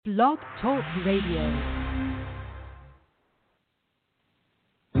Blog Talk Radio.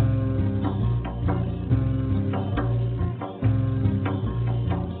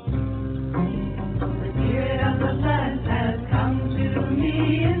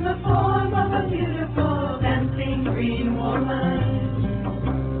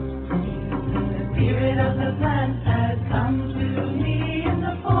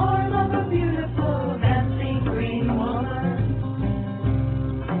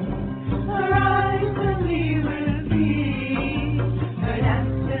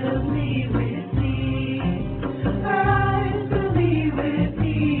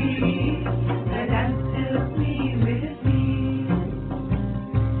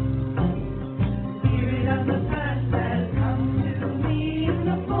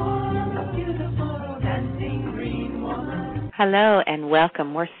 Hello and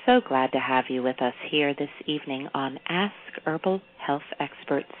welcome. We're so glad to have you with us here this evening on Ask Herbal Health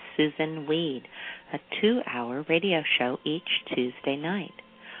Expert Susun Weed, a 2-hour radio show each Tuesday night.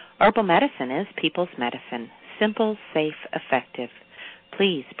 Herbal medicine is people's medicine, simple, safe, effective.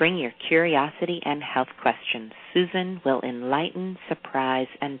 Please bring your curiosity and health questions. Susun will enlighten, surprise,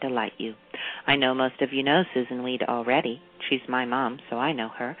 and delight you. I know most of you know Susun Weed already. She's my mom, so I know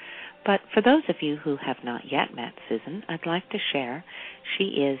her. But for those of you who have not yet met Susun, I'd like to share she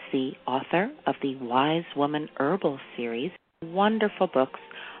is the author of the Wise Woman Herbal series, wonderful books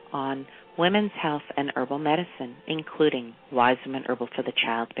on women's health and herbal medicine, including Wise Woman Herbal for the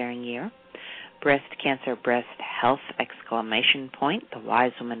Childbearing Year, Breast Cancer Breast Health ! The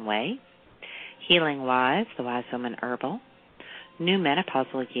Wise Woman Way, Healing Wise, the Wise Woman Herbal, New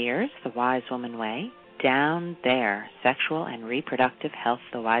Menopausal Years, the Wise Woman Way, Down There, Sexual and Reproductive Health,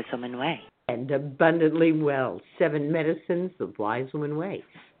 the Wise Woman Way. And Abundantly Well, 7 Medicines, the Wise Woman Way,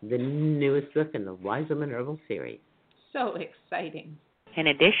 the newest book in the Wise Woman Herbal series. So exciting. In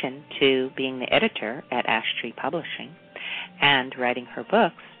addition to being the editor at Ash Tree Publishing and writing her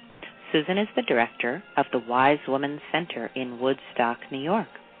books, Susun is the director of the Wise Woman Center in Woodstock, New York.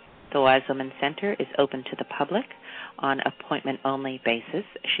 The Wise Woman Center is open to the public on appointment-only basis.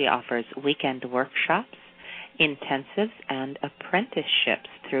 She offers weekend workshops, intensives, and apprenticeships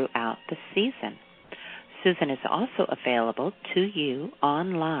throughout the season. Susun is also available to you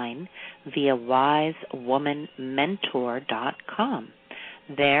online via wisewomanmentor.com.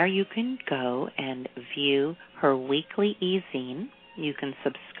 There you can go and view her weekly e-zine. You can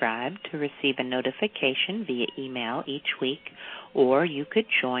subscribe to receive a notification via email each week, or you could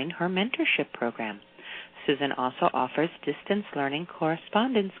join her mentorship program. Susun also offers distance learning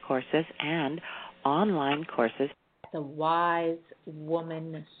correspondence courses and online courses. The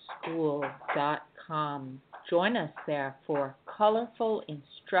wisewomanschool.com. Join us there for colorful,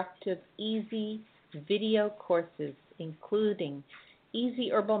 instructive, easy video courses, including Easy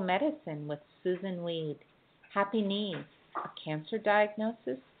Herbal Medicine with Susun Weed, Happy Knees, a cancer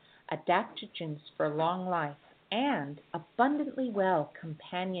diagnosis, adaptogens for long life, and Abundantly Well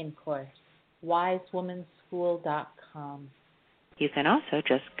companion course, wisewomanschool.com. You can also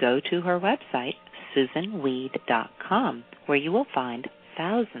just go to her website, susunweed.com, where you will find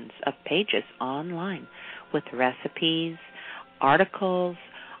thousands of pages online with recipes, articles,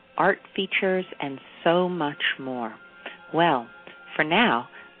 art features, and so much more. Well, for now,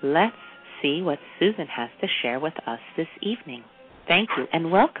 let's see what Susun has to share with us this evening. Thank you,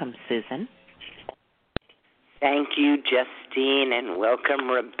 and welcome, Susun. Thank you, Justine, and welcome,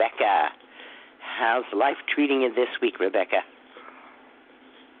 Rebecca. How's life treating you this week, Rebecca?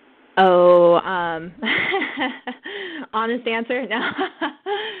 Oh, honest answer, no.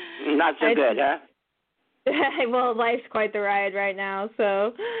 Not so good, huh? Well, life's quite the ride right now,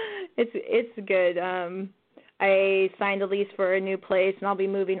 so it's good. I signed a lease for a new place, and I'll be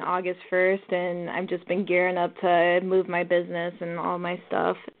moving August 1st, and I've just been gearing up to move my business and all my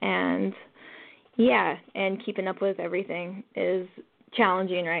stuff. And, yeah, and keeping up with everything is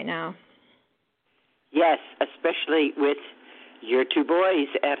challenging right now. Yes, especially with your 2 boys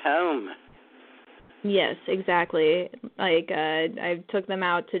at home. Yes, exactly. Like, I took them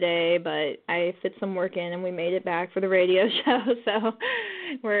out today, but I fit some work in, and we made it back for the radio show, so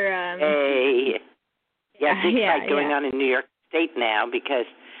we're... Hey. Yeah, big fight going on in New York State now, because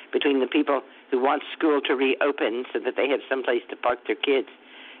between the people who want school to reopen so that they have someplace to park their kids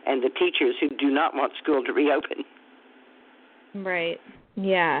and the teachers who do not want school to reopen. Right.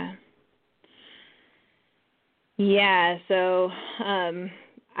 Yeah. Yeah, so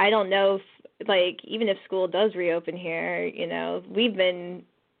I don't know if, like, even if school does reopen here, you know, we've been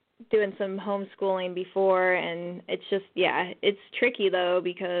doing some homeschooling before, and it's just, yeah, it's tricky, though,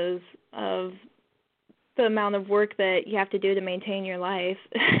 because of the amount of work that you have to do to maintain your life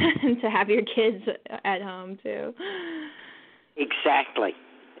and to have your kids at home too. Exactly.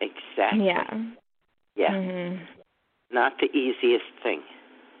 Yeah. Yeah. Mm-hmm. Not the easiest thing.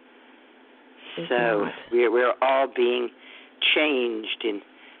 It's so not. we're all being changed in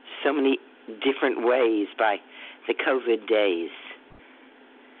so many different ways by the COVID days.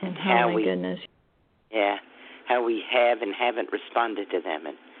 And oh my goodness. Yeah, how we have and haven't responded to them,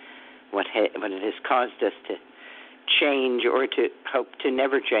 and what it has caused us to change or to hope to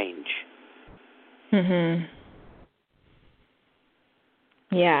never change. Mhm.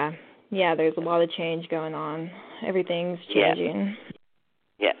 Yeah. Yeah, there's a lot of change going on. Everything's changing.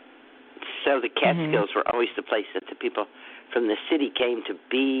 Yeah. So the Catskills were always the place that the people from the city came to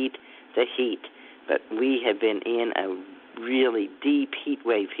beat the heat, but we have been in a really deep heat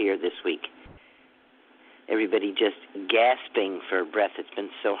wave here this week. Everybody just gasping for breath. It's been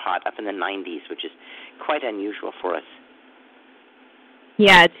so hot, up in the 90s, which is quite unusual for us.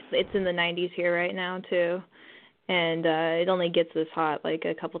 Yeah, it's in the 90s here right now too, and it only gets this hot like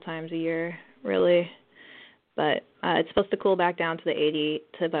a couple times a year, really. But it's supposed to cool back down to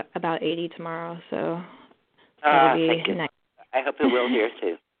about 80 tomorrow, so it'll be nice. I hope it will here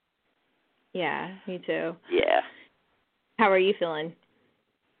too. Yeah, me too. Yeah. How are you feeling?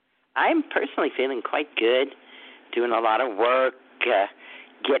 I'm personally feeling quite good, doing a lot of work,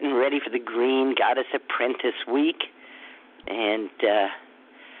 getting ready for the Green Goddess Apprentice Week, and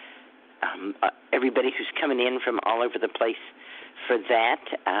everybody who's coming in from all over the place for that,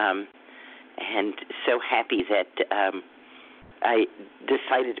 and so happy that I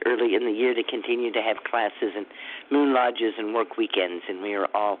decided early in the year to continue to have classes and moon lodges and work weekends, and we are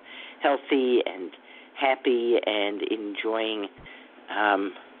all healthy and happy and enjoying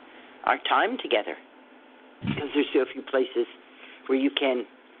our time together, because there's so few places where you can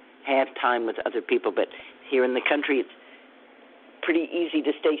have time with other people, but here in the country it's pretty easy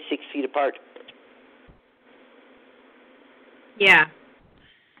to stay 6 feet apart. Yeah.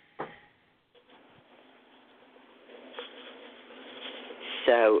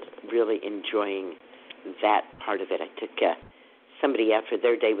 So really enjoying that part of it. I took somebody out for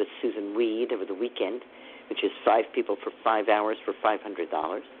their day with Susun Weed over the weekend, which is 5 people for 5 hours for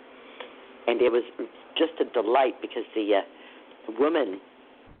 $500. And it was just a delight, because the woman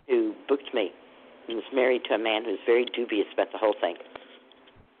who booked me was married to a man who was very dubious about the whole thing.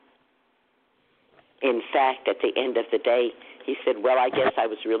 In fact, at the end of the day, he said, "Well, I guess I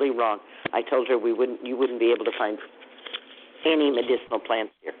was really wrong. I told her you wouldn't be able to find any medicinal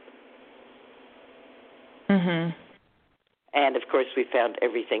plants here." Mhm. And of course, we found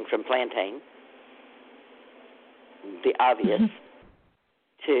everything from plantain, the obvious,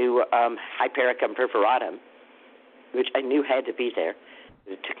 to Hypericum perforatum, which I knew had to be there.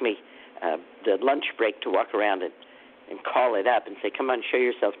 It took me the lunch break to walk around and call it up and say, "Come on, show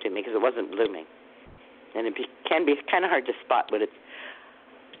yourself to me," because it wasn't blooming. And it can be kind of hard to spot when it's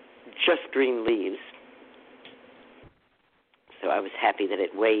just green leaves. So I was happy that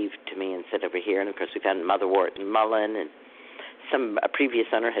it waved to me and said over here. And, of course, we found motherwort and mullein, and a previous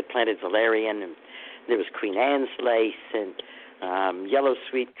owner had planted valerian, and there was Queen Anne's lace and yellow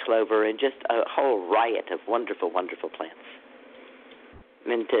sweet clover, and just a whole riot of wonderful, wonderful plants.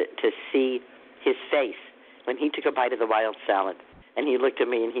 And to see his face when he took a bite of the wild salad, and he looked at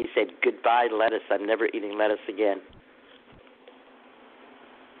me and he said, "Goodbye, lettuce. I'm never eating lettuce again."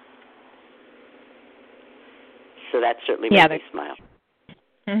 So that certainly made me smile.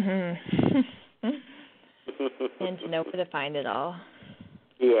 Mhm. And to know where to find it all.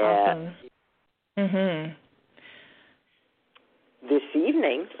 Yeah. Awesome. Mhm. This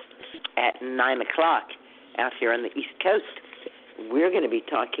evening at 9 o'clock out here on the East Coast, we're going to be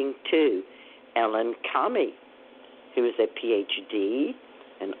talking to Ellen Kamhi, who is a PhD,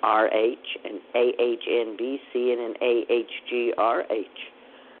 an RH, an AHNBC, and an AHGRH.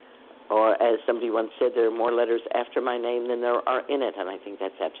 Or as somebody once said, there are more letters after my name than there are in it, and I think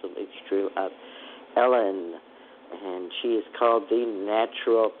that's absolutely true of Ellen. And she is called the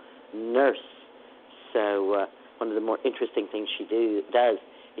Natural Nurse. So one of the more interesting things she does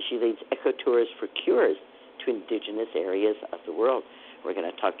is she leads eco-tours for cures to indigenous areas of the world. We're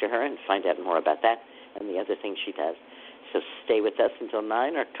going to talk to her and find out more about that and the other things she does. So stay with us until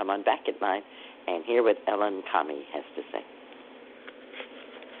 9, or come on back at 9 and hear what Ellen Kamhi has to say.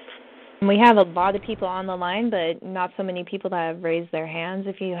 We have a lot of people on the line, but not so many people that have raised their hands.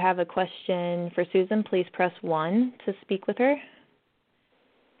 If you have a question for Susan, please press 1 to speak with her.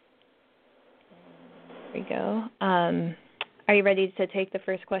 There we go. Are you ready to take the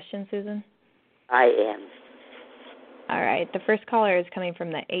first question, Susan? I am. All right. The first caller is coming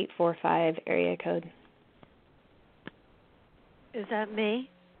from the 845 area code. Is that me?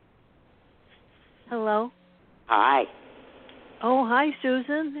 Hello? Hi. Oh, hi,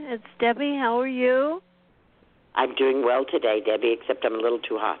 Susan. It's Debbie. How are you? I'm doing well today, Debbie, except I'm a little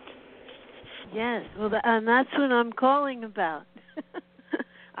too hot. Yes, well, and that's what I'm calling about.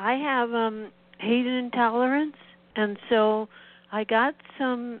 I have heat intolerance, and so I got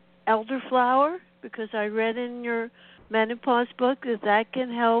some elderflower because I read in your menopause book that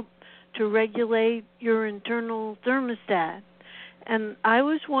can help to regulate your internal thermostat. And I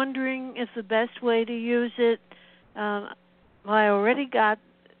was wondering if the best way to use it, I already got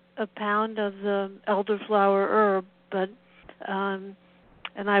a pound of the elderflower herb, but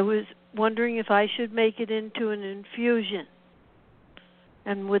and I was wondering if I should make it into an infusion.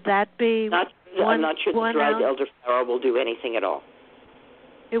 And would that be I'm not sure the dried elderflower will do anything at all.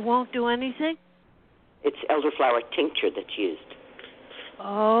 It won't do anything? It's elderflower tincture that's used.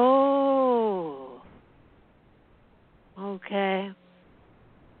 Oh. Okay.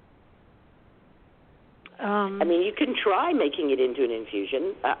 I mean, you can try making it into an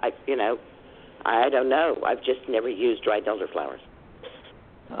infusion. I don't know. I've just never used dried elderflowers.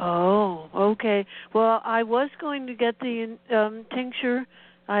 Oh, okay. Well, I was going to get the tincture.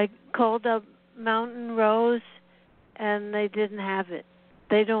 I called up Mountain Rose, and they didn't have it.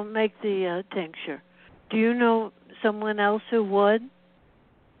 They don't make the tincture. Do you know someone else who would?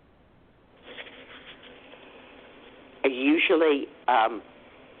 I usually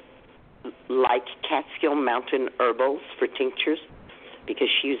like Catskill Mountain Herbals for tinctures because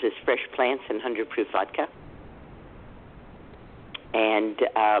she uses fresh plants and 100 proof vodka. And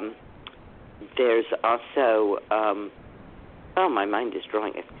there's also, my mind is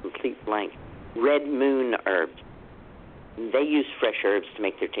drawing a complete blank, Red Moon Herbs. They use fresh herbs to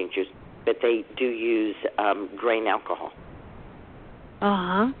make their tinctures, but they do use grain alcohol.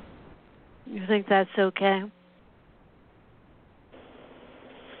 Uh-huh. You think that's okay?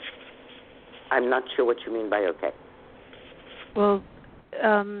 I'm not sure what you mean by okay. Well,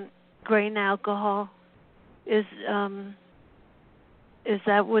 grain alcohol is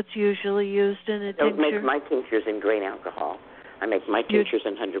that what's usually used in a tincture? I don't make my tinctures in grain alcohol. I make my tinctures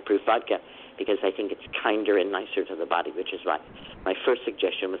in 100 proof vodka because I think it's kinder and nicer to the body, which is why my first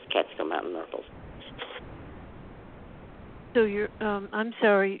suggestion was Catskill Mountain Herbals. So I'm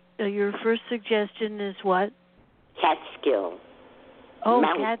sorry, your first suggestion is what? Catskill. Oh,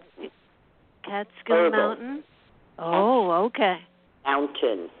 Mountain. Catskill Herbal. Mountain? Oh, okay.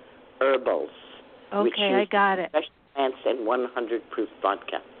 Mountain Herbals. Okay, I got it. Fresh plants and 100 proof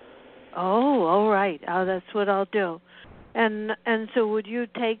vodka. Oh, all right. Oh, that's what I'll do. And so would you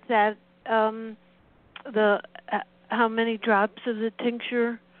take that how many drops of the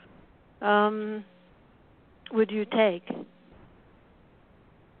tincture would you take?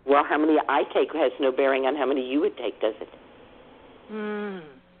 Well, how many I take has no bearing on how many you would take, does it?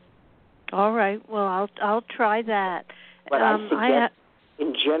 All right. Well, I'll try that. What I suggest,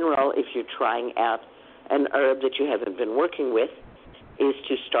 in general, if you're trying out an herb that you haven't been working with, is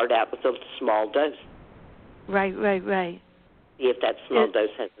to start out with a small dose. Right. See if that small dose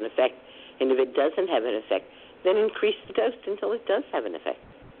has an effect. And if it doesn't have an effect, then increase the dose until it does have an effect.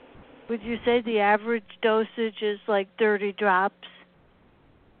 Would you say the average dosage is like 30 drops?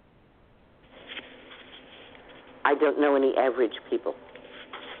 I don't know any average people.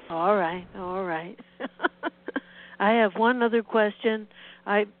 All right. I have one other question.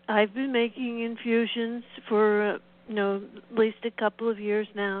 I've been making infusions for at least a couple of years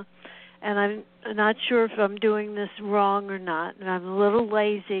now, and I'm not sure if I'm doing this wrong or not. And I'm a little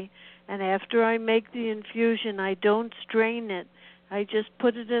lazy. And after I make the infusion, I don't strain it. I just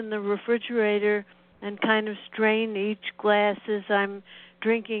put it in the refrigerator and kind of strain each glass as I'm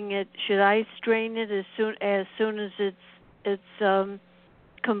drinking it. Should I strain it as soon as it's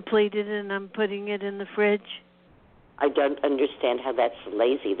completed and I'm putting it in the fridge? I don't understand how that's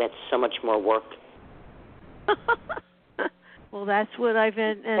lazy. That's so much more work. Well, that's what I've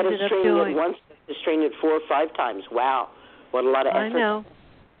ended up doing. Instead of straining it once, to strain it 4 or 5 times. Wow, what a lot of effort. I know.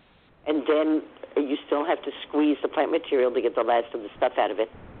 And then you still have to squeeze the plant material to get the last of the stuff out of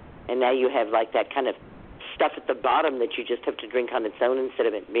it. And now you have like that kind of stuff at the bottom that you just have to drink on its own instead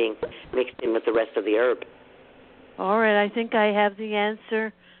of it being mixed in with the rest of the herb. All right, I think I have the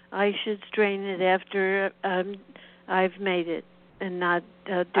answer. I should strain it after I've made it and not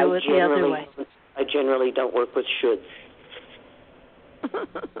do it the other way. I generally don't work with shoulds.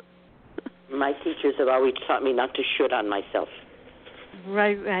 My teachers have always taught me not to should on myself.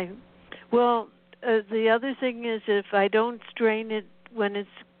 Right. Well, the other thing is if I don't strain it when it's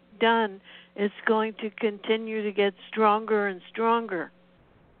done, it's going to continue to get stronger and stronger.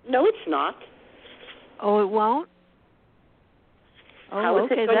 No, it's not. Oh, it won't?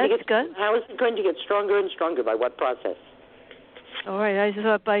 okay, that's good. How is it going to get stronger and stronger? By what process? All right, I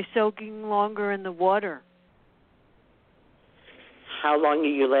thought by soaking longer in the water. How long are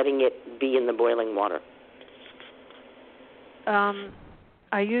you letting it be in the boiling water?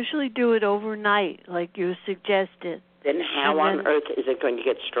 I usually do it overnight, like you suggested. Then how on earth is it going to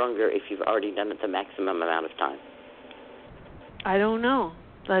get stronger if you've already done it the maximum amount of time? I don't know.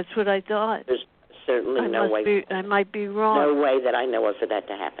 That's what I thought. There's certainly no way. I might be wrong. No way that I know of for that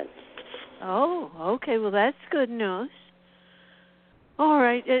to happen. Oh, okay. Well, that's good news. All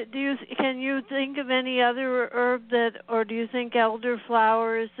right. Can you think of any other herb or do you think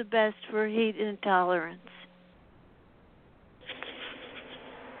elderflower is the best for heat intolerance?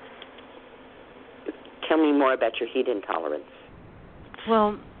 Tell me more about your heat intolerance.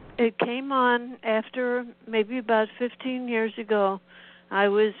 Well, it came on after maybe about 15 years ago. I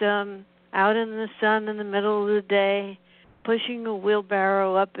was out in the sun in the middle of the day, pushing a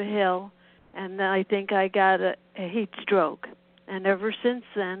wheelbarrow up a hill, and I think I got a heat stroke. And ever since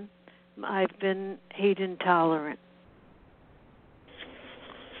then, I've been heat intolerant.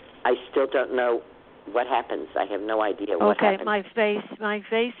 I still don't know what happens. I have no idea what happens. Okay, my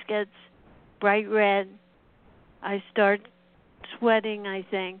face gets bright red. I start sweating, I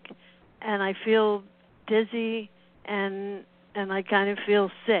think, and I feel dizzy and I kind of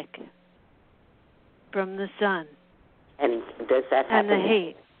feel sick from the sun. And does that happen? And the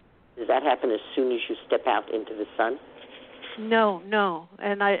heat. Does that happen as soon as you step out into the sun? No.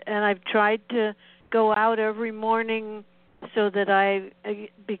 And I've tried to go out every morning so that I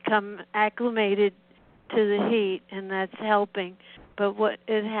become acclimated to the heat, and that's helping. But what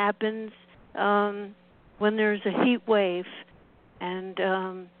it happens when there's a heat wave, and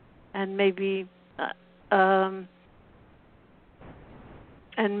maybe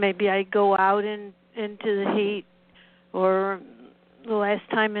I go out into the heat, or the last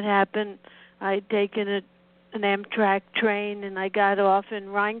time it happened, I'd taken an Amtrak train and I got off in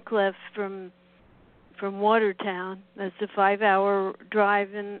Rhinecliff from Watertown. That's a 5-hour drive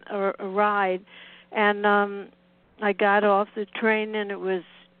or a ride, and I got off the train and it was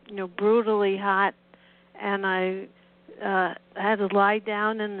brutally hot, and I had to lie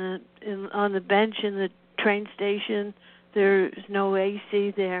down on the bench in the train station. There's no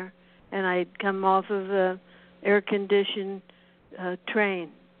AC there, and I'd come off of a air-conditioned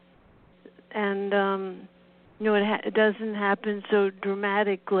train. And it doesn't happen so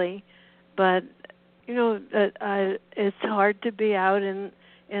dramatically, but it's hard to be out in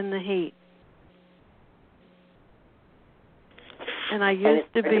the heat. And I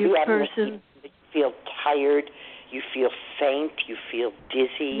used to be a person. You feel tired. You feel faint. You feel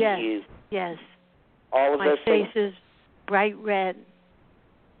dizzy. Yes. All of those things. My face is bright red.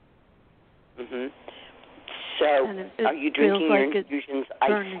 Mhm. So, are you drinking your infusions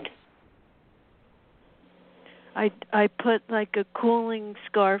iced? I put like a cooling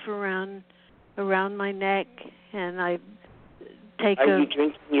scarf around my neck, and I take Are you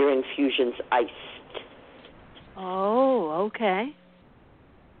drinking your infusions iced? Oh, okay.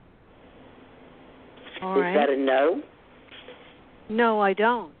 All right. Is that a no? No, I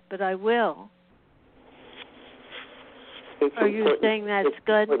don't, but I will. Are you saying that's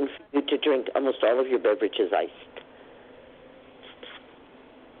good? It's important for you to drink almost all of your beverages iced.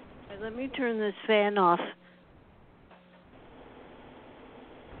 Okay, let me turn this fan off.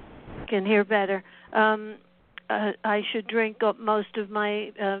 I can hear better. I should drink up most of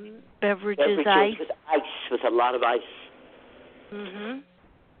my beverages iced. With ice, with a lot of ice. Mhm.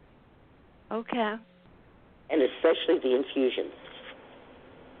 Okay. And especially the infusions.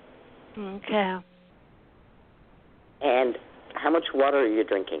 Okay. And how much water are you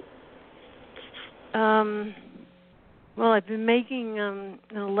drinking? Well, I've been making an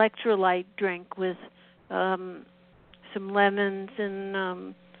electrolyte drink with some lemons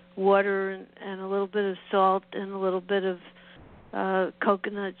and water and a little bit of salt and a little bit of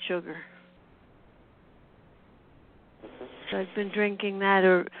coconut sugar. Mm-hmm. So I've been drinking that,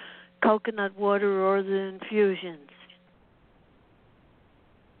 or coconut water, or the infusions.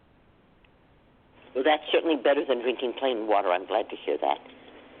 Well, that's certainly better than drinking plain water. I'm glad to hear that.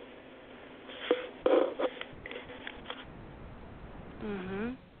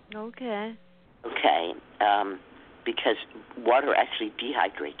 Mhm. Okay. Okay. Because water actually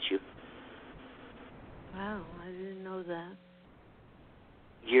dehydrates you. Wow, I didn't know that.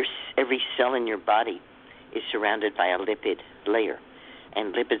 Every cell in your body is surrounded by a lipid layer,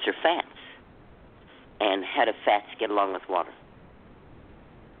 and lipids are fats. And how do fats get along with water?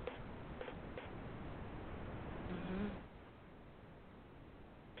 Mhm.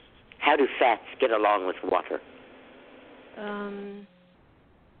 How do fats get along with water?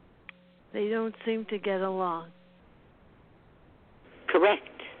 They don't seem to get along. Correct.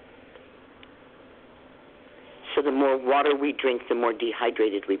 So the more water we drink, the more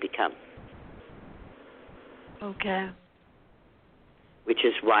dehydrated we become. Okay. Which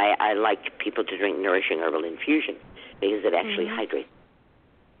is why I like people to drink nourishing herbal infusion, because it actually hydrates.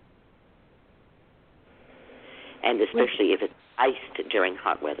 And especially if it's iced during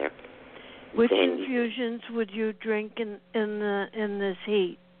hot weather. Which infusions would you drink in this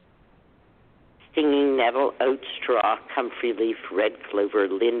heat? Stinging nettle, oat straw, comfrey leaf, red clover,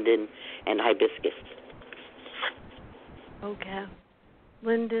 linden, and hibiscus. Okay.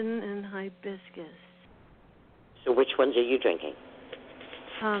 Linden and hibiscus. So which ones are you drinking?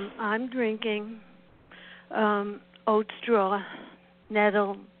 I'm drinking oat straw,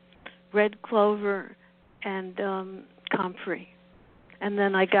 nettle, red clover, and comfrey. And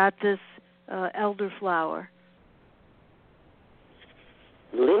then I got this elderflower.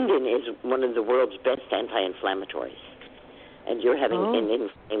 Linden is one of the world's best anti-inflammatories, and you're having an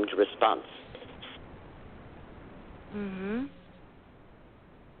inflamed response. Mhm.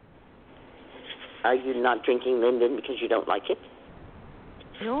 Are you not drinking linden because you don't like it?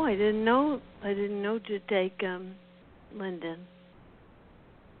 No, I didn't know. I didn't know to take linden.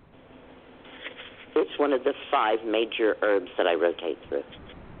 It's one of the 5 major herbs that I rotate through.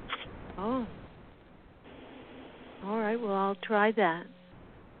 Oh. All right. Well, I'll try that,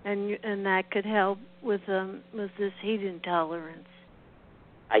 and that could help with this heat intolerance.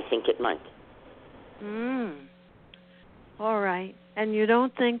 I think it might. All right. And you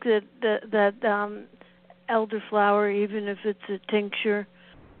don't think that elderflower, even if it's a tincture,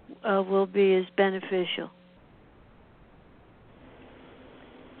 will be as beneficial?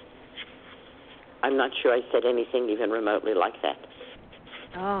 I'm not sure I said anything even remotely like that.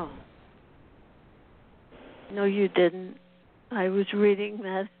 Oh. No, you didn't. I was reading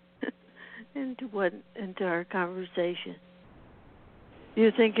that into our conversation. Do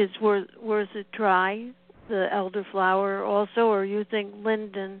you think it's worth a try, the elderflower also, or you think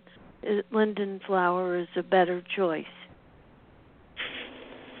linden flower is a better choice?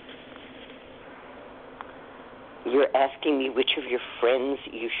 You're asking me which of your friends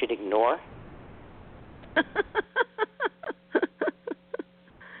you should ignore?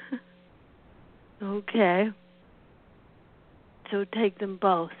 Okay. So take them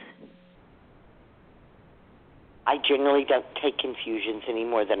both. I generally don't take infusions any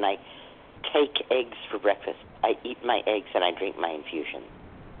more than I take eggs for breakfast. I eat my eggs and I drink my infusion.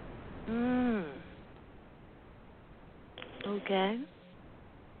 Okay.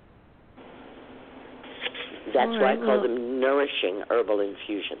 That's why I call them nourishing herbal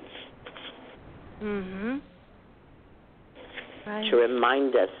infusions. Right. To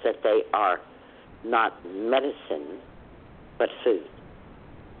remind us that they are not medicine, but food.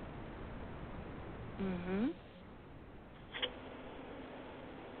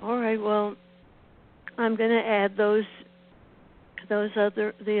 All right. Well, I'm going to add the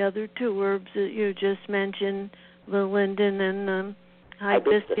other 2 herbs that you just mentioned, the linden and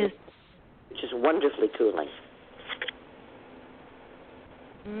hibiscus. Which is wonderfully cooling.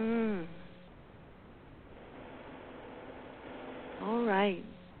 All right.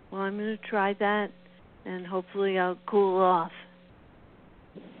 Well, I'm going to try that, and hopefully I'll cool off.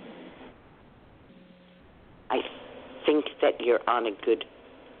 I think that you're on a good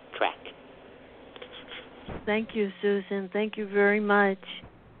track. Thank you, Susan. Thank you very much.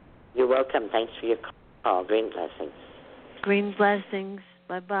 You're welcome. Thanks for your call. Green blessings. Green blessings.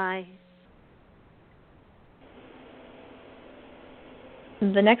 Bye-bye.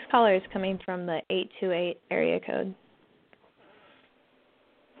 The next caller is coming from the 828 area code.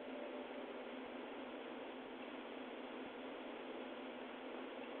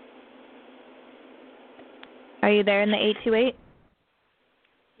 Are you there in the 828?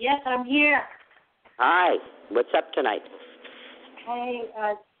 Yes, I'm here. Hi. What's up tonight? Hey,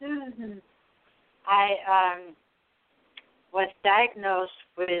 Susan, I was diagnosed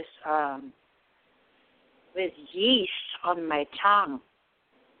with yeast on my tongue.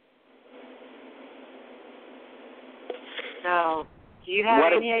 So, do you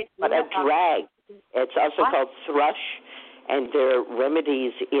have any idea? What a drag. It's also called thrush, and there are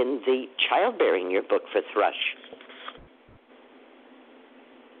remedies in the childbearing yearbook for thrush.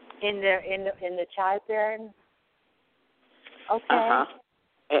 In the childbearing? Okay.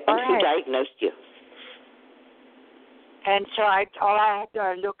 And who diagnosed you? And so all I had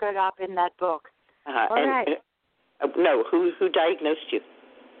to look it up in that book. All right. No, who diagnosed you?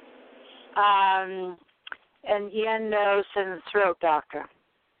 An ear, nose, and throat doctor.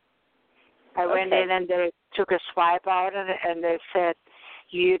 I went in and they took a swipe out and they said,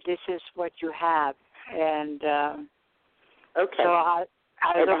 this is what you have, and okay. So I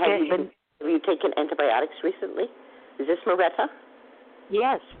have you taken antibiotics recently? Is this Moretta?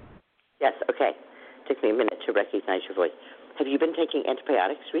 Yes. Yes. Okay. Took me a minute to recognize your voice. Have you been taking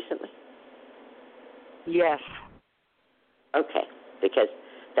antibiotics recently? Yes. Okay, because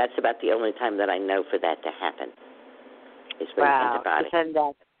that's about the only time that I know for that to happen. Is with antibiotics.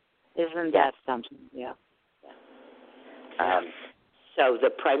 Isn't that something? Yeah. So the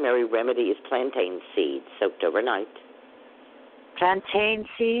primary remedy is plantain seeds soaked overnight. Plantain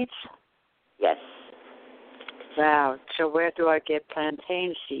seeds? Yes. Wow. So where do I get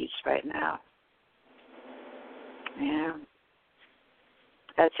plantain seeds right now? Yeah.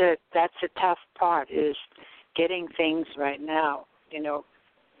 That's a tough part, is getting things right now,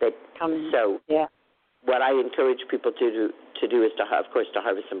 What I encourage people to do is to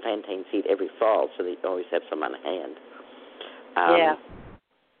harvest some plantain seed every fall, so that you always have some on hand.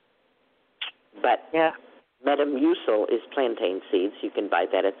 But Metamucil is plantain seeds. You can buy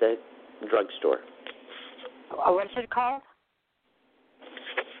that at the drugstore. What is it called?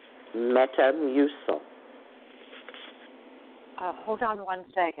 Metamucil. Hold on one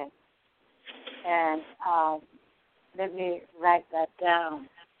second. And let me write that down.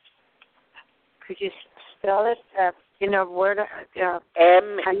 Could you spell it? Word.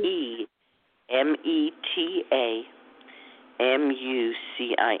 METAMUCIL.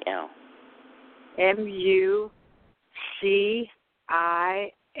 MUCIL.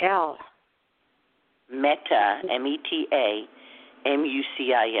 Meta, METAMUCIL.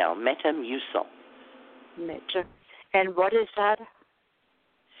 Metamucil. And what is that?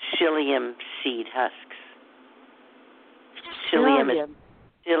 Psyllium seed husks. Psyllium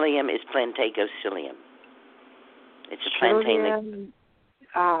is Plantago psyllium. It's a plantain.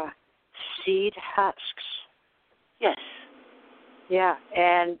 Seed husks. Yes. Yeah,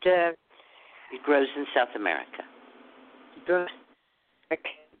 and it grows in South America. Kill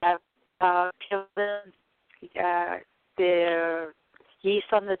the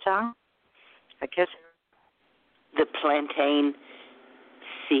yeast on the tongue, I guess. The plantain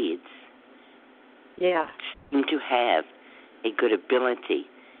seeds seem to have a good ability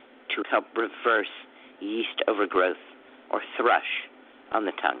to help reverse yeast overgrowth or thrush on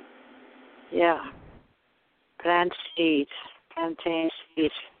the tongue. Yeah. Plantain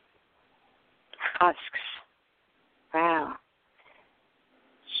seeds, husks. Wow.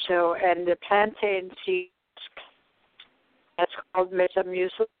 So, and the plantain seeds, that's called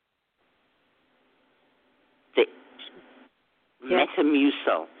Metamucil?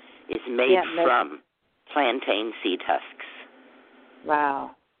 Metamucil is made from plantain seed husks.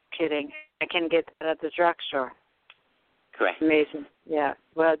 Wow. Kidding. I can get that at the drugstore. Correct. Amazing. Yeah.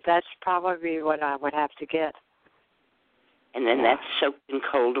 Well, that's probably what I would have to get. And then that's soaked in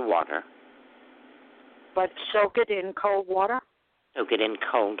cold water. But soak it in cold water? Soak it in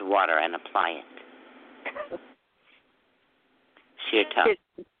cold water and apply it to your tongue.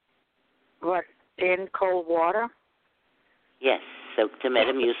 What, in cold water? Yes, soak the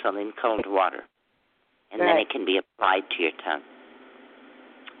Metamucil in cold water. And then it can be applied to your tongue.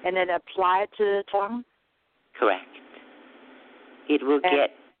 And then apply it to the tongue? Correct. It will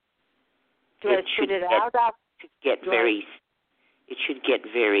get... Do I spit it out? It should get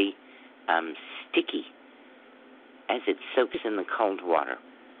very sticky as it soaks in the cold water.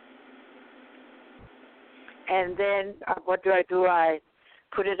 And then what do? I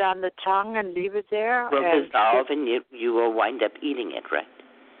put it on the tongue and leave it there? It will dissolve and you will wind up eating it, right?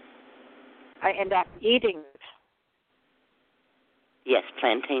 I end up eating it. Yes,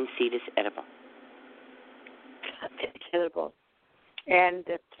 plantain seed is edible. It's edible. And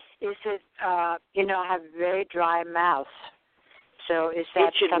is it, I have a very dry mouth. So is that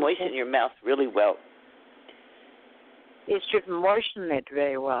it should moisten your mouth really well. It should moisten it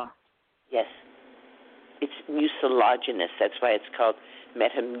very well. Yes. It's mucilaginous. That's why it's called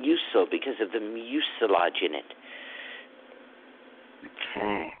Metamucil, because of the mucilage in it.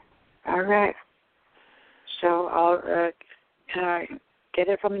 Okay. All right. So I'll get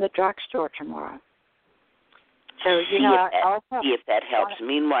it from the drugstore tomorrow. So, see if that helps.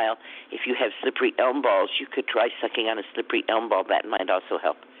 Meanwhile, if you have slippery elm balls, you could try sucking on a slippery elm ball. That might also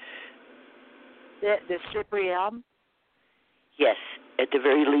help. The slippery elm? Yes. At the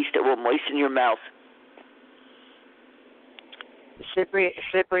very least, it will moisten your mouth. Slippery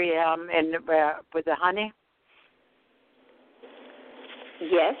elm and with the honey?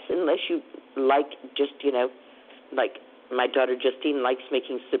 Yes, unless you like just, like my daughter Justine likes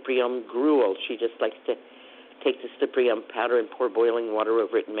making slippery elm gruel. She just likes to take the slippery elm powder and pour boiling water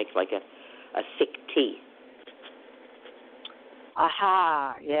over it and make like a thick tea.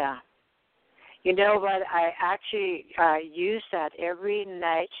 Aha, yeah. You know what? I actually use that every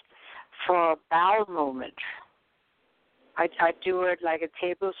night for bowel movement. I do it like a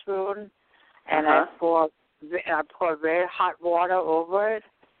tablespoon, and I pour very hot water over it,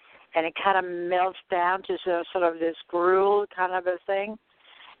 and it kind of melts down to sort of this gruel kind of a thing,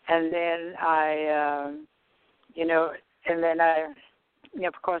 and then I,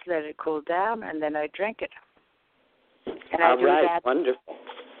 of course, let it cool down, and then I drink it. And I do that. Wonderful.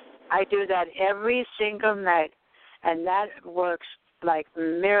 I do that every single night, and that works like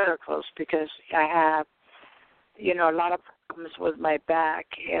miracles because I have, a lot of problems with my back,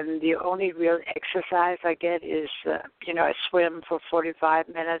 and the only real exercise I get is, I swim for 45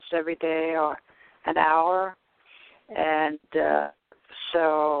 minutes every day or an hour, and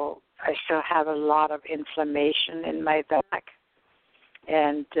so I still have a lot of inflammation in my back,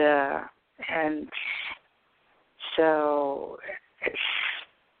 and so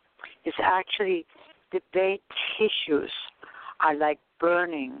it's actually the vein tissues are like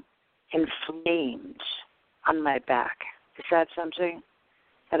burning in flames on my back. Is that something?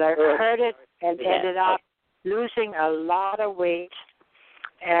 And I heard it and ended up losing a lot of weight.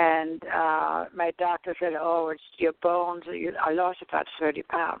 And my doctor said, it's your bones. I lost about 30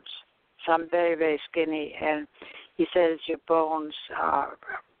 pounds. So I'm very, very skinny. And he says your bones are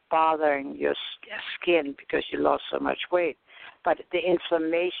bothering your skin because you lost so much weight. But the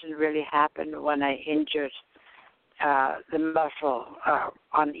inflammation really happened when I injured the muscle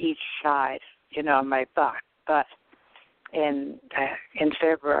on each side, my butt in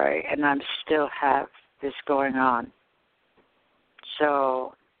February, and I still have this going on.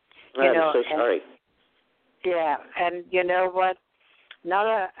 So, I'm so sorry. Yeah, and you know what?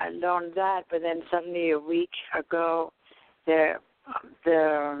 Not alone that, but then suddenly a week ago, the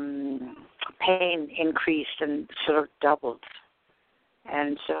pain increased and sort of doubled.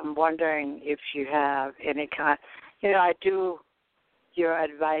 And so I'm wondering if you have any kind. I do your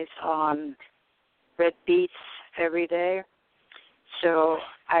advice on red beets every day, so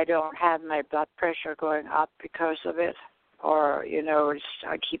I don't have my blood pressure going up because of it, or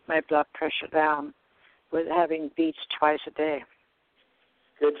I keep my blood pressure down with having beets twice a day.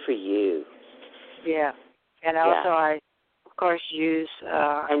 Good for you. Yeah, and also I, of course, use.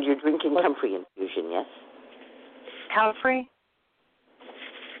 And you're drinking comfrey infusion, yes? Comfrey?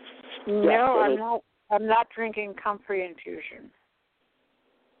 No, I'm not drinking comfrey infusion.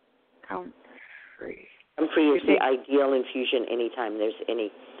 Comfrey. Comfrey is the ideal infusion anytime there's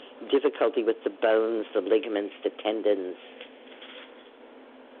any difficulty with the bones, the ligaments, the tendons.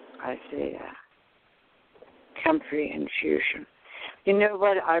 I see. Comfrey infusion. You know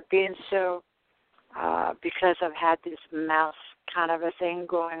what? I've been so, because I've had this mouth kind of a thing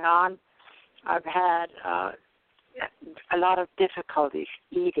going on, I've had a lot of difficulties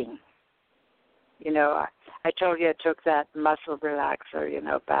eating. I told you I took that muscle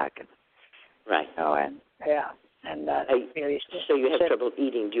relaxer, back. Right. And that really. So you have trouble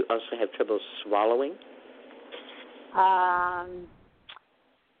eating. Do you also have trouble swallowing?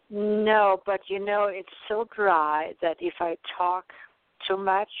 No, but it's so dry that if I talk too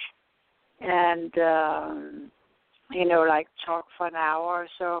much and, like talk for an hour or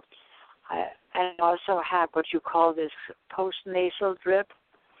so, I also have what you call this postnasal drip,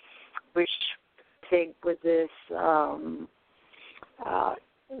 which I think with this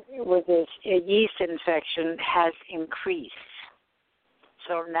yeast infection has increased.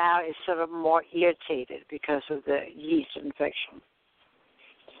 So now it's sort of more irritated because of the yeast infection.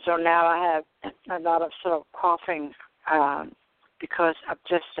 So now I have a lot of sort of coughing because of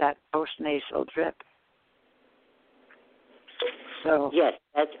just that postnasal drip. So yes,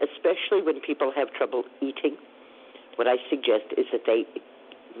 that's especially when people have trouble eating. What I suggest is that they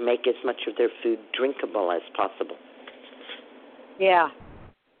make as much of their food drinkable as possible. Yeah.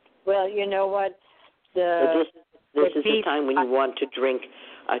 Well, you know what? This is the time when you want to drink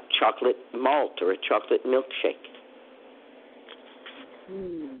a chocolate malt or a chocolate milkshake.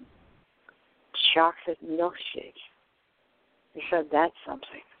 Chocolate milkshake. You said that's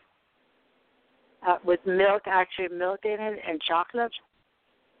something. With milk, actually milk in it, and chocolate?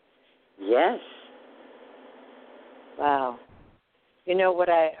 Yes. Wow. You know what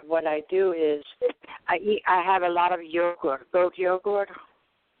I do is I have a lot of yogurt, goat yogurt.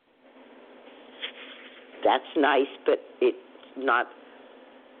 That's nice, but it's not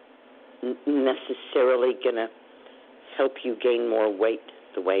necessarily going to help you gain more weight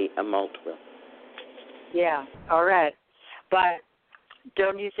the way a malt will. Yeah, all right. But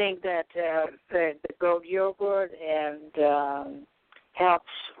don't you think that the goat yogurt and helps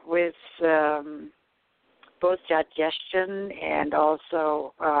with both digestion and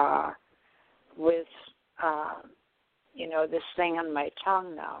also with, this thing on my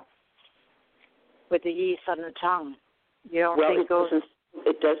tongue now, with the yeast on the tongue. You don't think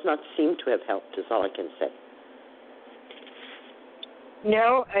it does not seem to have helped, is all I can say.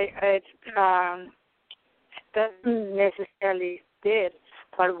 No, it doesn't necessarily did.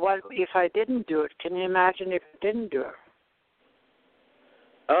 But what if I didn't do it? Can you imagine if I didn't do it?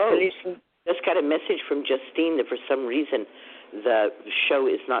 Oh, just got a message from Justine that for some reason the show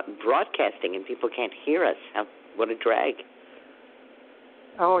is not broadcasting and people can't hear us. What a drag.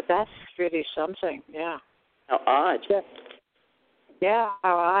 Oh, that's really something, yeah. How odd. Yeah,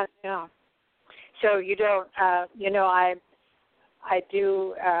 how odd, yeah. So you don't, I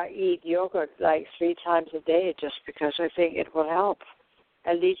do eat yogurt like 3 times a day just because I think it will help.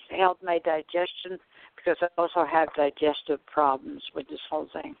 At least help my digestion, because I also have digestive problems with this whole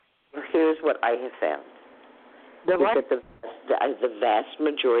thing. Here's what I have found. That the vast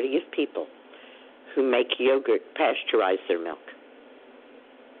majority of people who make yogurt pasteurize their milk.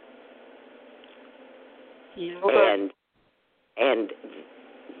 Yogurt. And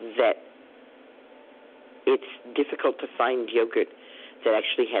that it's difficult to find yogurt that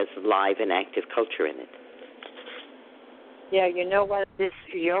actually has live and active culture in it. Yeah, you know what? This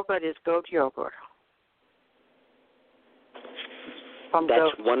yogurt is goat yogurt.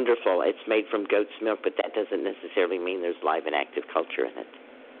 That's wonderful. It's made from goat's milk, but that doesn't necessarily mean there's live and active culture in it.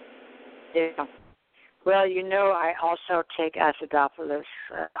 Yeah. Well, I also take acidophilus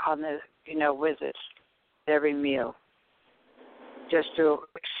on the, with it every meal, just to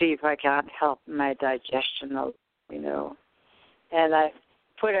see if I can help my digestion, And I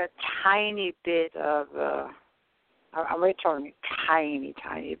put a tiny bit of, I'm talking tiny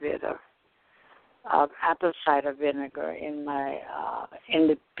bit of apple cider vinegar in my in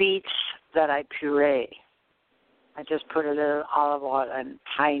the beets that I puree. I just put a little olive oil and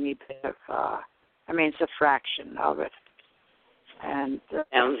tiny bit of, it's a fraction of it. And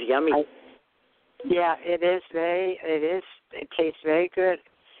sounds yummy. Yeah, it is. It tastes very good,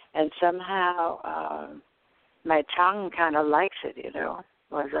 and somehow my tongue kind of likes it. And it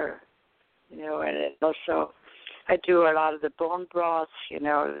also, I do a lot of the bone broths,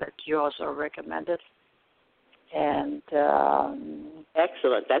 that you also recommended. And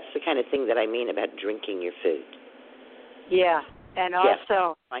excellent. That's the kind of thing that I mean about drinking your food. Yeah, and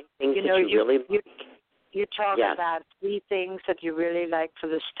also, find things that you really like. You talk about 3 things that you really like for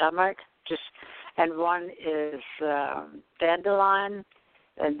the stomach. And one is dandelion,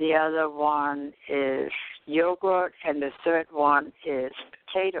 and the other one is yogurt, and the third one is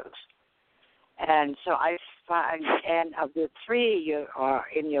potatoes. And so I find, and of the 3 you are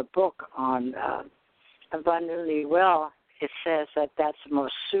in your book on Abundantly Well, it says that that's the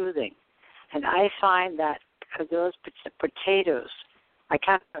most soothing. And I find that for those potatoes, I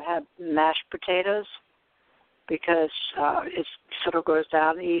kind of have mashed potatoes because it sort of goes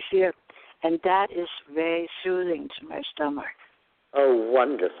down easier. And that is very soothing to my stomach. Oh,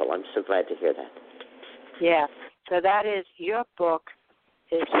 wonderful. I'm so glad to hear that. Yeah. So that is, your book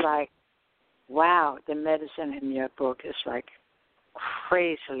is like, wow, the medicine in your book is like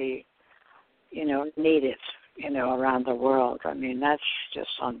crazily, needed, around the world. That's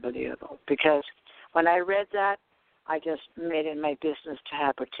just unbelievable. Because when I read that, I just made it my business to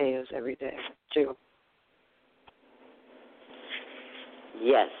have potatoes every day, too.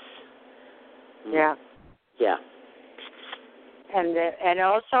 Yes. Yeah. Yeah. And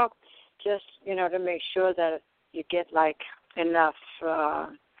also just, to make sure that you get like enough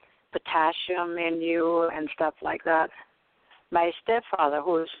potassium in you and stuff like that. My stepfather,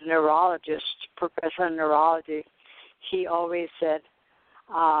 who is a neurologist, professor in neurology, he always said,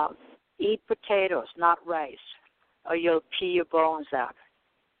 eat potatoes, not rice, or you'll pee your bones out.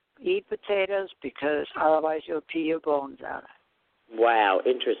 Eat potatoes because otherwise you'll pee your bones out. Wow,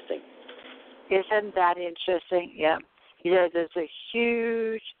 interesting. Isn't that interesting? Yeah. There's a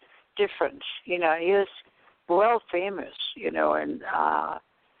huge difference. He was world famous, and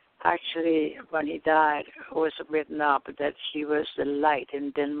actually when he died, it was written up that he was the light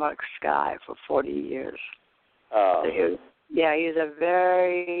in Denmark's sky for 40 years. Oh. So he was a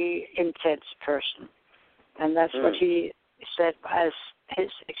very intense person. And that's what he said as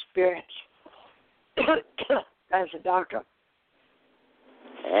his experience as a doctor.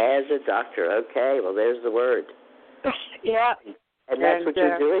 As a doctor, okay. Well, there's the word. Yeah. And that's what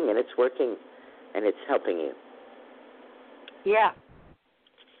you're doing, and it's working, and it's helping you. Yeah.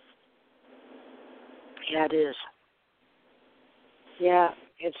 Yeah, it is. Yeah,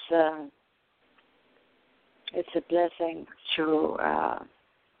 it's a blessing to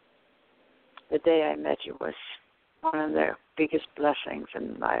the day I met you was one of the biggest blessings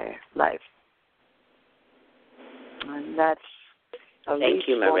in my life. And that's Thank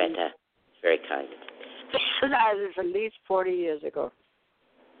you, Maretta. Very kind. That is at least 40 years ago.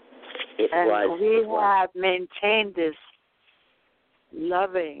 It was. We have maintained this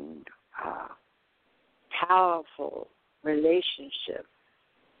loving, powerful relationship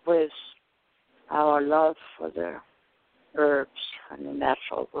with our love for the herbs and the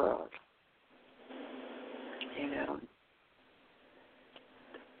natural world. You know,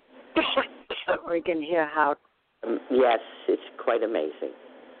 we can hear how. Yes, it's quite amazing.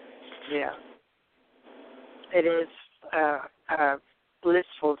 Yeah, it is a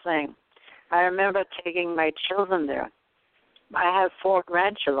blissful thing. I remember taking my children there. I have 4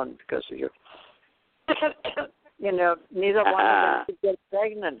 grandchildren because of you. You know, neither one of them could get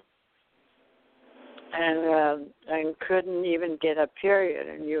pregnant, and couldn't even get a period.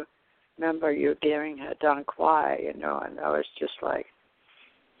 And you remember you giving her Don Quai, you know, and I was just like,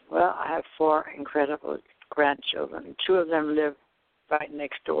 well, I have 4 incredible grandchildren, and 2 of them live right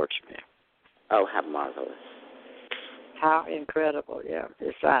next door to me. Oh, how marvelous! How incredible, yeah,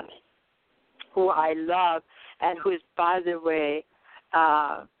 is that? Who I love, and who is, by the way,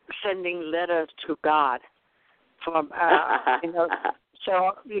 sending letters to God from, you know,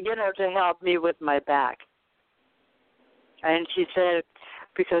 so, you know, to help me with my back. And she said,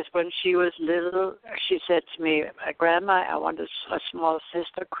 because when she was little, she said to me, Grandma, I want a small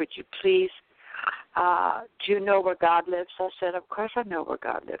sister. Could you please, do you know where God lives? I said, of course I know where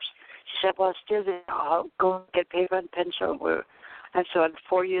God lives. She said, well, still, I'll go and get paper and pencil. And so at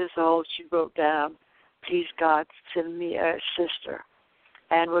 4 years old, she wrote down, please, God, send me a sister.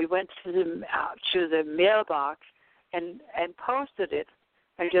 And we went to the mailbox and posted it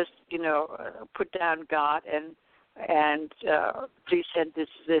and just, you know, put down God and please send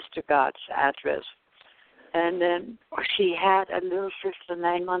this to God's address. And then she had a little sister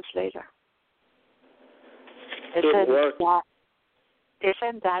 9 months later.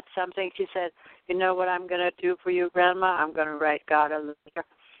 Isn't that something? She said, you know what I'm going to do for you, Grandma? I'm going to write God a letter,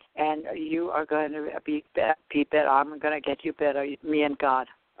 and you are going to be better. I'm going to get you better, me and God.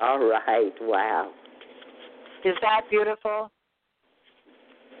 All right. Wow. Is that beautiful?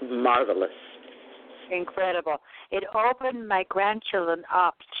 Marvelous. Incredible. It opened my grandchildren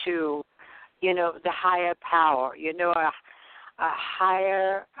up to, you know, the higher power, you know, a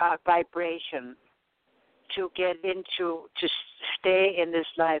higher vibration to get into, to stay in this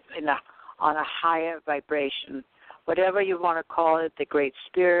life on a higher vibration. Whatever you want to call it, the Great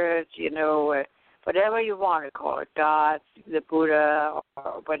Spirit, you know, whatever you want to call it, God, the Buddha,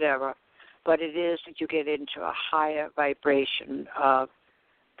 or whatever. But it is that you get into a higher vibration of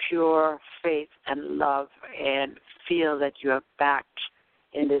pure faith and love and feel that you are backed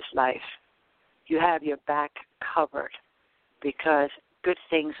in this life. You have your back covered because good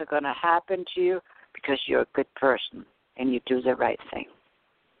things are going to happen to you because you're a good person and you do the right thing.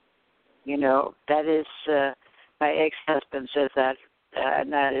 You know, that is, my ex-husband says that,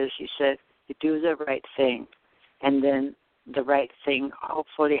 and that is, he said, you do the right thing, and then the right thing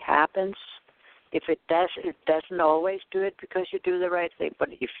hopefully happens. If it does, it doesn't always do it because you do the right thing, but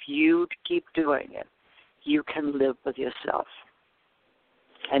if you keep doing it, you can live with yourself.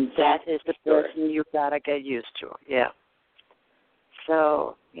 And that is the person you got to get used to, yeah.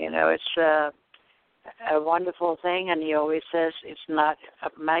 So, you know, it's a wonderful thing, and he always says, it's not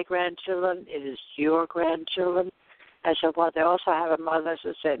my grandchildren, it is your grandchildren. I said, well, they also have a mother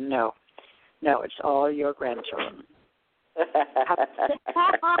who said, no, it's all your grandchildren.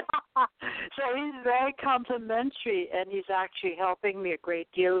 So he's very complimentary, and he's actually helping me a great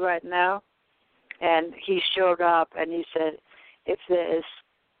deal right now. And he showed up, and he said, if there is,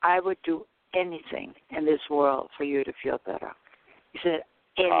 I would do anything in this world for you to feel better. He said,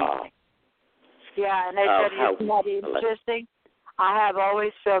 anything. Yeah, and I said, isn't that interesting? I have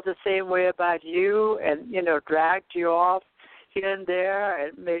always felt the same way about you and, you know, dragged you off here and there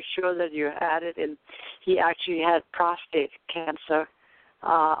and made sure that you had it. And he actually had prostate cancer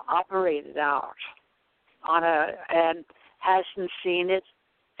operated out and hasn't seen it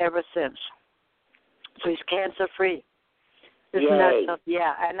ever since. So he's cancer-free. Isn't that something?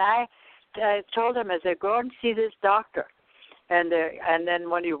 Yeah, and I told him, I said, go and see this doctor. And then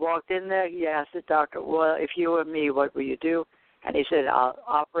when he walked in there, he asked the doctor, well, if you were me, what would you do? And he said, I'll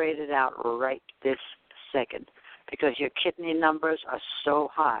operate it out right this second because your kidney numbers are so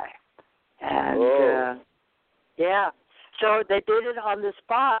high. And, yeah, so they did it on the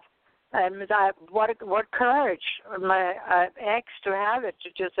spot. And what courage, my ex, to have it,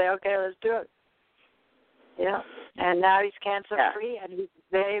 to just say, okay, let's do it. Yeah, and now he's cancer-free, and he's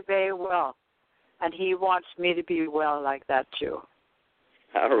very, very well. And he wants me to be well like that, too.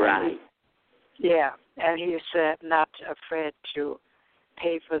 All right. Yeah, and he's not afraid to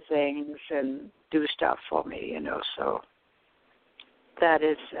pay for things and do stuff for me, so that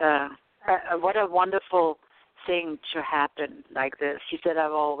is what a wonderful thing to happen like this. He said,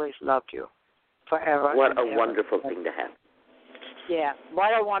 I've always loved you forever. What a wonderful thing to have. Yeah,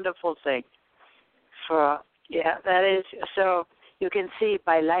 what a wonderful thing. That is, so you can see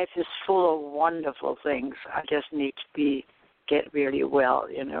my life is full of wonderful things. I just need to get really well,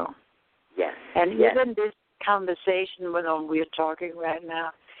 Yes. And yes. even this conversation when we're talking right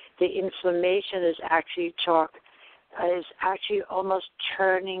now, the inflammation is actually almost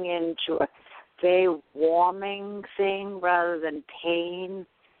turning into a very warming thing rather than pain.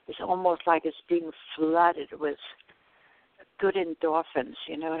 It's almost like it's being flooded with good endorphins,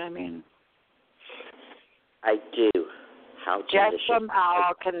 you know what I mean? I do. How delicious. Just from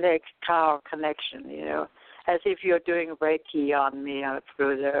our connection, as if you're doing Reiki on me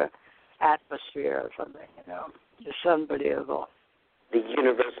through the atmosphere or something, It's unbelievable. The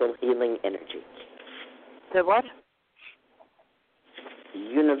universal healing energy. The what?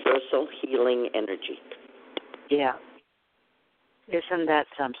 Universal healing energy. Yeah. Isn't that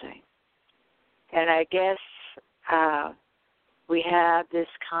something? And I guess we have this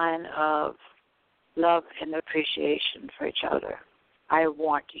kind of love and appreciation for each other. I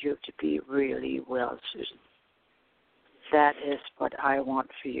want you to be really well, Susan. That is what I want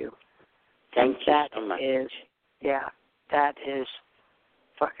for you. Thank you so much. That is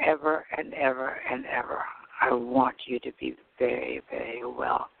forever and ever and ever. I want you to be very, very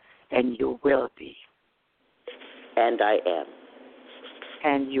well, and you will be. And I am.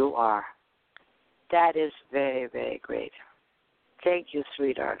 And you are. That is very, very great. Thank you,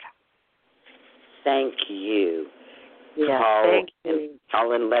 sweetheart. Thank you. Yeah, thank you.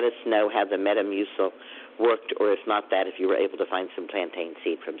 Call and let us know how the Metamucil worked, or if not that, if you were able to find some plantain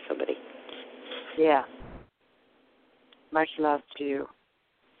seed from somebody. Yeah. Much love to you.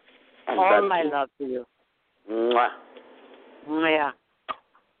 And all my love to you. Mwah. Yeah.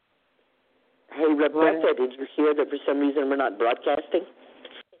 Hey, Rebecca, did you hear that for some reason we're not broadcasting?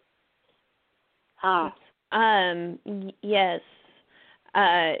 Yes.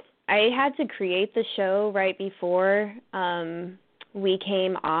 I had to create the show right before we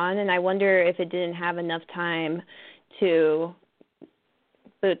came on, and I wonder if it didn't have enough time to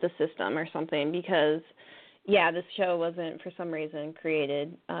boot the system or something because, this show wasn't for some reason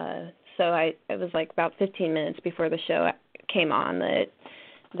created. So it was like about 15 minutes before the show came on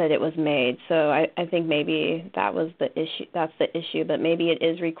that it was made. So I think maybe that was the issue. That's the issue, but maybe it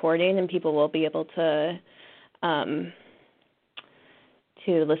is recording and people will be able to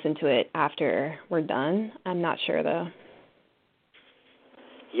listen to it after we're done. I'm not sure though.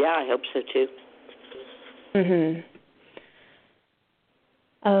 Yeah, I hope so too. Mhm.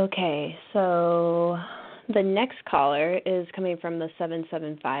 Okay, so the next caller is coming from the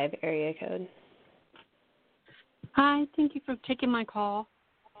 775 area code. Hi, thank you for taking my call.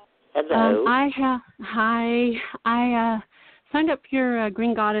 Hello. I signed up for your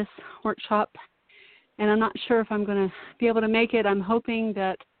Green Goddess workshop, and I'm not sure if I'm going to be able to make it. I'm hoping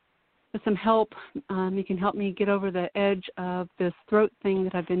that with some help, you can help me get over the edge of this throat thing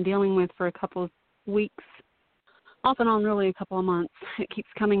that I've been dealing with for a couple of weeks, off and on really a couple of months. It keeps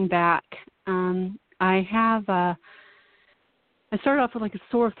coming back. I started off with like a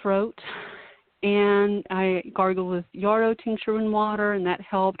sore throat, and I gargled with yarrow tincture in water, and that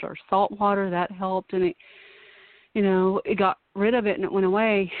helped, or salt water, that helped, and it got rid of it and it went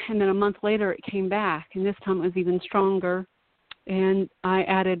away, and then a month later it came back, and this time it was even stronger, and I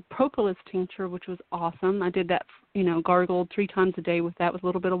added propolis tincture, which was awesome. I did that, gargled 3 times a day with that with a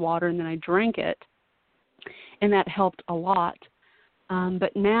little bit of water, and then I drank it, and that helped a lot.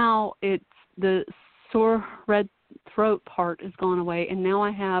 But now it's the sore red throat part has gone away, and now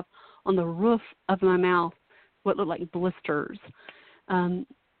I have on the roof of my mouth what look like blisters.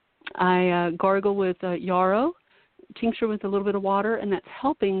 I gargle with yarrow tincture with a little bit of water, and that's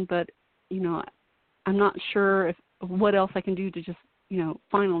helping, but I'm not sure what else I can do to just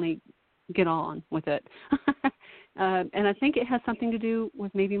finally get on with it. And I think it has something to do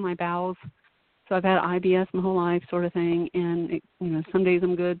with maybe my bowels. So I've had IBS my whole life, sort of thing, and some days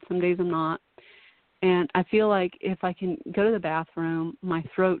I'm good, some days I'm not. And I feel like if I can go to the bathroom, my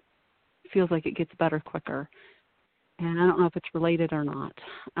throat feels like it gets better quicker. And I don't know if it's related or not.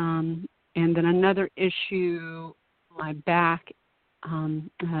 And then another issue, my back, I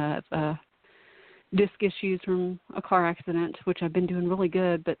have disc issues from a car accident, which I've been doing really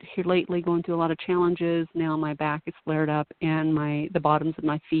good, but here lately going through a lot of challenges. Now my back is flared up and the bottoms of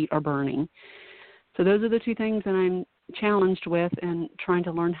my feet are burning. So those are the two things that I'm challenged with and trying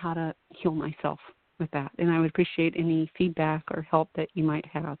to learn how to heal myself with that. And I would appreciate any feedback or help that you might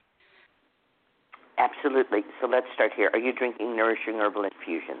have. Absolutely. So let's start here. Are you drinking nourishing herbal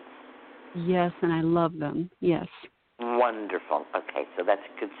infusions? Yes, and I love them. Yes. Wonderful. Okay, so that's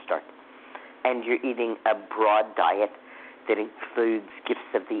a good start. And you're eating a broad diet that includes gifts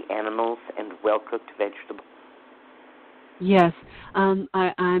of the animals and well-cooked vegetables? Yes. I'm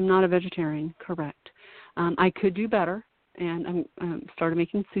not a vegetarian, correct. I could do better, and I started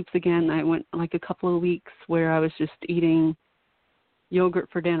making soups again. I went like a couple of weeks where I was just eating yogurt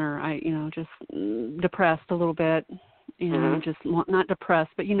for dinner. I, just depressed a little bit, just not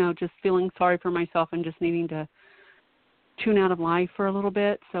depressed, but, just feeling sorry for myself and just needing to tune out of life for a little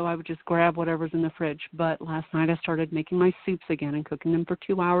bit. So I would just grab whatever's in the fridge. But last night I started making my soups again and cooking them for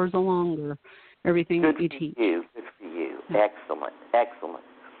 2 hours or longer. Everything that you teach. Good for you. Excellent.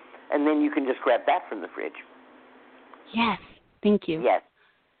 And then you can just grab that from the fridge. Yes. Thank you. Yes.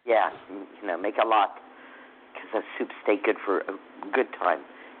 Yeah. Make a lot, because those soups stay good for a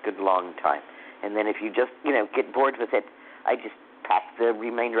good long time. And then if you just, get bored with it, I just pack the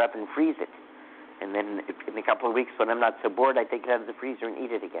remainder up and freeze it. And then in a couple of weeks when I'm not so bored, I take it out of the freezer and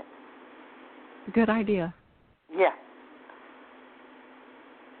eat it again. Good idea. Yeah.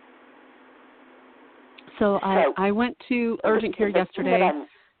 So I went to urgent care yesterday.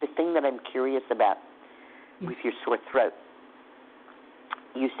 The thing that I'm curious about with your sore throat,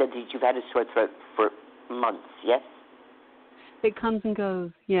 you said that you've had a sore throat for months, yes? It comes and goes,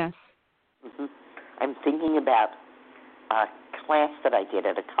 yes. Mm-hmm. I'm thinking about a class that I did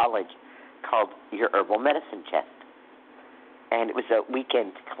at a college called your Herbal Medicine Chest. And it was a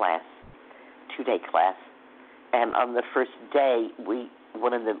weekend class, 2-day class. And on the first day,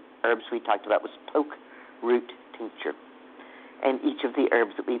 one of the herbs we talked about was poke root tincture. And each of the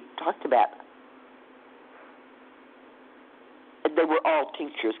herbs that we talked about, they were all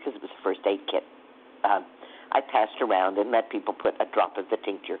tinctures because it was a first aid kit. I passed around and let people put a drop of the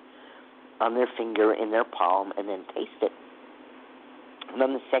tincture on their finger, in their palm, and then taste it. And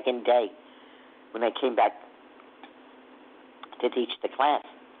on the second day, when I came back to teach the class,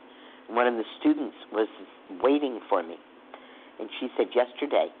 one of the students was waiting for me. And she said,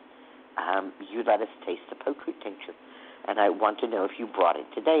 yesterday, you let us taste the poke root tincture. And I want to know if you brought it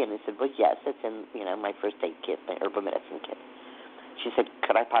today. And I said, well, yes, it's in, my first aid kit, my herbal medicine kit. She said,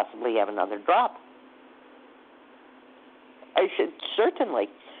 could I possibly have another drop? I said, certainly,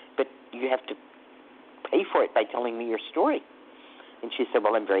 but you have to pay for it by telling me your story. And she said,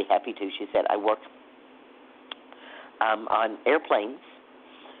 well, I'm very happy to. She said, I work on airplanes,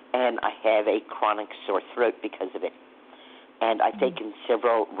 and I have a chronic sore throat because of it. And I've taken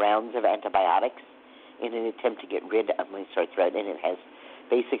several rounds of antibiotics in an attempt to get rid of my sore throat, and it has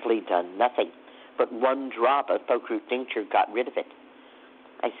basically done nothing. But one drop of poke root tincture got rid of it.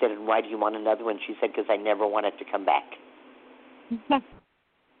 I said, and why do you want another one? She said, because I never want it to come back.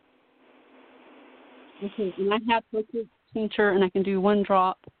 Okay, and I have poke root tincture, and I can do one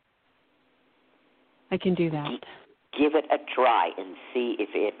drop. I can do that. Give it a try and see if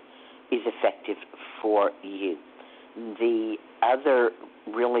it is effective for you. The other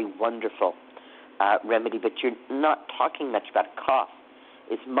really wonderful remedy, but you're not talking much about cough,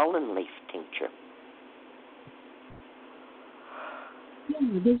 is mullein leaf tincture.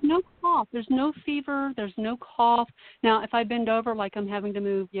 Yeah, there's no cough. There's no fever. There's no cough. Now, if I bend over like I'm having to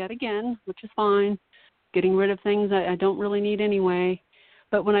move yet again, which is fine, getting rid of things I don't really need anyway,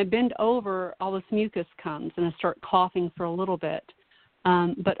 but when I bend over, all this mucus comes, and I start coughing for a little bit.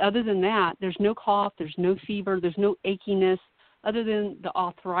 But other than that, there's no cough, there's no fever, there's no achiness, other than the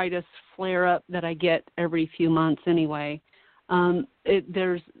arthritis flare-up that I get every few months anyway.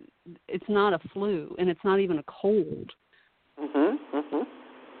 It's not a flu, and it's not even a cold.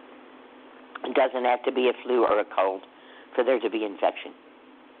 It doesn't have to be a flu or a cold for there to be infection.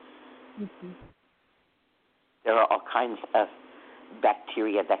 There are all kinds of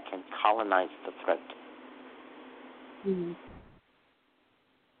bacteria that can colonize the throat.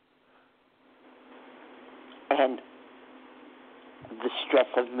 And the stress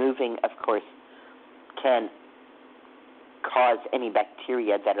of moving, of course, can cause any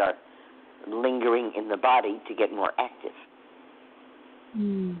bacteria that are lingering in the body to get more active.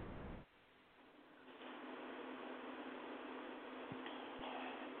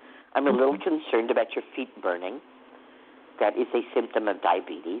 I'm a little concerned about your feet burning. That is a symptom of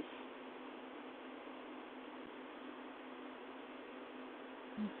diabetes.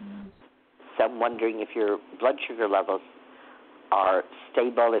 So I'm wondering if your blood sugar levels are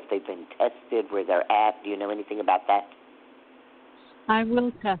stable, if they've been tested, where they're at. Do you know anything about that? I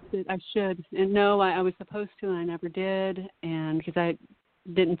will test it. I should. And no, I was supposed to, and I never did, and because I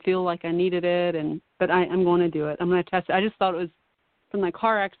didn't feel like I needed it, but I'm going to do it. I'm going to test it. I just thought it was from my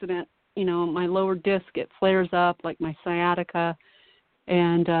car accident. You know, my lower disc, it flares up like my sciatica,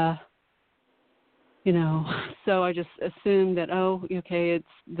 and you know, so I just assumed that, oh, okay, it's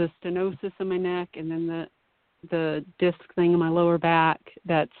the stenosis in my neck, and then the disc thing in my lower back.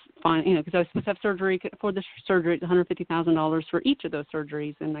 That's fine, you know, because I was supposed to have surgery. For the surgery, it's $150,000 for each of those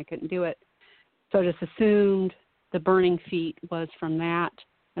surgeries, and I couldn't do it. So I just assumed the burning feet was from that,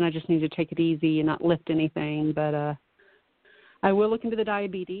 and I just need to take it easy and not lift anything. But I will look into the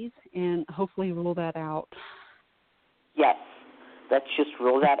diabetes and hopefully rule that out. Yes, let's just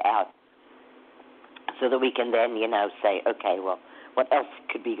rule that out so that we can then, you know, say, okay, well, what else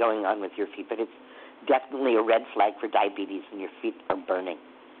could be going on with your feet? But it's definitely a red flag for diabetes when your feet are burning.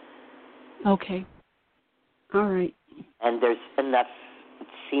 Okay. All right. And there's enough, it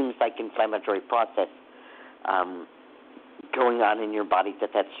seems like, inflammatory process going on in your body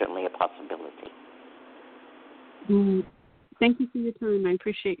that's certainly a possibility. Thank you for your time. I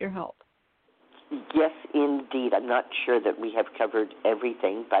appreciate your help. Yes, indeed. I'm not sure that we have covered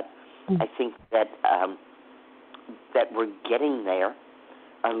everything, but I think that that we're getting there.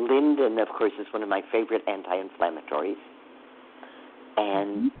 Linden, of course, is one of my favorite anti-inflammatories.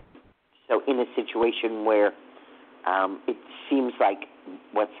 And so in a situation where it seems like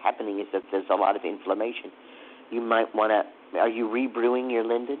what's happening is that there's a lot of inflammation, you might want to, are you rebrewing your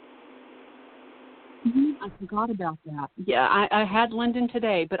linden? I forgot about that. Yeah, I had linden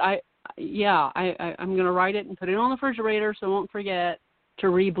today, but I'm going to write it and put it on the refrigerator so I won't forget to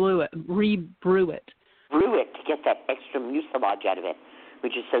rebrew it. Brew it to get that extra mucilage out of it,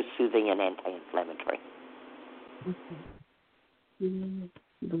 which is so soothing and anti-inflammatory.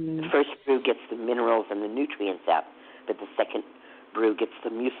 The first brew gets the minerals and the nutrients out, but the second brew gets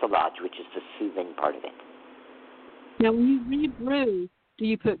the mucilage, which is the soothing part of it. Now, when you rebrew, do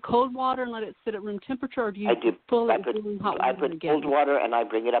you put cold water and let it sit at room temperature, or do you I do. pull it in hot water I put again? cold water and I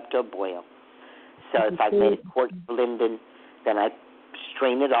bring it up to a boil. So if I've made a quart of linden, then I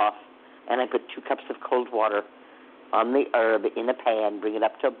strain it off, and I put 2 cups of cold water on the herb in a pan, bring it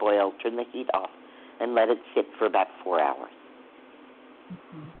up to a boil, turn the heat off, and let it sit for about 4 hours.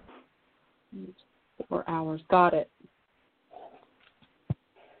 4 hours. Got it.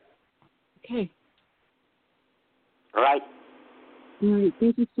 Okay. All right. All right.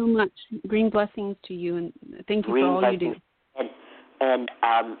 Thank you so much. Green blessings to you, and thank you for all you do. And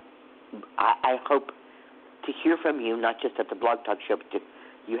I hope to hear from you, not just at the Blog Talk Show, but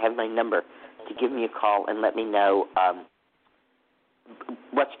you have my number, to give me a call and let me know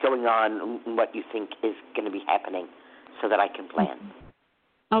what's going on and what you think is going to be happening so that I can plan.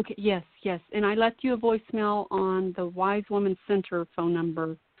 Okay, yes. And I left you a voicemail on the Wise Woman Center phone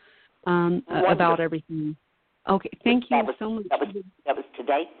number about everything. Okay, thank you so much. That was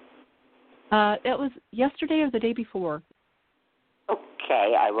today? It was yesterday or the day before.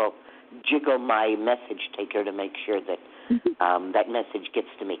 Okay, I will jiggle my message taker to make sure that that message gets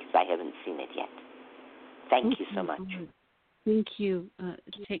to me because I haven't seen it yet. Thank you so much. Thank you.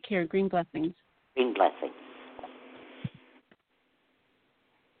 Take care. Green blessings. Green blessings.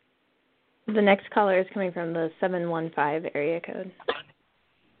 The next caller is coming from the 715 area code.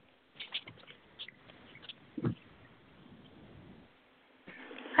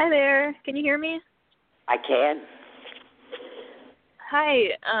 Hi there. Can you hear me? I can. Hi.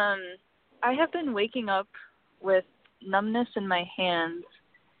 I have been waking up with numbness in my hands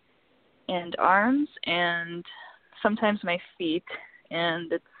and arms and sometimes my feet,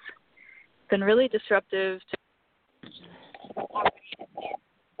 and it's been really disruptive to...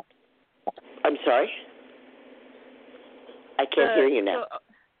 I'm sorry? I can't hear you now.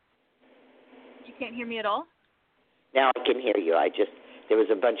 You can't hear me at all? Now I can hear you. There was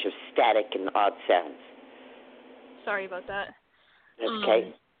a bunch of static and odd sounds. Sorry about that. That's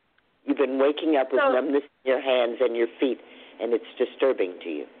okay. You've been waking up with numbness in your hands and your feet, and it's disturbing to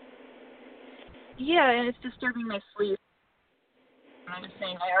you. Yeah, and it's disturbing my sleep. I'm just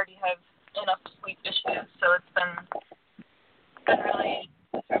saying I already have enough sleep issues, so it's been really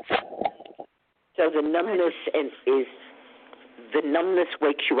disruptive. So the numbness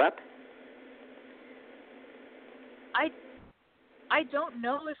wakes you up? I don't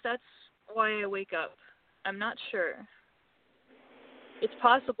know if that's why I wake up. I'm not sure. It's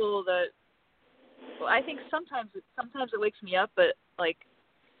possible that, well, I think sometimes it wakes me up, but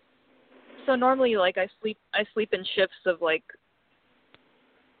so normally I sleep in shifts of anyway,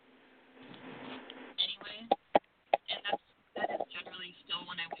 and that is generally still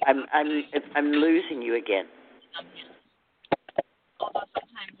when I wake up. I'm losing you again.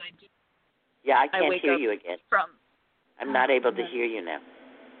 Yeah, I can't wake hear up you again. from. I'm not able to hear you now.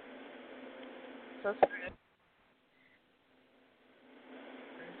 So sorry.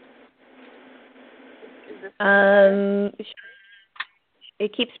 Is this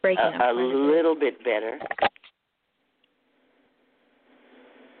it keeps breaking up. A little bit better.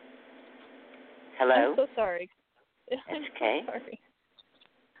 Hello? I'm so sorry. That's I'm okay. so sorry.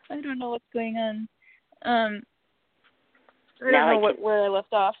 I don't know what's going on. I don't know where I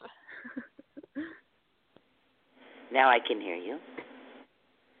left off. Now I can hear you.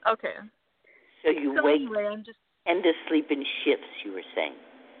 Okay. So you anyway, I'm just tend to sleep in shifts, you were saying.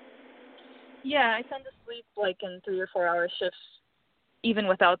 Yeah, I tend to sleep like in 3 or 4 hour shifts, even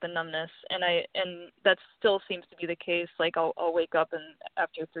without the numbness, and that still seems to be the case. Like I'll wake up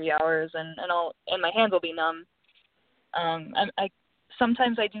after 3 hours, and my hands will be numb. I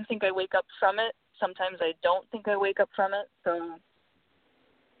sometimes I do think I wake up from it. Sometimes I don't think I wake up from it. So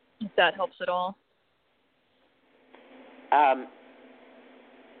if that helps at all.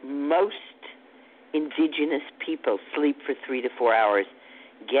 Most indigenous people sleep for 3 to 4 hours,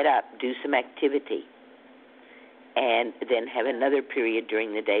 get up, do some activity, and then have another period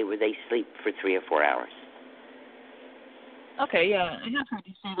during the day where they sleep for 3 or 4 hours. Okay, yeah, I have heard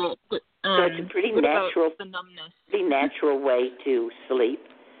you say that. But, so it's a pretty natural, the numbness. pretty natural way to sleep.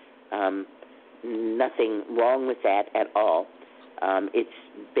 Nothing wrong with that at all. It's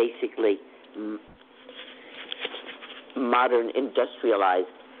basically modern industrialized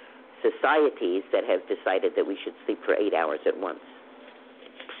societies that have decided that we should sleep for 8 hours at once.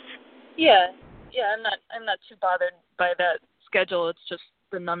 Yeah, I'm not too bothered by that schedule. It's just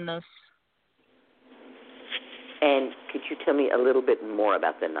the numbness. And could you tell me a little bit more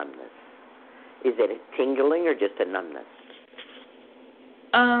about the numbness? Is it a tingling or just a numbness?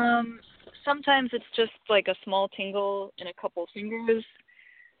 Sometimes it's just like a small tingle in a couple fingers.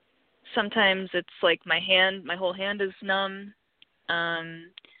 Sometimes it's like my whole hand is numb.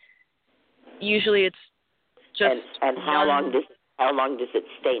 Usually it's just and how long does it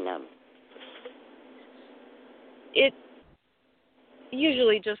stay numb? It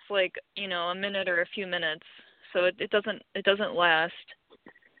usually just like, a minute or a few minutes. So it doesn't last.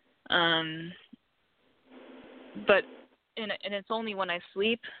 But and it's only when I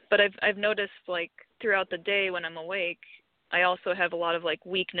sleep, but I've noticed like throughout the day when I'm awake, I also have a lot of like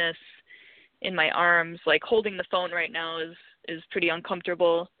weakness in my arms. Like holding the phone right now is pretty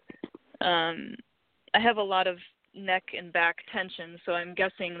uncomfortable. I have a lot of neck and back tension, so I'm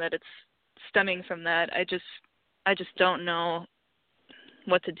guessing that it's stemming from that. I just don't know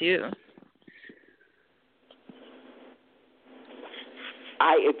what to do.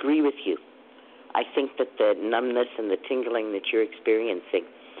 I agree with you. I think that the numbness and the tingling that you're experiencing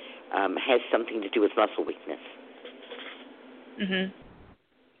has something to do with muscle weakness. Mhm.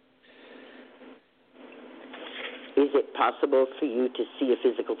 Is it possible for you to see a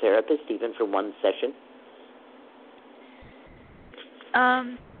physical therapist even for one session?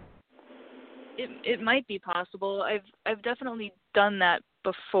 It might be possible. I've definitely done that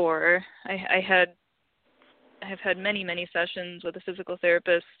before. I have had many sessions with a physical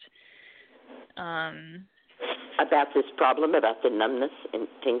therapist. About this problem, about the numbness and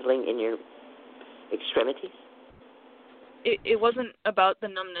tingling in your extremities? It wasn't about the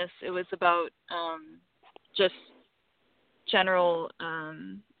numbness. It was about just general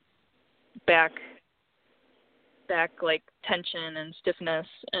back like tension and stiffness,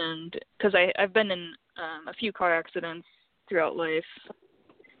 and because I've been in a few car accidents throughout life,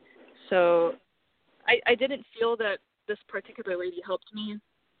 so I didn't feel that this particular lady helped me.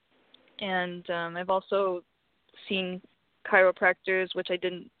 And I've also seen chiropractors, which I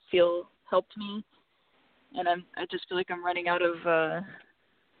didn't feel helped me, and I just feel like I'm running out of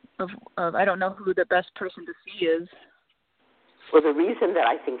I don't know who the best person to see is. Well, the reason that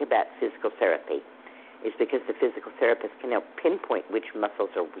I think about physical therapy is because the physical therapist can help pinpoint which muscles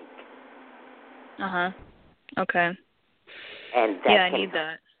are weak. Okay. And I need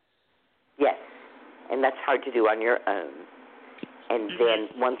that. Yes, and that's hard to do on your own. And then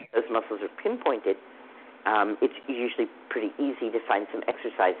once those muscles are pinpointed, it's usually pretty easy to find some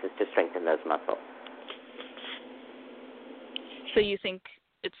exercises to strengthen those muscles. So you think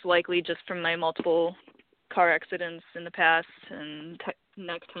it's likely just from my multiple car accidents in the past and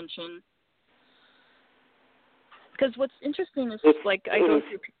neck tension? Because what's interesting is it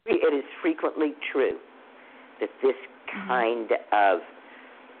is frequently true that this kind of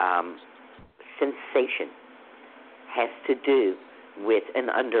sensation has to do with an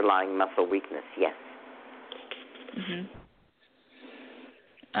underlying muscle weakness, yes.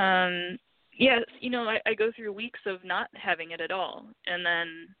 Yes, I go through weeks of not having it at all, and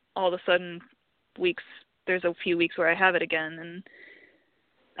then all of a sudden weeks, there's a few weeks where I have it again, and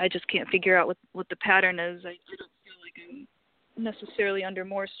I just can't figure out what the pattern is. I don't feel like I'm necessarily under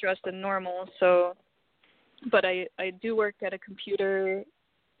more stress than normal. So, but I do work at a computer,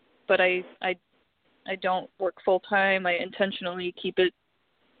 but I don't work full time. I intentionally keep it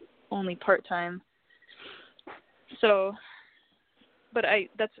only part time. So, but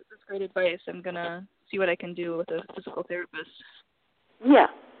that's great advice. I'm gonna see what I can do with a physical therapist. Yeah,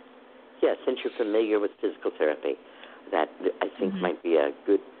 since you're familiar with physical therapy, that I think might be a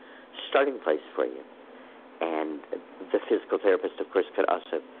good starting place for you. And the physical therapist, of course, could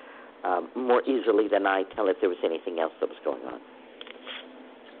also more easily than I tell if there was anything else that was going on.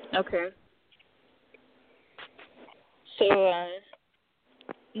 Okay. So,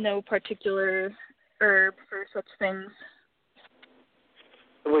 no particular herb for such things?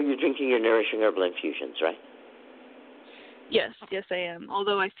 Well, you're drinking your nourishing herbal infusions, right? Yes, I am.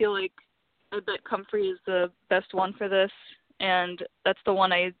 Although I feel like I bet Comfrey is the best one for this, and that's the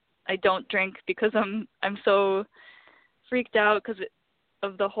one I don't drink because I'm so freaked out because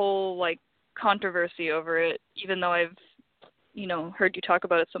of the whole like controversy over it. Even though I've heard you talk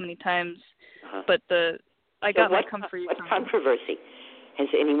about it so many times, but I got my Comfrey. What controversy? Has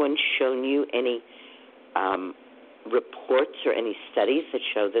anyone shown you any reports or any studies that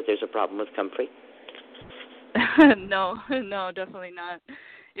show that there's a problem with Comfrey? No, definitely not.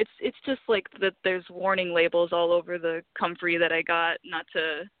 It's just like that. There's warning labels all over the Comfrey that I got not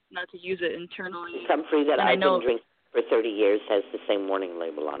to use it internally. Comfrey that I've been drinking for 30 years has the same warning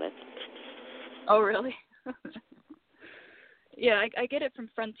label on it. Oh, really? Yeah, I get it from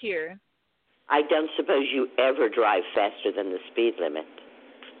Frontier. I don't suppose you ever drive faster than the speed limit.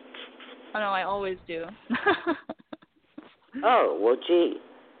 Oh, no, I always do. Oh, well, gee.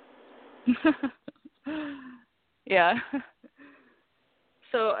 Yeah.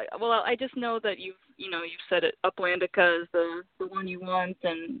 So, I just know that you've said it. Uplandica is the one you want,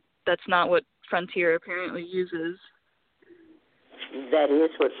 and that's not what Frontier apparently uses. That is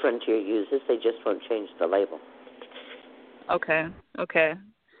what Frontier uses. They just won't change the label. Okay.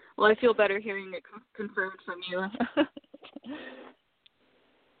 Well, I feel better hearing it confirmed from you.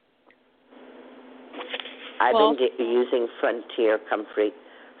 I've been using Frontier Comfrey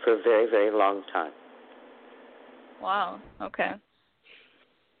for a very, very long time. Wow. Okay.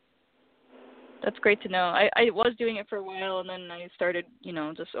 That's great to know. I was doing it for a while, and then I started,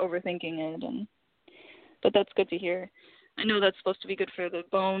 just overthinking it. But that's good to hear. I know that's supposed to be good for the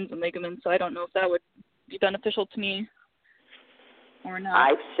bones and ligaments, so I don't know if that would be beneficial to me or not.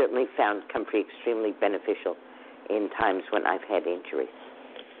 I've certainly found Comfrey extremely beneficial in times when I've had injuries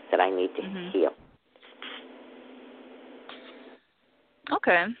that I need to heal.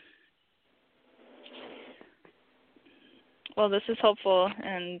 Okay. Well, this is helpful,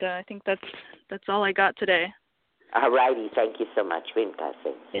 and I think that's all I got today. All righty. Thank you so much.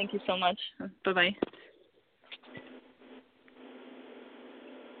 Thank you so much. Bye-bye.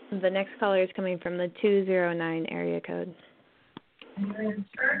 The next caller is coming from the 209 area code. Hello.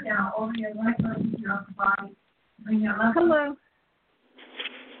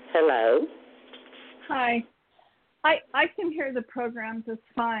 Hello. Hi. I can hear the program just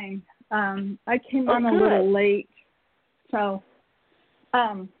fine. I came on a little late, so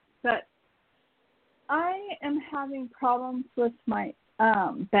but I am having problems with my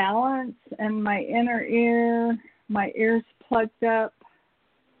balance and my inner ear. My ear's plugged up.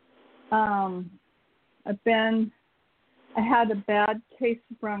 I had a bad case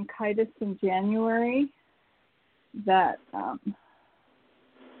of bronchitis in January that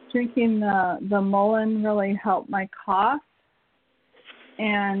drinking the Mullen really helped my cough,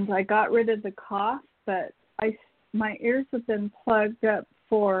 and I got rid of the cough, but my ears have been plugged up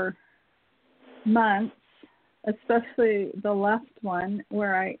for months, especially the left one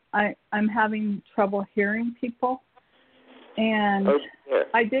where I'm having trouble hearing people. And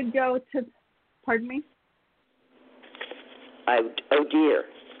I did go to, pardon me? Oh dear.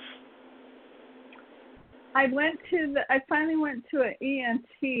 I finally went to an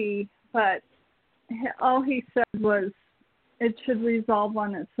ENT, but all he said was it should resolve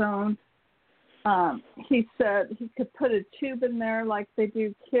on its own. He said he could put a tube in there like they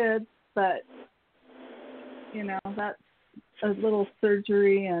do kids, but, that's a little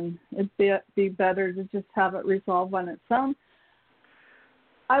surgery, and it'd be better to just have it resolve on its own.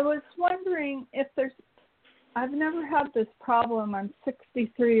 I was wondering if I've never had this problem. I'm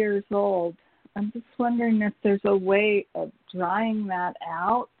 63 years old. I'm just wondering if there's a way of drying that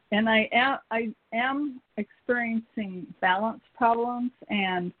out. And I am experiencing balance problems,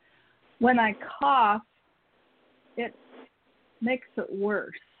 and when I cough, it makes it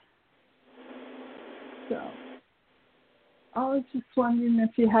worse. So I was just wondering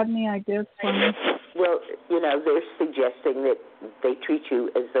if you had any ideas for me. Well, they're suggesting that they treat you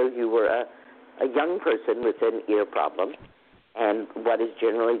as though you were a young person with an ear problem. And what is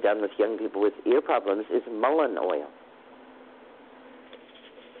generally done with young people with ear problems is mullein oil.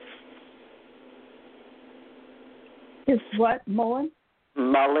 Is what, mullein?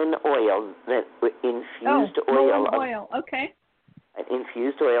 Mullein oil, infused oil. Okay. An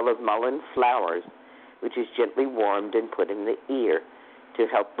infused oil of mullein flowers, which is gently warmed and put in the ear to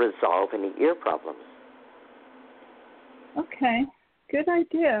help resolve any ear problems. Okay, good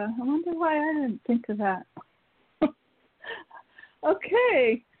idea. I wonder why I didn't think of that.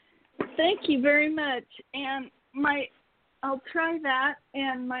 Okay, thank you very much. And I'll try that.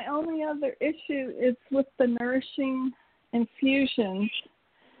 And my only other issue is with the nourishing infusions.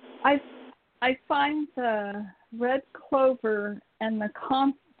 I find the red clover and the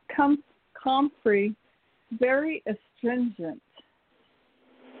comfrey very astringent,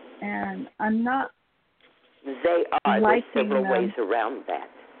 and I'm not. They are. There's several them. ways around that.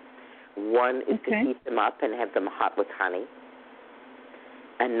 One is Okay. to heat them up and have them hot with honey.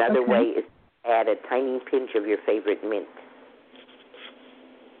 Another way is to add a tiny pinch of your favorite mint.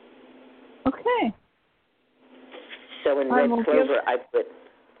 Okay. So in red clover, I put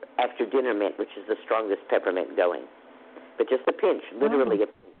after dinner mint, which is the strongest peppermint going. But just a pinch, literally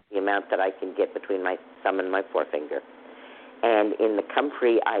the amount that I can get between my thumb and my forefinger. And in the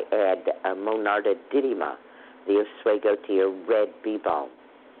comfrey, I add Monarda didyma, the Oswego tea, red bee balm.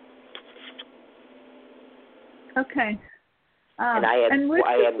 Okay. And I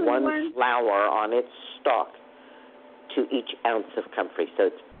add one flower on its stalk to each ounce of comfrey, so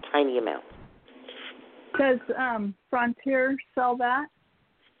it's a tiny amount. Does Frontier sell that?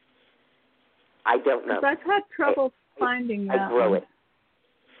 I don't know. I've had trouble finding that. I grow it.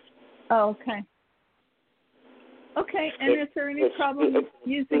 Oh, okay. Okay, and is there any problem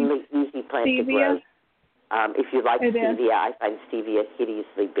using really easy plant stevia? To grow. If you like stevia, is. I find stevia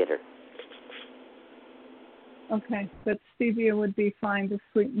hideously bitter. Okay, but stevia would be fine to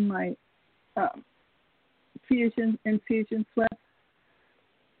sweeten my infusions with.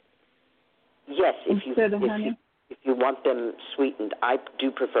 Yes, instead of honey. If you want them sweetened, I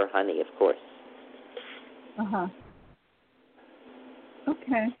do prefer honey, of course.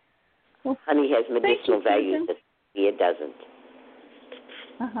 Okay. Well, honey has medicinal values that stevia doesn't.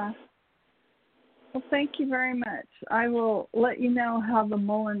 Well, thank you very much. I will let you know how the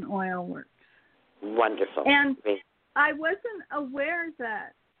mullein oil works. Wonderful. And great. I wasn't aware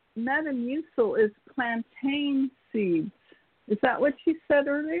that Metamucil is plantain seeds. Is that what you said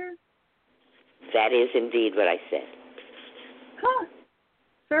earlier? That is indeed what I said.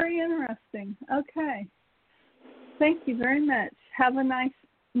 Very interesting. Okay. Thank you very much. Have a nice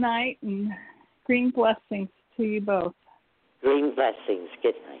night and green blessings to you both. Green blessings.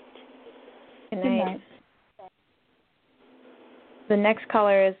 Good night. Good night. The next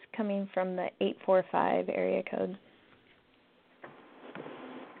caller is coming from the 845 area code.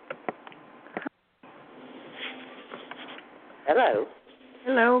 Hello.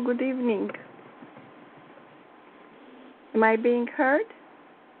 Hello, good evening. Am I being heard?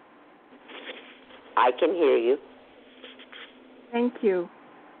 I can hear you. Thank you.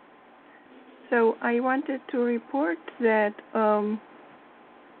 So I wanted to report that the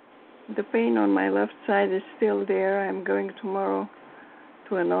pain on my left side is still there. I'm going tomorrow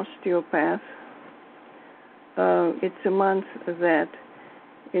to an osteopath. It's a month that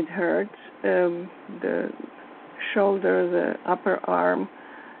it hurts. The shoulder, the upper arm,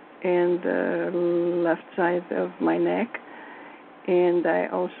 and the left side of my neck. And I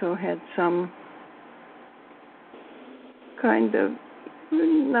also had some kind of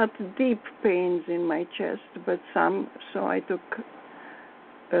not deep pains in my chest, but some. So I took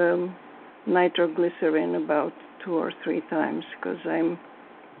nitroglycerin about 2 or 3 times because I'm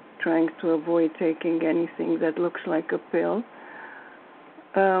trying to avoid taking anything that looks like a pill.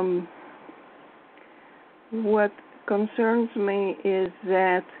 What concerns me is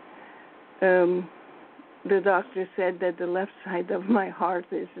that the doctor said that the left side of my heart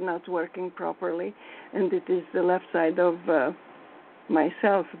is not working properly, and it is the left side of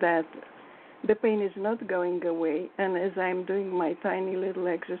myself that the pain is not going away. And as I'm doing my tiny little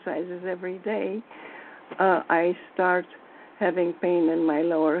exercises every day, I start having pain in my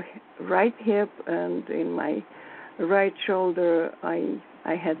lower right hip and in my right shoulder.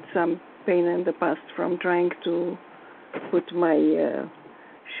 I had some pain in the past from trying to put my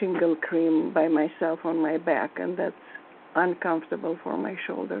shingle cream by myself on my back, and that's uncomfortable for my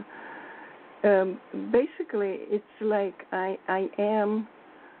shoulder. Basically, it's like I am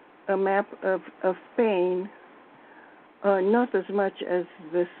a map of pain, not as much as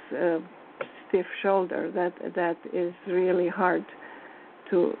this stiff shoulder. That is really hard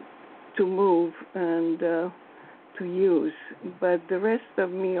to move and to use. But the rest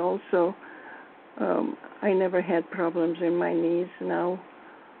of me also, I never had problems in my knees. Now,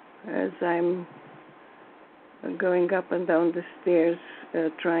 as I'm going up and down the stairs,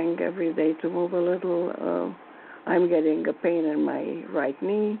 trying every day to move a little, I'm getting a pain in my right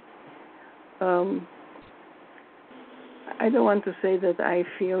knee. I don't want to say that I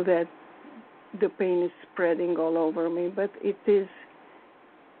feel that the pain is spreading all over me, but it is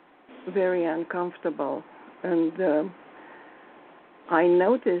very uncomfortable. And I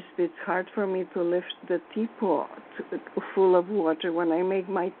noticed it's hard for me to lift the teapot full of water when I make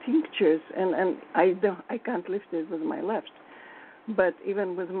my tinctures, and I can't lift it with my left. But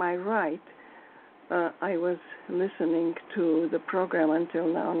even with my right, I was listening to the program until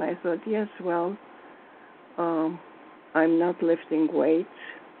now, and I thought, yes, well, I'm not lifting weights.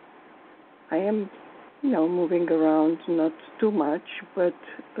 I am, moving around, not too much, but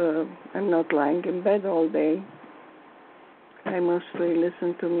I'm not lying in bed all day. I mostly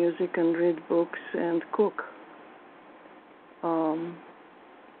listen to music and read books and cook,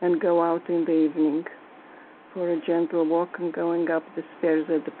 and go out in the evening for a gentle walk and going up the stairs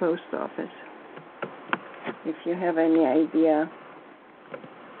at the post office. If you have any idea.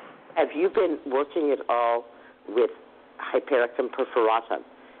 Have you been working at all with Hypericum perforatum,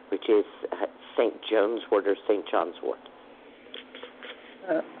 which is St. John's wort or St. John's wort?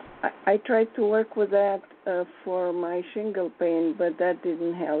 I tried to work with that for my shingle pain, but that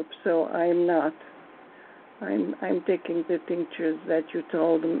didn't help. So I'm not. I'm taking the tinctures that you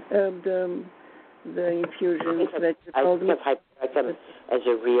told me, the infusions that you told me. I think of Hypericum as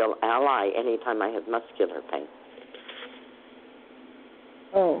a real ally anytime I have muscular pain.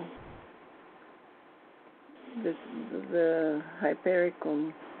 Oh. The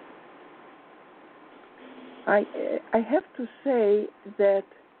Hypericum. I have to say that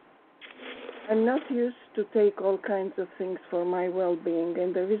I'm not used to take all kinds of things for my well-being,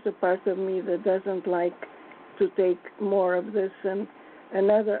 and there is a part of me that doesn't like to take more of this and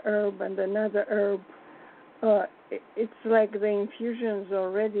another herb and another herb. It's like the infusions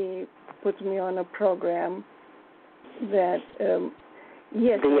already put me on a program that,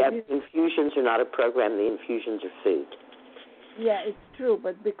 yes. The infusions are not a program, the infusions are food. Yeah, it's true,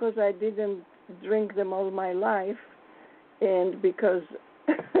 but because I didn't drink them all my life, and because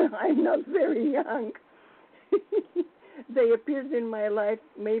I'm not very young, they appeared in my life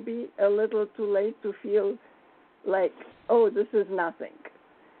maybe a little too late to feel like, oh, this is nothing.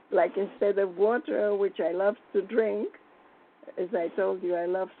 Like instead of water, which I love to drink, as I told you, I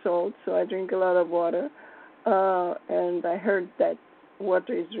love salt, so I drink a lot of water, and I heard that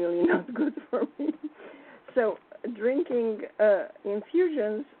water is really not good for me. So drinking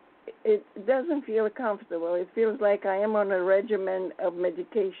infusions, it doesn't feel comfortable. It feels like I am on a regimen of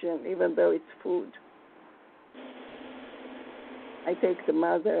medication, even though it's food. I take the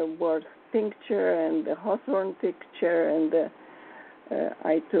motherwort tincture and the hawthorn tincture, and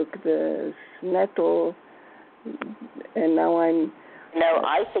I took the nettle, and now I'm... No,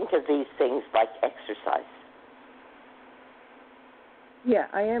 I think of these things like exercise. Yeah,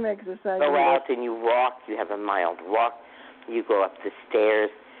 I am exercising. Go out and you walk, you have a mild walk, you go up the stairs,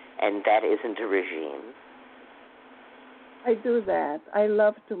 and that isn't a regime. I do that. I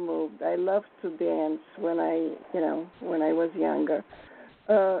love to move. I love to dance when I was younger.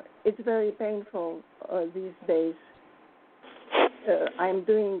 It's very painful these days. I'm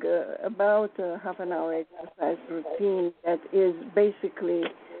doing about a half an hour exercise routine that is basically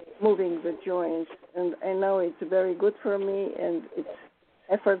moving the joints, and I know it's very good for me, and it's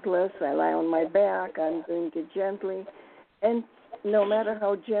effortless. I lie on my back. I'm doing it gently, and no matter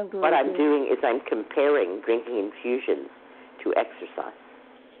how gentle. What I'm doing is I'm comparing drinking infusions to exercise.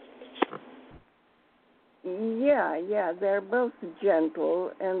 Yeah, they're both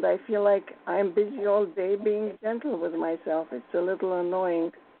gentle, and I feel like I'm busy all day being gentle with myself. It's a little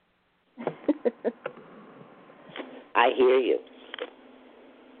annoying. I hear you.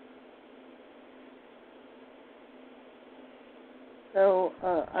 So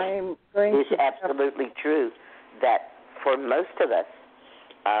I'm going It's absolutely true that for most of us,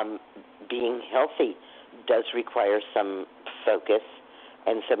 being healthy does require some focus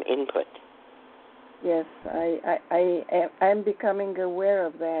and some input. Yes, I'm becoming aware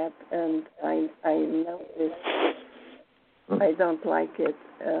of that, and I notice I don't like it.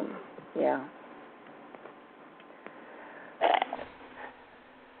 Yeah.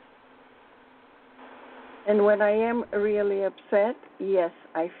 And when I am really upset, yes,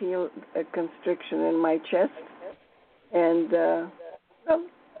 I feel a constriction in my chest. And, well,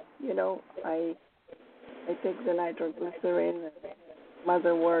 you know, I take the nitroglycerin,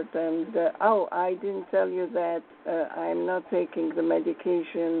 motherwort, and, I didn't tell you that I'm not taking the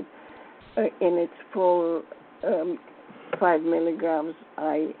medication in its full 5 milligrams.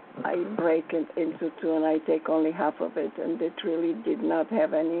 I break it into 2 and I take only half of it, and it really did not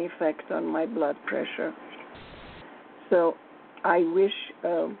have any effect on my blood pressure. So I wish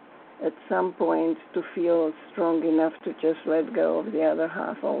at some point to feel strong enough to just let go of the other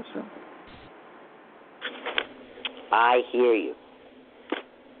half also. I hear you.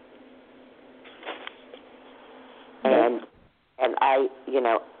 And I, you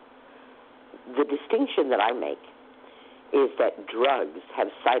know, the distinction that I make is that drugs have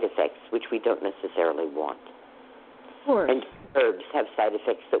side effects which we don't necessarily want. Of course. And herbs have side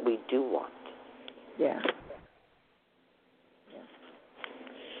effects that we do want. Yeah.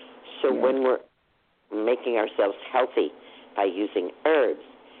 So when we're making ourselves healthy by using herbs,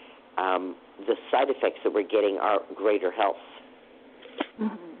 the side effects that we're getting are greater health.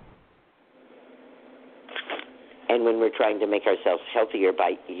 Mm-hmm. And when we're trying to make ourselves healthier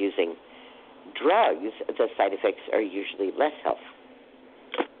by using drugs, the side effects are usually less health.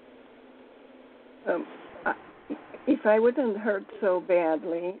 If I wouldn't hurt so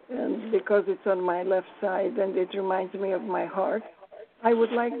badly, and because it's on my left side and it reminds me of my heart, I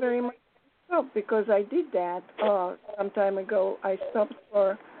would like very much to stop, because I did that some time ago. I stopped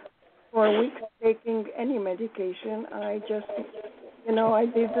for weeks taking any medication. I just, you know, I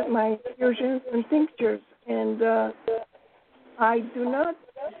did my infusions and tinctures, and I do not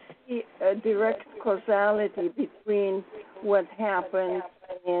see a direct causality between what happened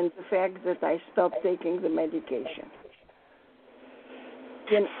and the fact that I stopped taking the medication.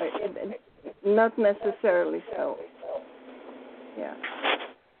 You know, not necessarily so. Yeah.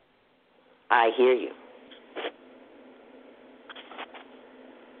 I hear you.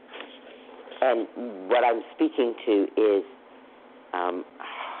 And what I'm speaking to is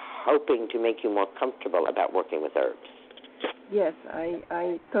hoping to make you more comfortable about working with herbs. Yes,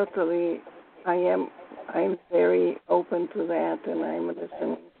 I totally, I'm very open to that, and I'm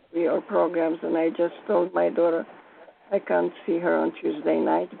listening to your programs, and I just told my daughter I can't see her on Tuesday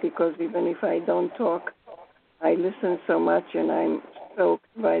night because even if I don't talk, I listen so much, and I'm stoked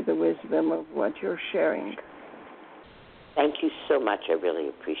by the wisdom of what you're sharing. Thank you so much. I really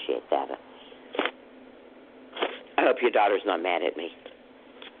appreciate that. I hope your daughter's not mad at me.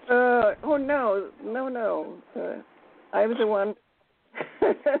 Oh, no. I'm the one.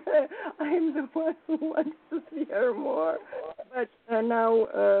 I'm the one who wants to see her more. But now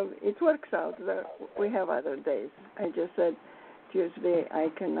it works out. We have other days. I just said Tuesday I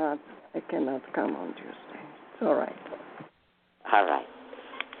cannot come on Tuesday. It's all right. All right.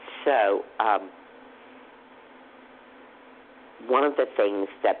 So one of the things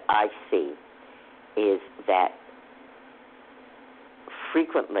that I see is that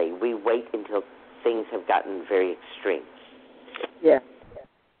frequently we wait until things have gotten very extreme. Yeah.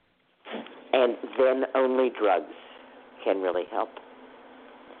 And then only drugs can really help.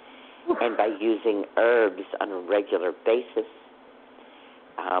 And by using herbs on a regular basis,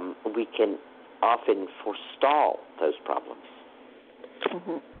 we can often forestall those problems.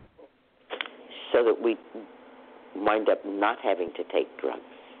 Mm-hmm. So that we wind up not having to take drugs.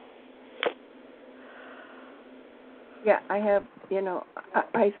 Yeah, I have, you know,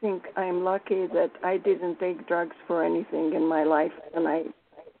 I think I'm lucky that I didn't take drugs for anything in my life, and I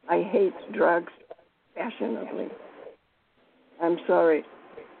hate drugs passionately. I'm sorry.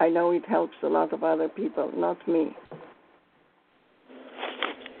 I know it helps a lot of other people, not me.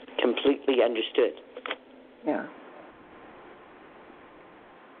 Completely understood. Yeah.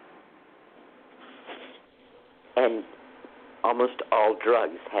 And almost all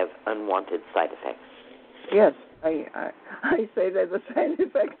drugs have unwanted side effects. Yes, I say that the side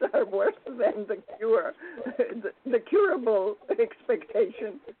effects are worse than the cure, the curable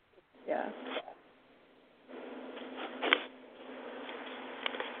expectation. Yeah.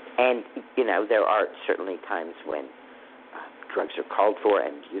 And, you know, there are certainly times when drugs are called for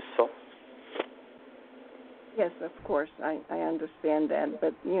and useful. Yes, of course, I understand that.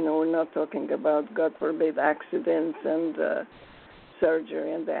 But, you know, we're not talking about, God forbid, accidents and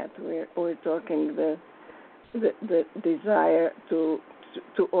surgery and that. We're talking the desire to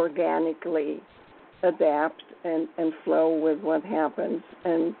organically adapt and flow with what happens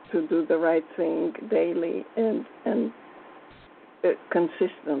and to do the right thing daily and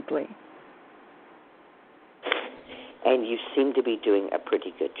consistently. And you seem to be doing a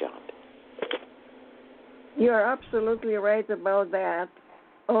pretty good job. You're absolutely right about that.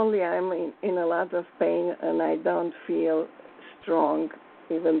 Only I'm in a lot of pain and I don't feel strong,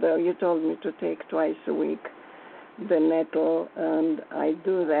 even though you told me to take twice a week the nettle, and I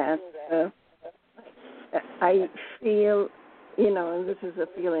do that. I feel, and this is a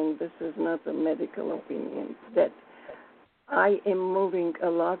feeling, this is not a medical opinion, that I am moving a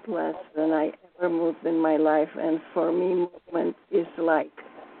lot less than I ever moved in my life, and for me, movement is like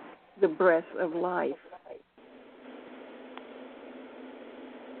the breath of life.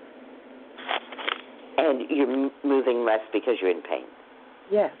 And you're moving less because you're in pain?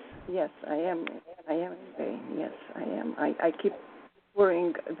 Yes, I am. I am in pain. Yes, I am. I keep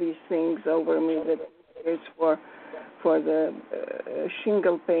pouring these things over me that it's for the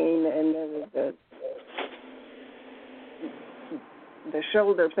shingle pain and the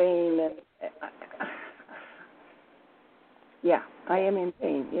shoulder pain. And yeah, I am in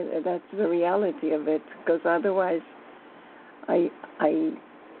pain. That's the reality of it. Because otherwise, I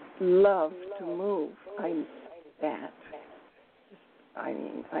love to move. I'm that.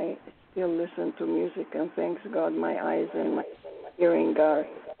 I still listen to music, and thanks God, my eyes and my hearing are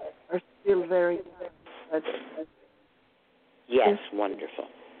still very good. Yes, wonderful.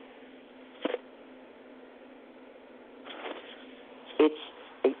 It's,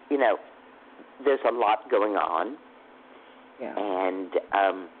 there's a lot going on. Yeah. And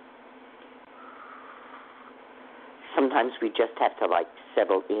sometimes we just have to,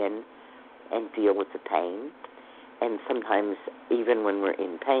 settle in and deal with the pain. And sometimes, even when we're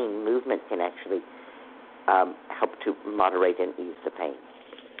in pain, movement can actually help to moderate and ease the pain.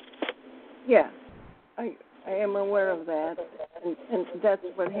 Yeah, I am aware of that, and that's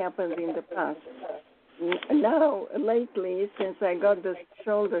what happened in the past. Now, lately, since I got this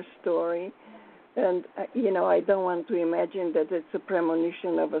shoulder story, and, I don't want to imagine that it's a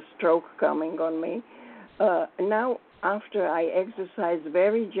premonition of a stroke coming on me. Now, after I exercise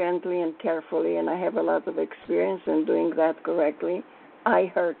very gently and carefully, and I have a lot of experience in doing that correctly,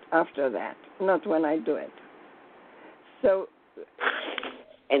 I hurt after that, not when I do it. So.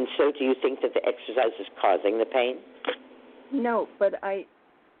 And so do you think that the exercise is causing the pain? No, but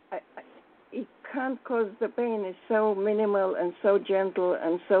it can't cause the pain. It's so minimal and so gentle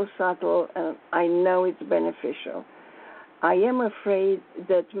and so subtle, and I know it's beneficial. I am afraid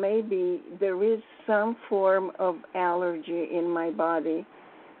that maybe there is some form of allergy in my body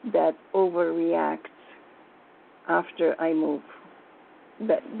that overreacts after I move.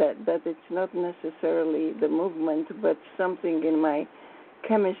 That it's not necessarily the movement, but something in my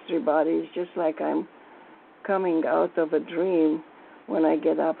chemistry body. Is just like I'm coming out of a dream when I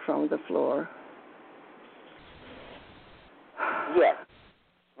get up from the floor. Yes.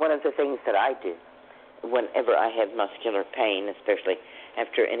 One of the things that I do whenever I have muscular pain, especially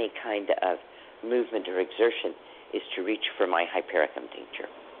after any kind of movement or exertion, is to reach for my hypericum tincture.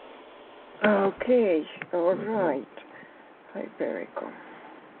 Okay, all right. Hypericum.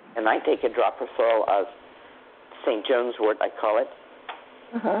 And I take a dropper full of St. John's wort, I call it,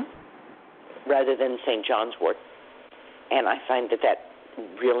 rather than St. John's wort. And I find that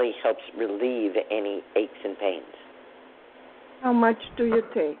really helps relieve any aches and pains. How much do you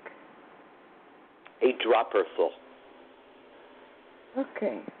take? A dropper full.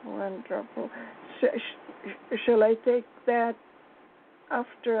 Okay, one dropper. Shall I take that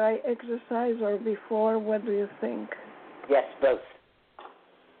after I exercise or before? What do you think? Yes, both.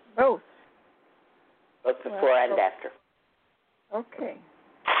 Both? Both before and after. Okay.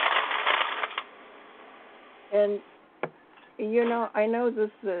 And, I know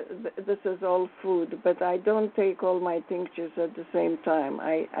this is all food, but I don't take all my tinctures at the same time.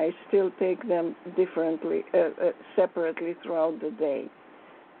 I still take them differently, separately throughout the day.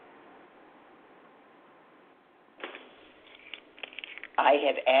 I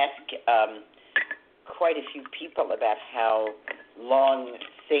have asked quite a few people about how long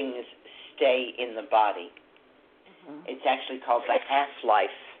things stay in the body. It's actually called the half-life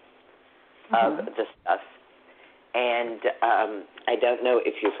of the stuff. And I don't know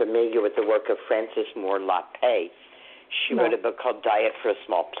if you're familiar with the work of Frances Moore Lappé. She wrote a book called Diet for a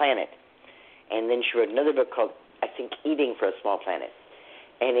Small Planet. And then she wrote another book called, I think, Eating for a Small Planet.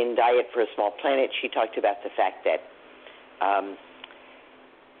 And in Diet for a Small Planet, she talked about the fact that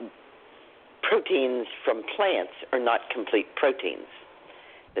proteins from plants are not complete proteins,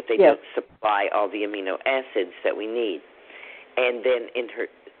 that they don't supply all the amino acids that we need. And then in her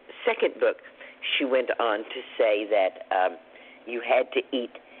second book, she went on to say that you had to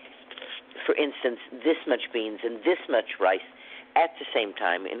eat, for instance, this much beans and this much rice at the same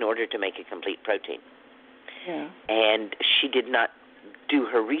time in order to make a complete protein. Yeah. And she did not do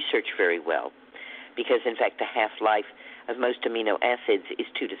her research very well because, in fact, the half-life of most amino acids is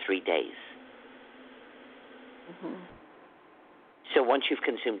 2 to 3 days. Mm-hmm. So once you've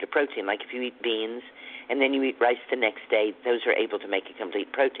consumed a protein, like if you eat beans and then you eat rice the next day, those are able to make a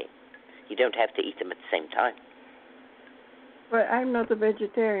complete protein. You don't have to eat them at the same time. But I'm not a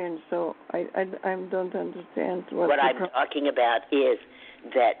vegetarian, so I don't understand what I'm talking about is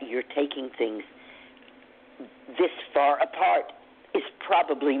that you're taking things this far apart is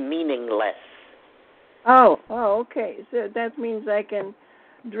probably meaningless. Oh, okay. So that means I can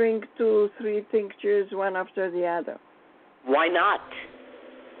drink 2, 3 tinctures one after the other. Why not?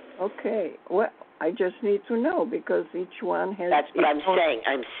 Okay. Well, I just need to know because each one has... That's what I'm saying.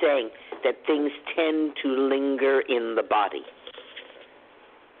 I'm saying that things tend to linger in the body.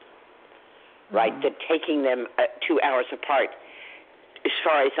 Right? That taking them 2 hours apart, as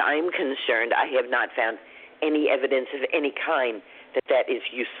far as I'm concerned, I have not found any evidence of any kind that is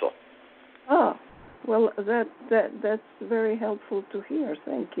useful. Oh, well, that's very helpful to hear.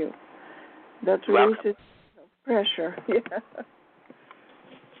 Thank you. That releases pressure. Yeah.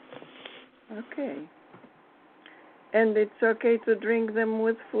 Okay. And it's okay to drink them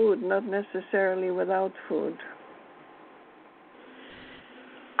with food, not necessarily without food.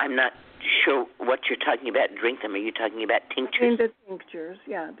 I'm not sure what you're talking about. Drink them. Are you talking about tinctures? In the tinctures,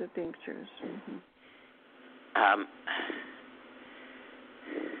 yeah, the tinctures. Mm-hmm.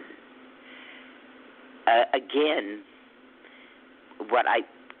 Again, what I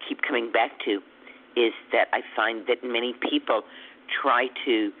keep coming back to is that I find that many people try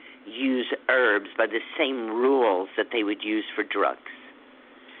to use herbs by the same rules that they would use for drugs.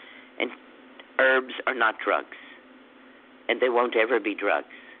 And herbs are not drugs, and they won't ever be drugs.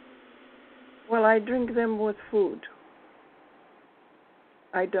 Well, I drink them with food.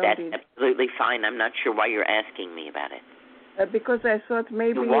 I don't That's eat. Absolutely fine. I'm not sure why you're asking me about it. Because I thought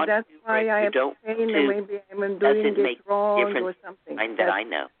maybe that's why I am saying and maybe I'm doing it wrong or something. That I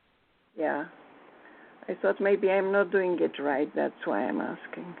know. Yeah. I thought maybe I'm not doing it right. That's why I'm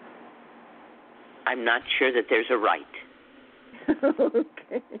asking. I'm not sure that there's a right.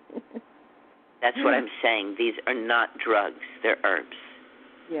 Okay. That's what I'm saying. These are not drugs. They're herbs.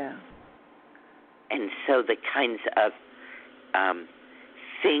 Yeah. And so the kinds of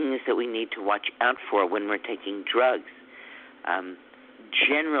things that we need to watch out for when we're taking drugs,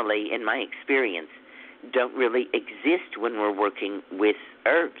 generally, in my experience, don't really exist when we're working with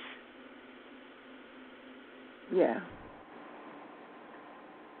herbs. Yeah.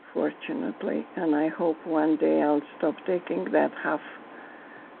 Fortunately, and I hope one day I'll stop taking that half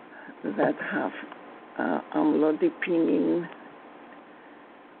amlodipine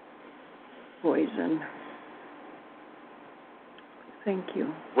poison. Thank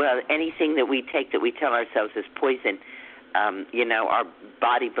you. Well, anything that we take that we tell ourselves is poison, our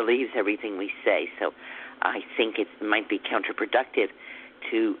body believes everything we say. So I think it might be counterproductive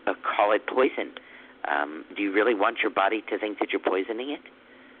to call it poison. Do you really want your body to think that you're poisoning it?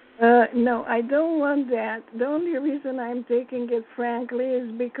 No, I don't want that. The only reason I'm taking it, frankly,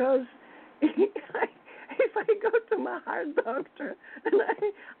 is because if I go to my heart doctor and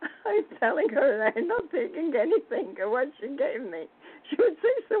I'm telling her that I'm not taking anything of what she gave me, she would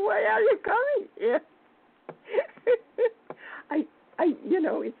say, "So why are you coming?" Yeah.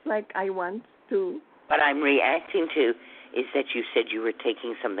 It's like I want to. What I'm reacting to is that you said you were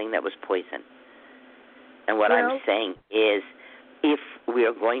taking something that was poison. And what I'm saying is, if we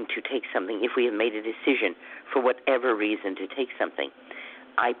are going to take something, if we have made a decision for whatever reason to take something,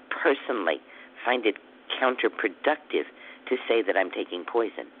 I personally find it counterproductive to say that I'm taking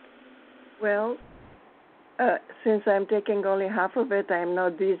poison. Well, since I'm taking only half of it, I'm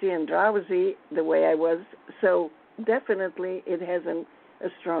not dizzy and drowsy the way I was, so definitely it has a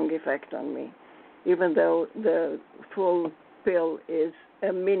strong effect on me, even though the full pill is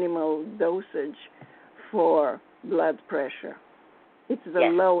a minimal dosage for blood pressure. It's the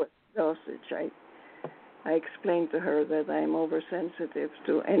lowest dosage. I explained to her that I'm oversensitive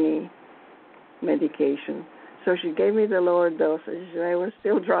to any medication. So she gave me the lower dosage. I was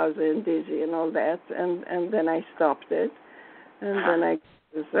still drowsy and dizzy and all that, and then I stopped it, and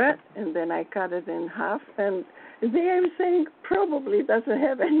then I cut it in half, and they are saying probably doesn't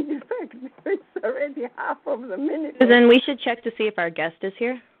have any effect. It's already half of the minute. So then we should check to see if our guest is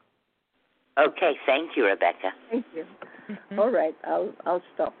here. Okay, thank you, Rebecca. Thank you. Mm-hmm. All right, I'll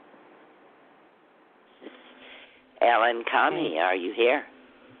stop. Ellen Kamhi, are you here?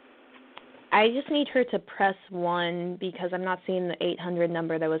 I just need her to press 1 because I'm not seeing the 800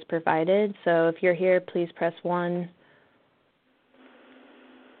 number that was provided. So if you're here, please press 1.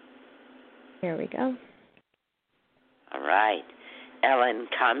 Here we go. All right. Ellen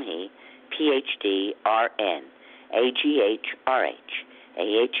Kamhi, PhD, RN, AGHRH,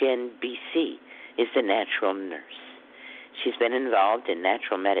 AHNBC, is the natural nurse. She's been involved in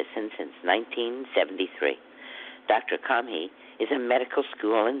natural medicine since 1973. Dr. Kamhi is a medical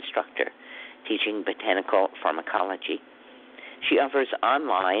school instructor teaching botanical pharmacology. She offers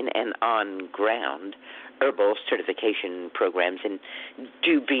online and on-ground herbal certification programs, and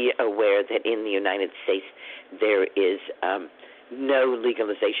do be aware that in the United States there is no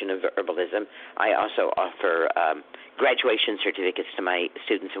legalization of herbalism. I also offer graduation certificates to my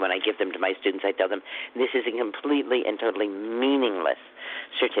students, and when I give them to my students, I tell them this is a completely and totally meaningless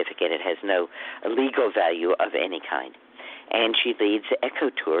certificate. It has no legal value of any kind. And she leads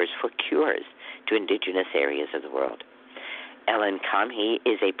eco tours for cures to indigenous areas of the world. Ellen Kamhi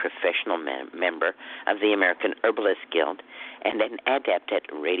is a professional member of the American Herbalist Guild and an adept at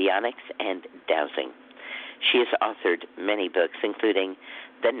radionics and dowsing. She has authored many books, including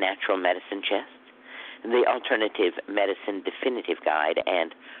The Natural Medicine Chest, The Alternative Medicine Definitive Guide,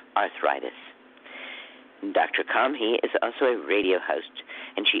 and Arthritis. Dr. Kamhi is also a radio host,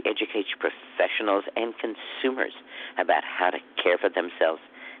 and she educates professionals and consumers about how to care for themselves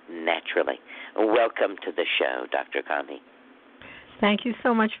naturally. Welcome to the show, Dr. Kamhi. Thank you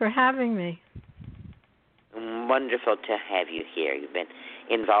so much for having me. Wonderful to have you here. You've been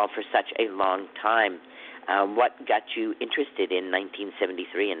involved for such a long time. What got you interested in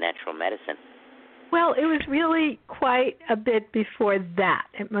 1973 in natural medicine? Well, it was really quite a bit before that.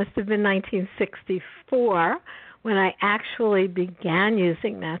 It must have been 1964 when I actually began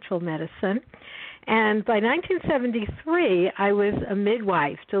using natural medicine. And by 1973, I was a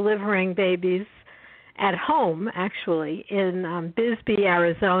midwife delivering babies at home, actually, in Bisbee,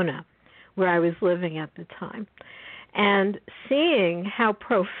 Arizona, where I was living at the time. And seeing how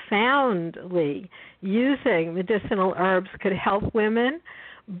profoundly using medicinal herbs could help women,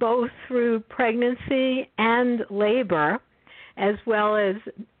 both through pregnancy and labor, as well as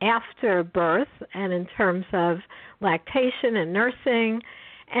after birth, and in terms of lactation and nursing.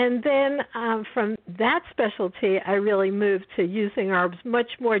 And then from that specialty, I really moved to using herbs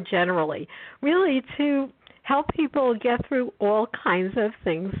much more generally, really to help people get through all kinds of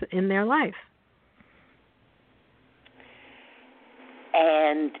things in their life.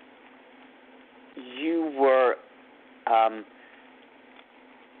 And you were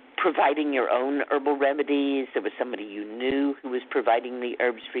providing your own herbal remedies. There was somebody you knew who was providing the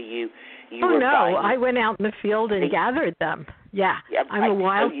herbs for you. I went out in the field and gathered them. Yeah, I'm a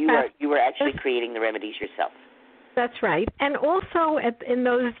wild. So you were actually creating the remedies yourself. That's right. And also in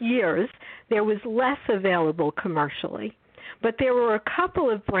those years, there was less available commercially. But there were a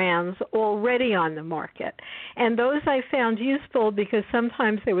couple of brands already on the market. And those I found useful because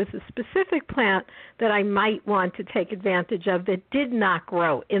sometimes there was a specific plant that I might want to take advantage of that did not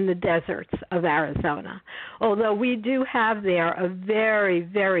grow in the deserts of Arizona. Although we do have there a very,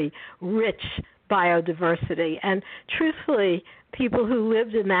 very rich biodiversity. And truthfully, people who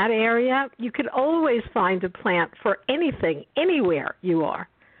lived in that area, you could always find a plant for anything, anywhere you are.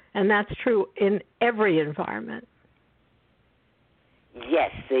 And that's true in every environment.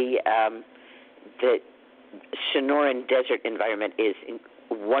 Yes, the Sonoran desert environment is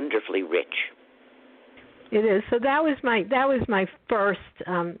wonderfully rich. It is. So that was my first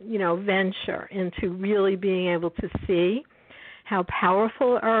venture into really being able to see how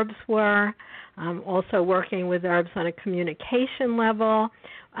powerful herbs were. Also working with herbs on a communication level,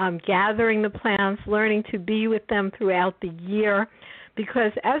 gathering the plants, learning to be with them throughout the year.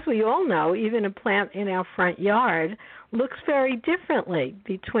 Because as we all know, even a plant in our front yard looks very differently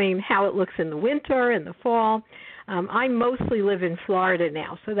between how it looks in the winter and the fall. I mostly live in Florida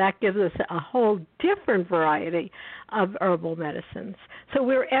now, so that gives us a whole different variety of herbal medicines. So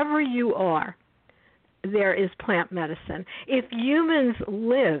wherever you are, there is plant medicine. If humans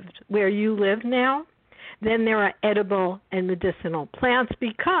lived where you live now, then there are edible and medicinal plants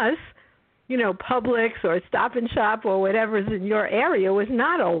because Publix or Stop and Shop or whatever's in your area was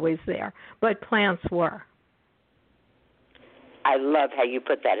not always there, but plants were. I love how you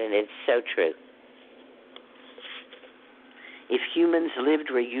put that, and it's so true. If humans lived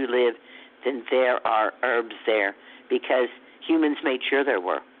where you live, then there are herbs there because humans made sure there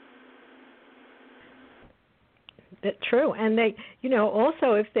were. That's true. And they,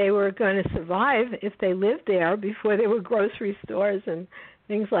 also if they were going to survive, if they lived there before there were grocery stores and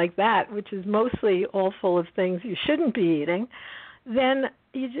things like that, which is mostly all full of things you shouldn't be eating, then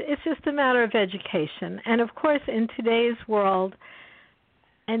it's just a matter of education. And, of course, in today's world,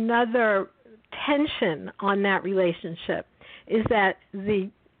 another tension on that relationship is that the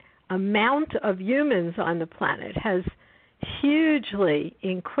amount of humans on the planet has hugely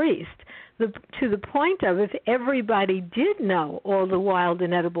increased to the point of if everybody did know all the wild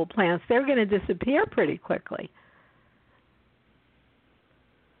and edible plants, they're going to disappear pretty quickly.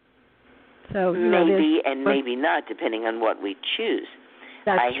 So maybe and maybe not, depending on what we choose.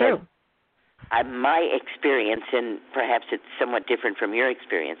 That's true. My experience, and perhaps it's somewhat different from your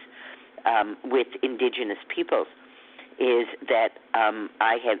experience, with indigenous peoples, is that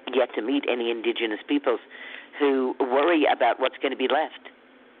I have yet to meet any indigenous peoples who worry about what's going to be left.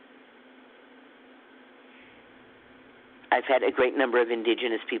 I've had a great number of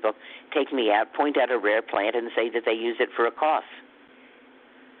indigenous people take me out, point out a rare plant, and say that they use it for a cough.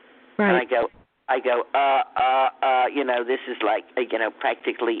 Right. And I go, this is like,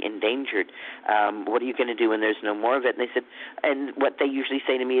 practically endangered. What are you going to do when there's no more of it? And they said, and what they usually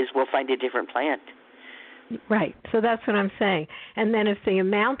say to me is, we'll find a different plant. Right. So that's what I'm saying. And then if the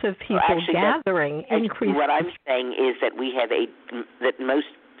amount of people gathering increases. What I'm saying is that we have that most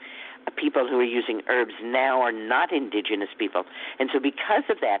people who are using herbs now are not indigenous people. And so because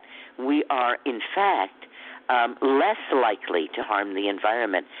of that, we are, in fact, less likely to harm the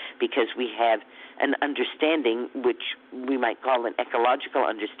environment because we have an understanding, which we might call an ecological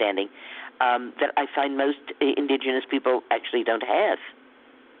understanding, that I find most indigenous people actually don't have.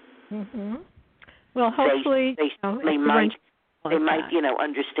 Mm-hmm. Well, hopefully they might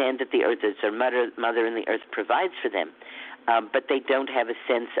understand that the earth is their mother and the earth provides for them, but they don't have a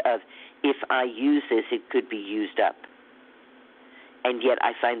sense of, if I use this, it could be used up. And yet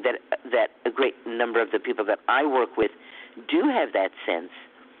I find that a great number of the people that I work with do have that sense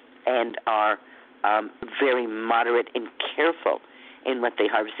and are very moderate and careful in what they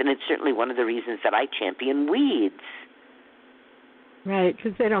harvest. And it's certainly one of the reasons that I champion weeds. Right,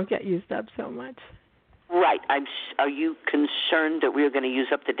 because they don't get used up so much. Right. Are you concerned that we're going to use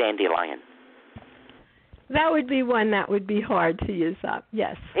up the dandelion? That would be one that would be hard to use up,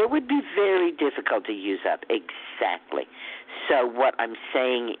 yes. It would be very difficult to use up, exactly. So what I'm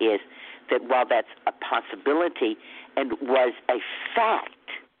saying is that while that's a possibility and was a fact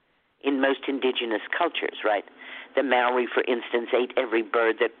in most indigenous cultures, right? The Maori, for instance, ate every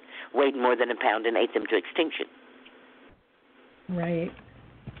bird that weighed more than a pound and ate them to extinction. Right.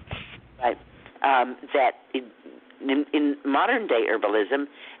 Right. That in modern-day herbalism,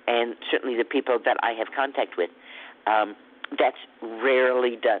 and certainly the people that I have contact with, that's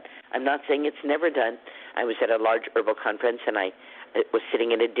rarely done. I'm not saying it's never done. I was at a large herbal conference, and I was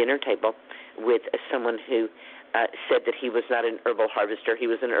sitting at a dinner table with someone who said that he was not an herbal harvester, he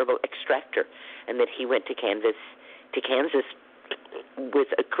was an herbal extractor, and that he went to Kansas with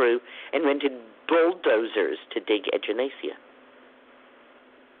a crew and rented bulldozers to dig echinacea.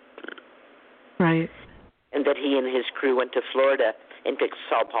 Right. And that he and his crew went to Florida and picked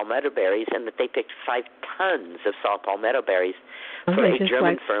saw palmetto berries, and that they picked 5 tons of saw palmetto berries for a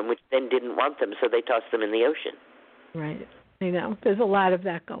German firm, which then didn't want them, so they tossed them in the ocean. Right. I know. There's a lot of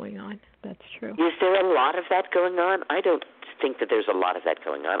that going on. That's true. Is there a lot of that going on? I don't think that there's a lot of that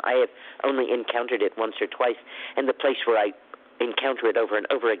going on. I have only encountered it once or twice, and the place where I encounter it over and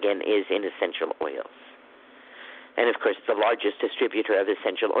over again is in essential oils. And, of course, the largest distributor of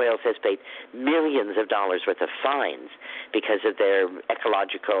essential oils has paid millions of dollars worth of fines because of their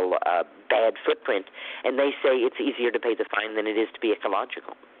ecological bad footprint. And they say it's easier to pay the fine than it is to be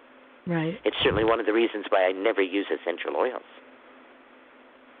ecological. Right. It's certainly one of the reasons why I never use essential oils.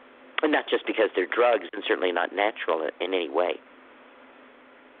 And not just because they're drugs, and certainly not natural in any way.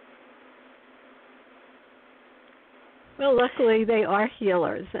 Well, luckily they are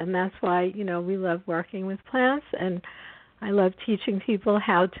healers, and that's why, we love working with plants, and I love teaching people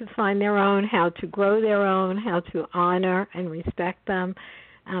how to find their own, how to grow their own, how to honor and respect them,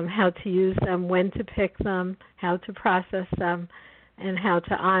 how to use them, when to pick them, how to process them, and how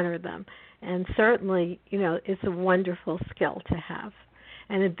to honor them. And certainly, it's a wonderful skill to have.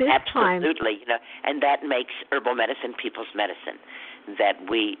 And at this time... Absolutely, and that makes herbal medicine people's medicine, that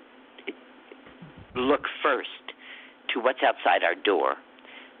we look first to what's outside our door,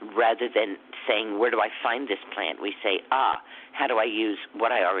 rather than saying, where do I find this plant? We say, how do I use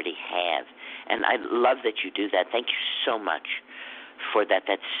what I already have? And I love that you do that. Thank you so much for that.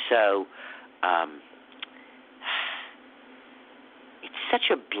 That's so, it's such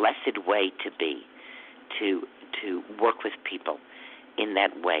a blessed way to be, to work with people in that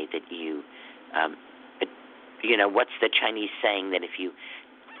way that you, what's the Chinese saying that if you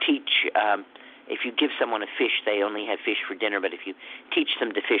teach, if you give someone a fish, they only have fish for dinner, but if you teach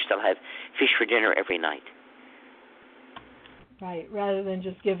them to fish, they'll have fish for dinner every night. Right, rather than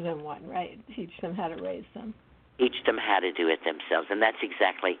just give them one, right? Teach them how to raise them. Teach them how to do it themselves, and that's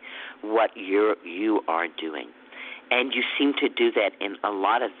exactly what you are doing. and you seem to do that in a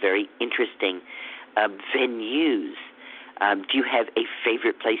lot of very interesting venues. Do you have a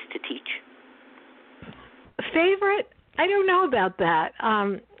favorite place to teach? Favorite? I don't know about that,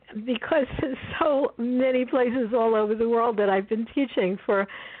 because there's so many places all over the world that I've been teaching for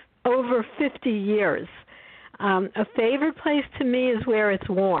over 50 years. A favorite place to me is where it's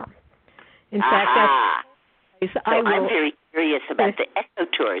warm. In fact, that's I'm very curious about the echo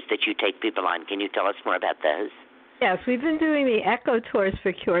tours that you take people on. Can you tell us more about those? Yes, we've been doing the Echo Tours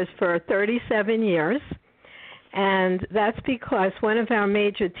for Cures for 37 years, and that's because one of our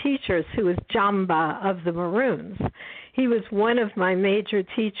major teachers, who is Jamba of the Maroons, he was one of my major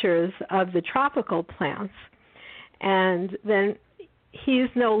teachers of the tropical plants, and then he's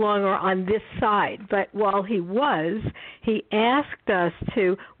no longer on this side, but while he was, he asked us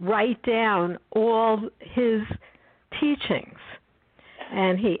to write down all his teachings.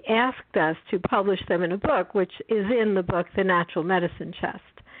 And he asked us to publish them in a book, which is in the book, The Natural Medicine Chest.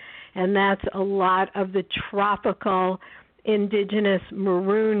 And that's a lot of the tropical, indigenous,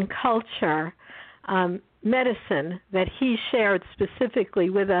 maroon culture medicine that he shared specifically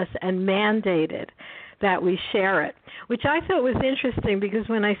with us and mandated that we share it, which I thought was interesting because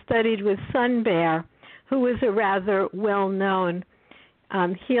when I studied with Sun Bear, who was a rather well-known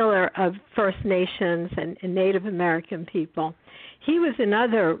healer of First Nations and Native American people, he was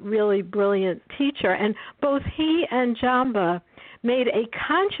another really brilliant teacher, and both he and Jamba made a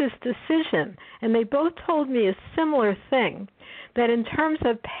conscious decision, and they both told me a similar thing, that in terms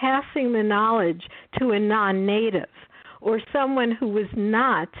of passing the knowledge to a non-native or someone who was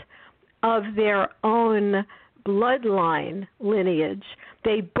not of their own bloodline lineage,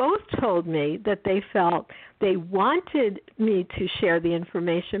 they both told me that they felt they wanted me to share the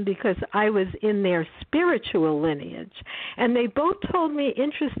information because I was in their spiritual lineage. And they both told me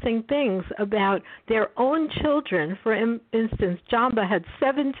interesting things about their own children. For instance, Jamba had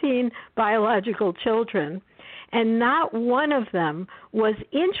 17 biological children, and not one of them was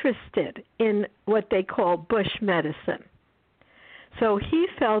interested in what they call bush medicine. So he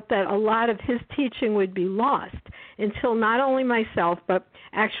felt that a lot of his teaching would be lost until not only myself, but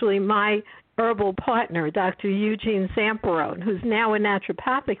actually my herbal partner, Dr. Eugene Zamperone, who's now a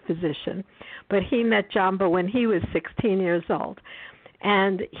naturopathic physician, but he met Jamba when he was 16 years old.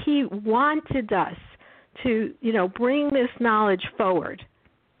 And he wanted us to, bring this knowledge forward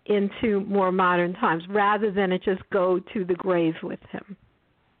into more modern times rather than it just go to the grave with him.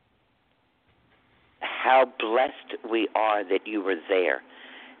 How blessed we are that you were there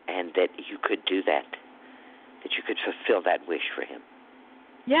and that you could do that you could fulfill that wish for him.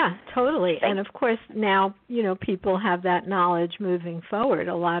 Yeah, totally. And of course now, people have that knowledge moving forward,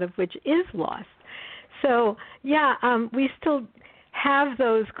 a lot of which is lost. So, we still have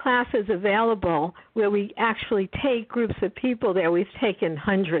those classes available where we actually take groups of people there. We've taken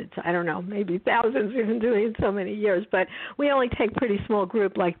hundreds, I don't know, maybe thousands. We've been doing it so many years, but we only take pretty small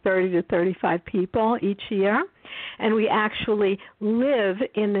group, like 30 to 35 people each year. And we actually live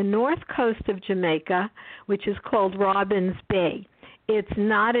in the north coast of Jamaica, which is called Robbins Bay. It's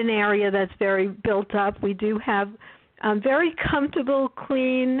not an area that's very built up. We do have very comfortable,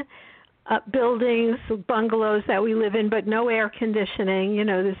 clean buildings, bungalows that we live in, but no air conditioning.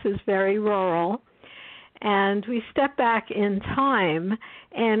 This is very rural. And we step back in time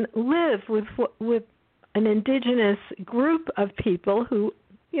and live with an indigenous group of people who,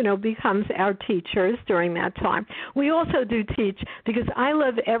 becomes our teachers during that time. We also do teach because I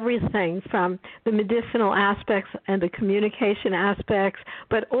love everything from the medicinal aspects and the communication aspects,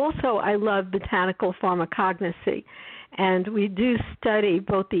 but also I love botanical pharmacognosy. And we do study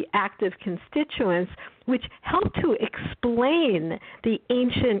both the active constituents, which help to explain the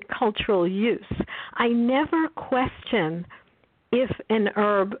ancient cultural use. I never question if an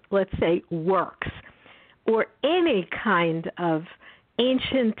herb, let's say, works, or any kind of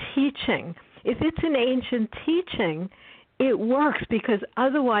ancient teaching. If it's an ancient teaching, it works because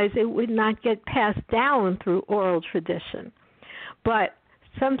otherwise it would not get passed down through oral tradition. But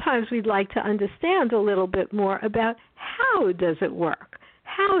sometimes we'd like to understand a little bit more about how does it work?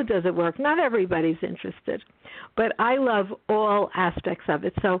 How does it work? Not everybody's interested, but I love all aspects of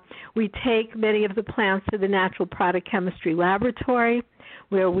it. So we take many of the plants to the Natural Product Chemistry Laboratory,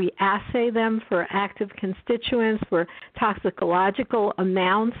 where we assay them for active constituents, for toxicological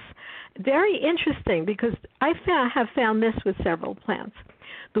amounts. Very interesting because I have found this with several plants.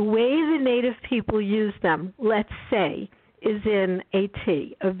 The way the native people use them, let's say, is in a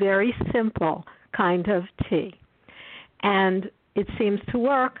tea, a very simple kind of tea. And it seems to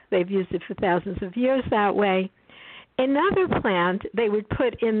work. They've used it for thousands of years that way. Another plant they would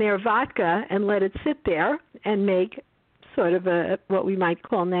put in their vodka and let it sit there and make sort of what we might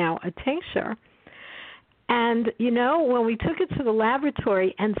call now a tincture. And, when we took it to the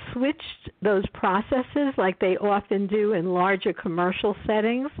laboratory and switched those processes like they often do in larger commercial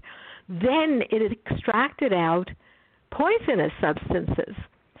settings, then it extracted out poisonous substances,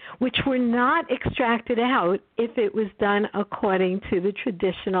 which were not extracted out if it was done according to the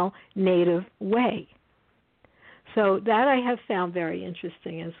traditional native way. So that I have found very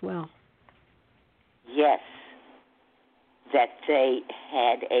interesting as well. Yes, that they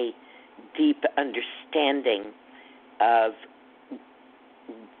had a deep understanding of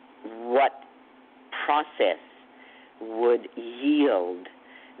what process would yield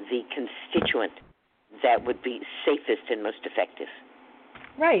the constituent that would be safest and most effective.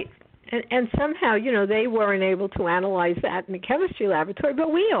 Right. And somehow, they weren't able to analyze that in the chemistry laboratory,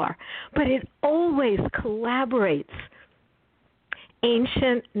 but we are. But it always collaborates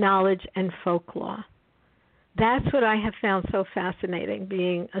ancient knowledge and folklore. That's what I have found so fascinating,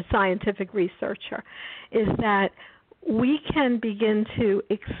 being a scientific researcher, is that we can begin to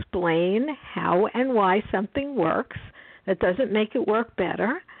explain how and why something works. That doesn't make it work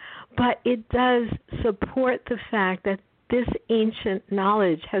better, but it does support the fact that this ancient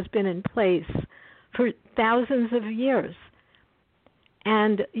knowledge has been in place for thousands of years.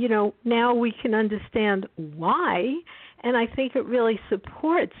 And, now we can understand why, and I think it really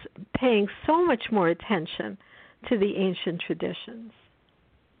supports paying so much more attention to the ancient traditions.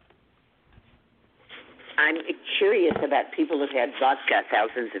 I'm curious about people who've had vodka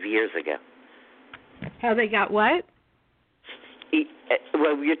thousands of years ago. How they got what?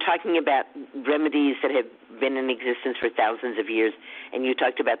 Well, you're talking about remedies that have been in existence for thousands of years, and you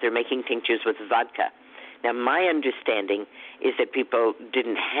talked about they're making tinctures with vodka. Now, my understanding is that people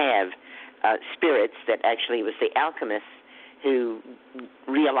didn't have spirits, that actually it was the alchemists who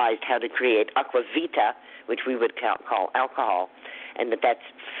realized how to create aqua vita, which we would call alcohol, and that's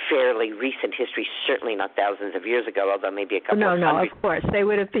fairly recent history, certainly not thousands of years ago, although maybe a couple of hundred. No, of course. They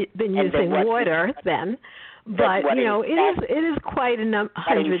would have been using water then. But, it is quite a hundreds of...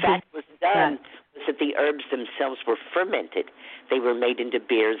 What in fact was done was that the herbs themselves were fermented. They were made into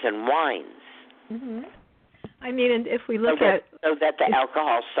beers and wines. Mm-hmm. I mean, and if we look so that the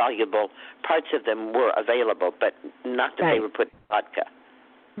alcohol-soluble parts of them were available, but not that they were put in vodka.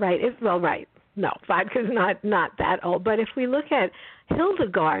 Right. Right. No, vodka's not that old. But if we look at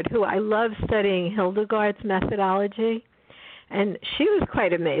Hildegard, who I love studying Hildegard's methodology, and she was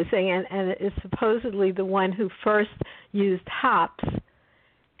quite amazing, and is supposedly the one who first used hops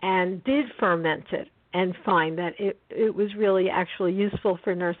and did ferment it and find that it was really actually useful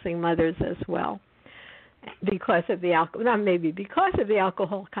for nursing mothers as well, because of the alcohol, not maybe because of the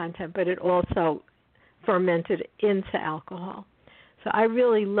alcohol content, but it also fermented into alcohol. So I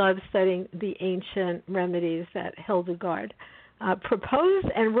really love studying the ancient remedies that Hildegard proposed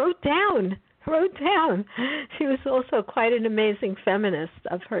and wrote down. She was also quite an amazing feminist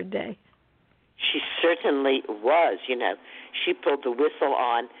of her day. She certainly was. She pulled the whistle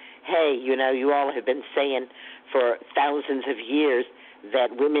on, hey, you all have been saying for thousands of years that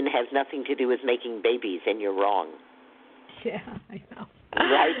women have nothing to do with making babies, and you're wrong. Yeah, I know.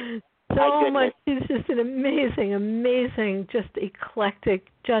 Right? So much. She's just an amazing, just eclectic,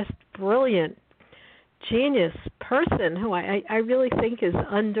 just brilliant, genius person who I really think is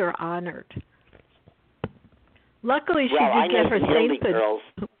under-honored. Luckily, she did get her sainthood. Girls,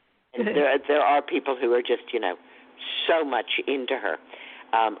 and there are people who are just, so much into her.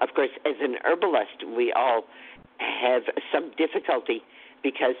 Of course, as an herbalist, we all have some difficulty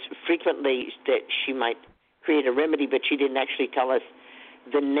because frequently that she might create a remedy, but she didn't actually tell us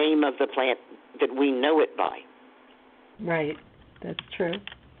the name of the plant that we know it by. Right, that's true.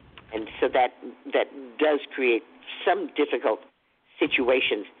 And so that does create some difficult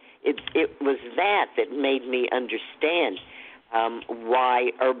situations. It was that made me understand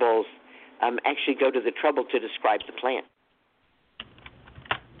why herbals actually go to the trouble to describe the plant.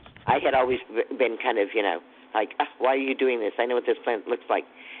 I had always been kind of, why are you doing this? I know what this plant looks like.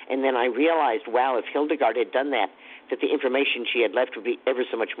 And then I realized, wow, if Hildegard had done that the information she had left would be ever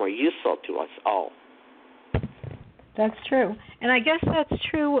so much more useful to us all. That's true. And I guess that's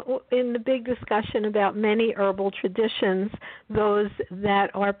true in the big discussion about many herbal traditions, those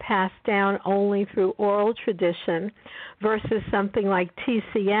that are passed down only through oral tradition versus something like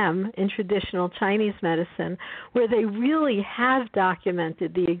TCM in traditional Chinese medicine, where they really have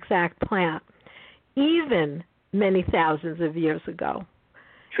documented the exact plant, even many thousands of years ago.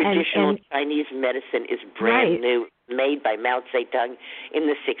 Traditional Chinese medicine is brand new. made by Mao Zedong in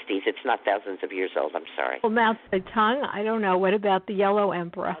the 60s. It's not thousands of years old. I'm sorry. Well, Mao Zedong, I don't know. What about the Yellow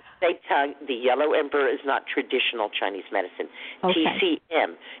Emperor? Zedong, the Yellow Emperor, is not traditional Chinese medicine. Okay.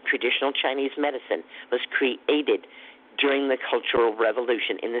 TCM, traditional Chinese medicine, was created during the Cultural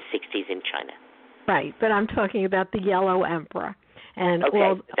Revolution in the 60s in China. Right, but I'm talking about the Yellow Emperor. And okay,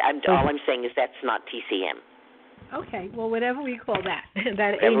 all I'm saying is that's not TCM. Okay, well, whatever we call that.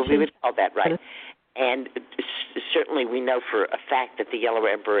 Whatever we would call that, right. And certainly we know for a fact that the Yellow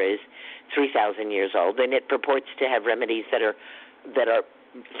Emperor is 3,000 years old, and it purports to have remedies that are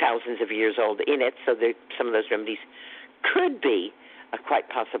thousands of years old in it, so that some of those remedies could be quite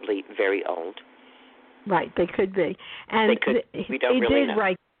possibly very old. Right, they could be. And they could. We don't really know. Did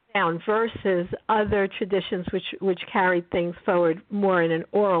write down versus other traditions which carried things forward more in an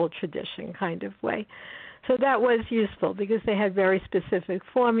oral tradition kind of way. So that was useful because they had very specific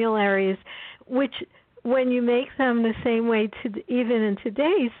formularies, which when you make them the same way, even in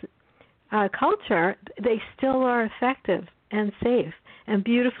today's culture, they still are effective and safe and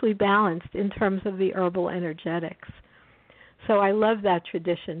beautifully balanced in terms of the herbal energetics. So I love that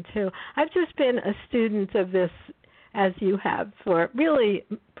tradition too. I've just been a student of this, as you have, for really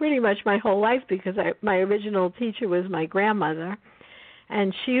pretty much my whole life because my original teacher was my grandmother,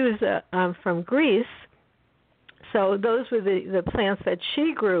 and she was from Greece. So those were the plants that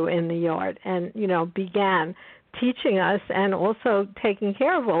she grew in the yard and, began teaching us and also taking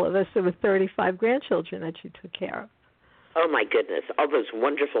care of all of us. There were 35 grandchildren that she took care of. Oh, my goodness. All those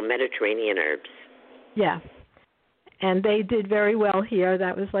wonderful Mediterranean herbs. Yeah. And they did very well here.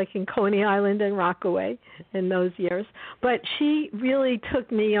 That was like in Coney Island and Rockaway in those years. But she really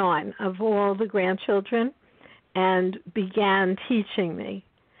took me on of all the grandchildren and began teaching me.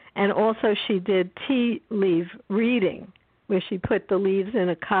 And also she did tea leaf reading, where she put the leaves in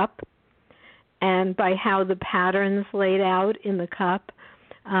a cup, and by how the patterns laid out in the cup,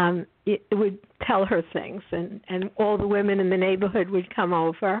 it would tell her things. And all the women in the neighborhood would come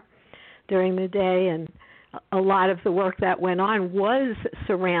over during the day, and a lot of the work that went on was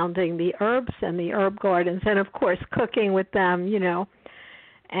surrounding the herbs and the herb gardens, and, of course, cooking with them,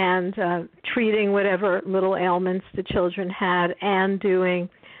 and treating whatever little ailments the children had, and doing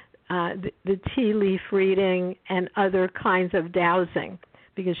the tea leaf reading and other kinds of dowsing,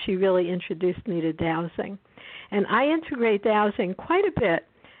 because she really introduced me to dowsing. And I integrate dowsing quite a bit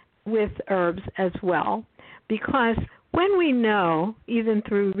with herbs as well, because when we know, even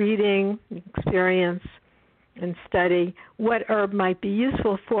through reading, experience, and study, what herb might be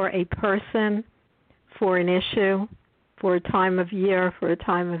useful for a person, for an issue, for a time of year, for a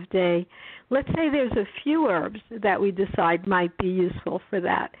time of day. Let's say there's a few herbs that we decide might be useful for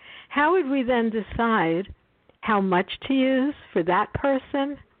that. How would we then decide how much to use for that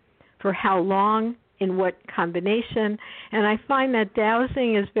person, for how long, in what combination? And I find that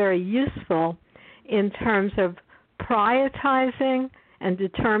dowsing is very useful in terms of prioritizing and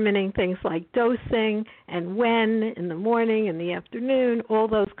determining things like dosing and when, in the morning, in the afternoon, all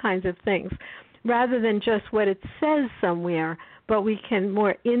those kinds of things, rather than just what it says somewhere, but we can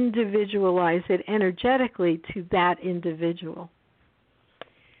more individualize it energetically to that individual.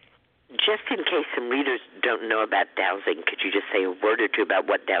 Just in case some readers don't know about dowsing, could you just say a word or two about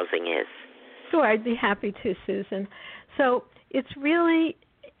what dowsing is? Sure, I'd be happy to, Susan. So it's really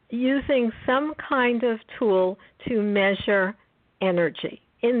using some kind of tool to measure energy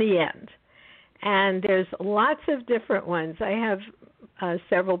in the end. And there's lots of different ones. I have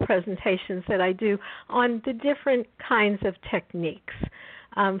several presentations that I do on the different kinds of techniques.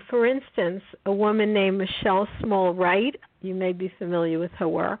 For instance, a woman named Michelle Small-Wright, you may be familiar with her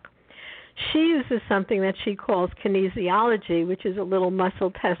work, she uses something that she calls kinesiology, which is a little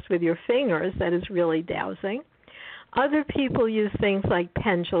muscle test with your fingers that is really dowsing. Other people use things like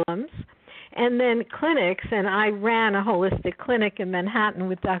pendulums. And then clinics, and I ran a holistic clinic in Manhattan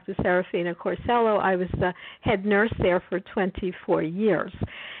with Dr. Serafina Corsello. I was the head nurse there for 24 years.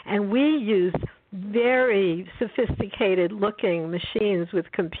 And we used very sophisticated-looking machines with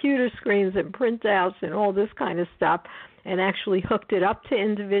computer screens and printouts and all this kind of stuff, and actually hooked it up to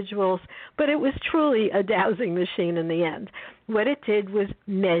individuals. But it was truly a dowsing machine in the end. What it did was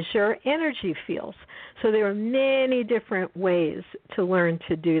measure energy fields. So there are many different ways to learn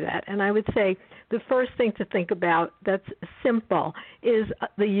to do that. And I would say the first thing to think about that's simple is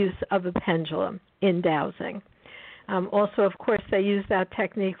the use of a pendulum in dowsing. Also, of course, they use that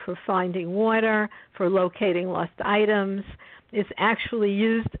technique for finding water, for locating lost items. It's actually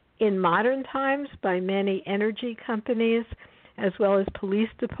used in modern times by many energy companies as well as police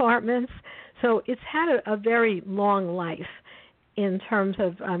departments. So it's had a very long life in terms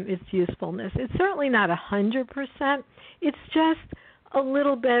of its usefulness. It's certainly not 100%. It's just a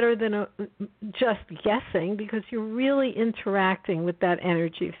little better than just guessing, because you're really interacting with that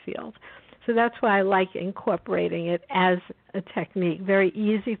energy field. So that's why I like incorporating it as a technique. Very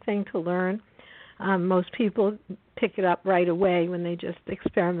easy thing to learn. Most people pick it up right away when they just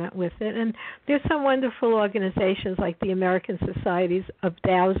experiment with it. And there's some wonderful organizations like the American Societies of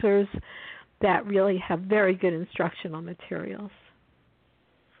Dowsers that really have very good instructional materials.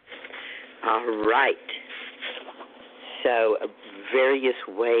 All right. So various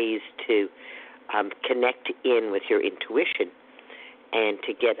ways to connect in with your intuition and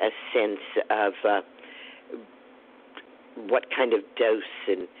to get a sense of what kind of dose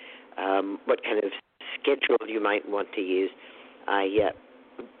and what kind of schedule you might want to use. I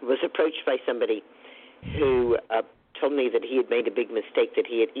was approached by somebody who told me that he had made a big mistake, that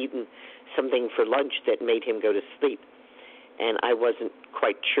he had eaten something for lunch that made him go to sleep. And I wasn't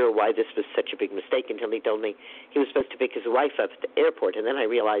quite sure why this was such a big mistake until he told me he was supposed to pick his wife up at the airport. And then I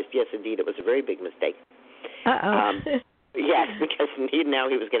realized, yes, indeed, it was a very big mistake. Uh-oh. Yes, because now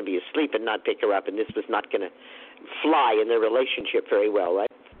he was going to be asleep and not pick her up, and this was not going to fly in their relationship very well,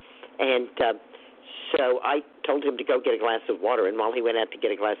 right? And so I told him to go get a glass of water, and while he went out to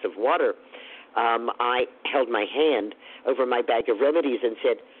get a glass of water, I held my hand over my bag of remedies and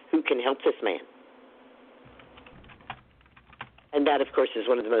said, "Who can help this man?" And that, of course, is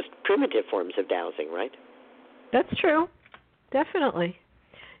one of the most primitive forms of dowsing, right? That's true. Definitely.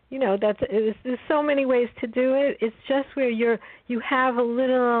 You know, there's so many ways to do it. It's just where you have a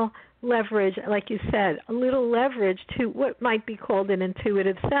little leverage, like you said, a little leverage to what might be called an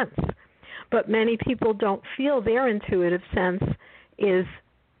intuitive sense. But many people don't feel their intuitive sense is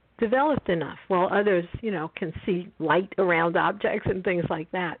developed enough, while others, can see light around objects and things like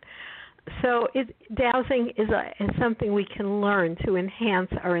that. So dowsing is something we can learn to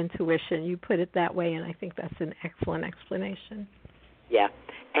enhance our intuition. You put it that way, and I think that's an excellent explanation. Yeah,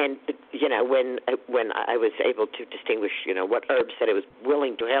 and when I was able to distinguish, what herb said it was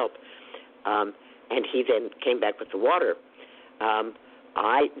willing to help, and he then came back with the water,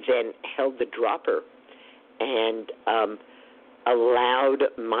 I then held the dropper and allowed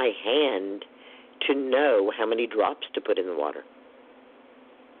my hand to know how many drops to put in the water.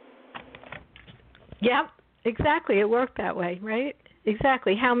 Yeah, exactly. It worked that way, right?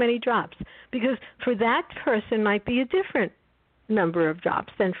 Exactly. How many drops? Because for that person might be a different number of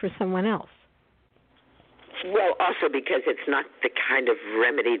drops than for someone else. Well, also because it's not the kind of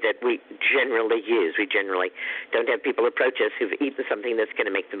remedy that we generally use. We generally don't have people approach us who've eaten something that's going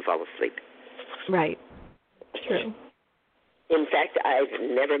to make them fall asleep. Right. True. In fact, I've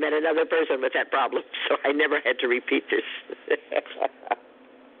never met another person with that problem, so I never had to repeat this.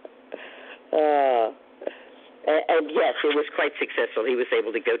 And yes, it was quite successful. He was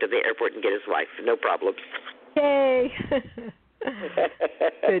able to go to the airport and get his wife, no problems. Yay!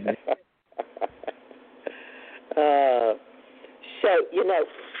 Good. So,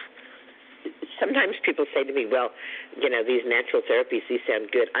 sometimes people say to me, well, these natural therapies, these sound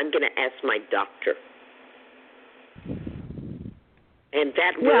good. I'm going to ask my doctor. And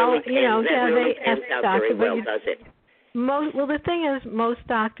that really pans out very well, does it? The thing is, most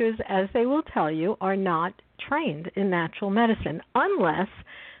doctors, as they will tell you, are not trained in natural medicine unless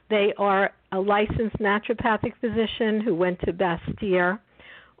they are a licensed naturopathic physician who went to Bastyr,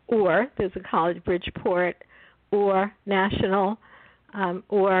 or there's a college Bridgeport, or National,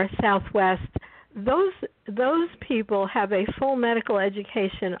 or Southwest. Those people have a full medical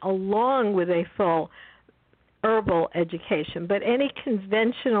education along with a full herbal education, but any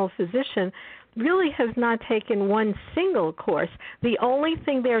conventional physician really has not taken one single course. The only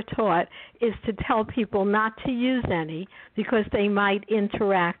thing they're taught is to tell people not to use any because they might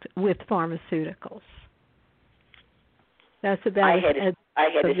interact with pharmaceuticals. That's about it. I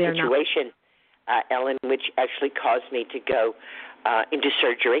had a situation, Ellen, which actually caused me to go into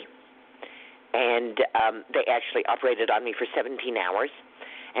surgery, and they actually operated on me for 17 hours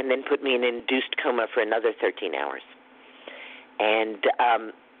and then put me in an induced coma for another 13 hours. And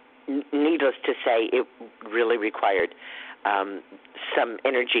needless to say, it really required some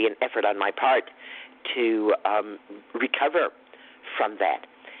energy and effort on my part to recover from that.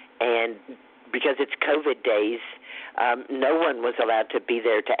 And because it's COVID days, no one was allowed to be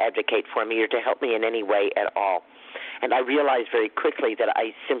there to advocate for me or to help me in any way at all. And I realized very quickly that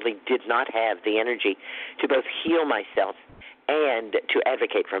I simply did not have the energy to both heal myself and to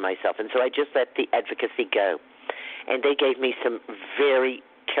advocate for myself. And so I just let the advocacy go. And they gave me some very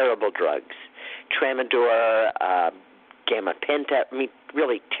terrible drugs, Tramadol, Gamma Penta,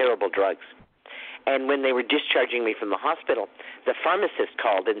 really terrible drugs. And when they were discharging me from the hospital, the pharmacist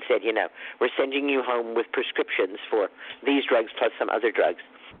called and said, we're sending you home with prescriptions for these drugs plus some other drugs.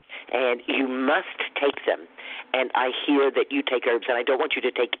 And you must take them. And I hear that you take herbs, and I don't want you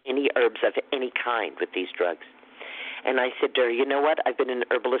to take any herbs of any kind with these drugs. And I said to her, you know what? I've been an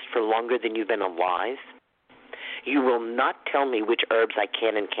herbalist for longer than you've been alive. You will not tell me which herbs I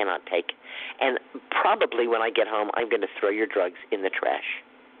can and cannot take. And probably when I get home, I'm going to throw your drugs in the trash,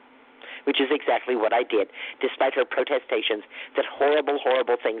 which is exactly what I did, despite her protestations that horrible,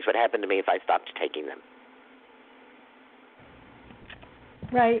 horrible things would happen to me if I stopped taking them.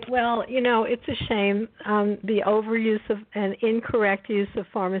 Right. Well, it's a shame, the overuse of and incorrect use of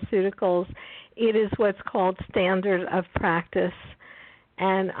pharmaceuticals. It is what's called standard of practice,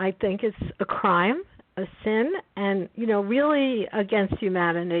 and I think it's a crime, a sin, and, really against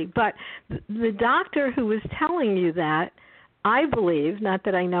humanity. But the doctor who was telling you that, I believe, not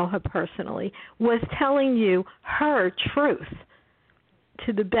that I know her personally, was telling you her truth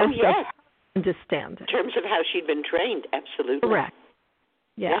to the best of her understanding. In terms of how she'd been trained, absolutely. Correct.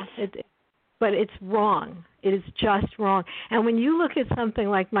 Yeah, yes. But it's wrong. It is just wrong. And when you look at something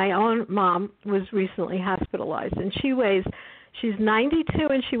like my own mom was recently hospitalized, and she's 92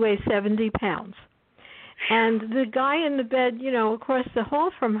 and she weighs 70 pounds. And the guy in the bed, across the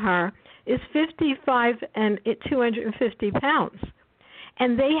hall from her is 55 and 250 pounds.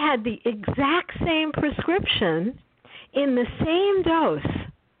 And they had the exact same prescription in the same dose.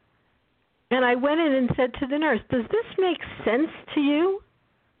 And I went in and said to the nurse, does this make sense to you?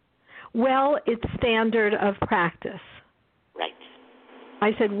 Well, it's standard of practice. Right.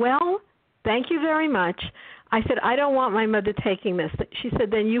 I said, well, thank you very much. I said, I don't want my mother taking this. She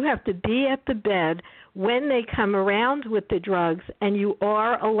said, then you have to be at the bed when they come around with the drugs, and you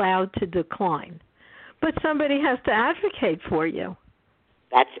are allowed to decline. But somebody has to advocate for you.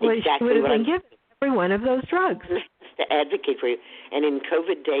 That's exactly what I'm given every one of those drugs. To advocate for you. And in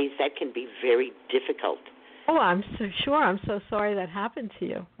COVID days, that can be very difficult. Oh, I'm so sure. I'm so sorry that happened to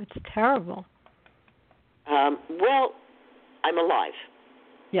you. It's terrible. Well, I'm alive.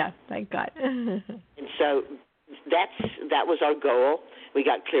 Yeah, thank God. And so that was our goal. We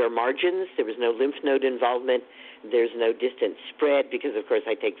got clear margins. There was no lymph node involvement. There's no distant spread because, of course,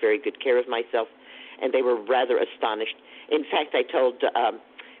 I take very good care of myself. And they were rather astonished. In fact, I told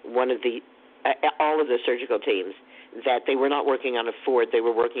all of the surgical teams that they were not working on a Ford. They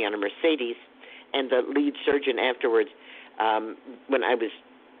were working on a Mercedes. And the lead surgeon afterwards, when I was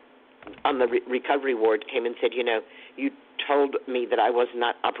on the recovery ward, came and said, you told me that I was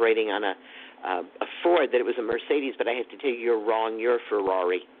not operating on a Ford, that it was a Mercedes, but I have to tell you, you're wrong. You're a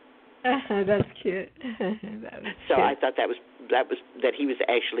Ferrari. That's cute. So I thought that he was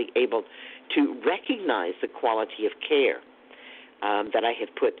actually able to recognize the quality of care that I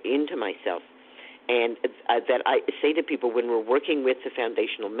have put into myself. And that I say to people when we're working with the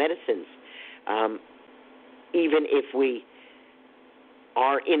foundational medicines, even if we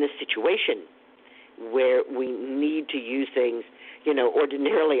are in a situation where we need to use things,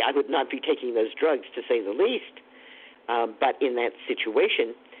 ordinarily I would not be taking those drugs, to say the least. But in that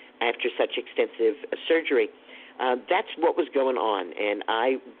situation, after such extensive surgery, that's what was going on. And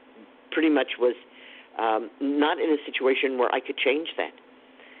I pretty much was not in a situation where I could change that.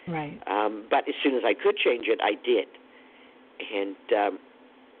 Right. But as soon as I could change it, I did. And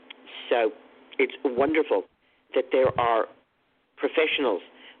so it's wonderful that there are professionals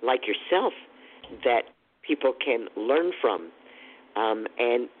like yourself that people can learn from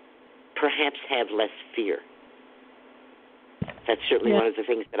and perhaps have less fear. That's certainly one of the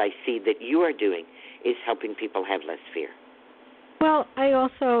things that I see that you are doing, is helping people have less fear. Well, I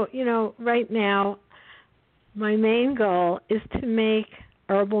also, right now, my main goal is to make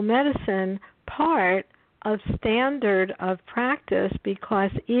herbal medicine part of standard of practice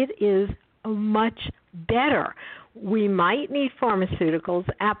because it is much better. We might need pharmaceuticals,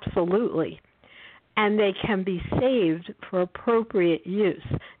 absolutely, and they can be saved for appropriate use,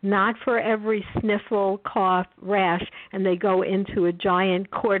 not for every sniffle, cough, rash, and they go into a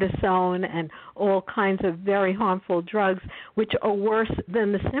giant cortisone and all kinds of very harmful drugs, which are worse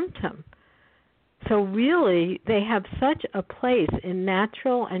than the symptom. So really, they have such a place in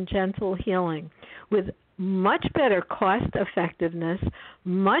natural and gentle healing with much better cost effectiveness,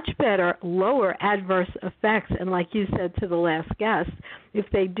 much better lower adverse effects. And like you said to the last guest, if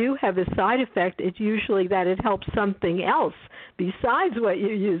they do have a side effect, it's usually that it helps something else besides what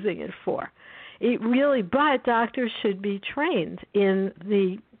you're using it for. But doctors should be trained in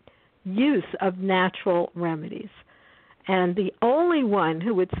the use of natural remedies. And the only one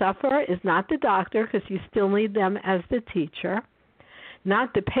who would suffer is not the doctor, because you still need them as the teacher.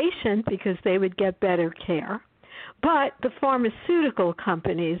 not the patient because they would get better care, but the pharmaceutical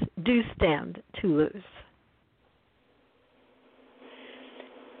companies do stand to lose.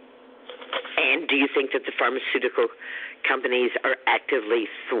 And do you think that the pharmaceutical companies are actively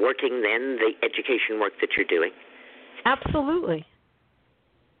thwarting then the education work that you're doing? Absolutely.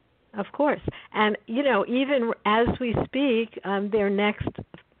 Of course. And, even as we speak, their next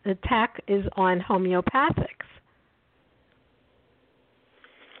attack is on homeopathics.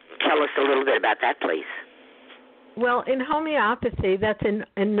 Tell us a little bit about that, please. Well, in homeopathy, that's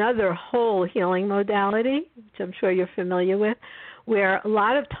another whole healing modality, which I'm sure you're familiar with, where a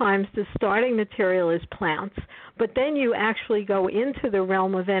lot of times the starting material is plants, but then you actually go into the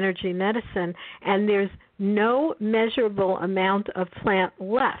realm of energy medicine, and there's no measurable amount of plant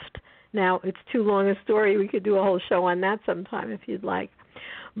left. Now, it's too long a story. We could do a whole show on that sometime if you'd like.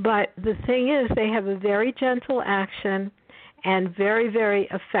 But the thing is, they have a very gentle action and very, very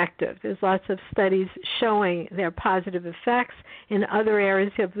effective. There's lots of studies showing their positive effects. In other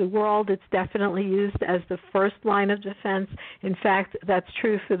areas of the world, it's definitely used as the first line of defense. In fact, that's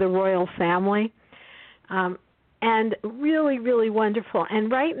true for the royal family. And really, really wonderful.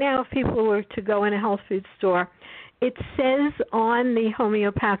 And right now, if people were to go in a health food store, it says on the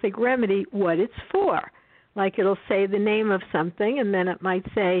homeopathic remedy what it's for. Like it'll say the name of something, and then it might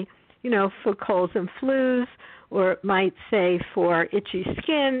say, for colds and flus, or it might say for itchy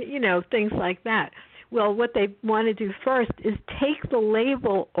skin, things like that. Well, what they want to do first is take the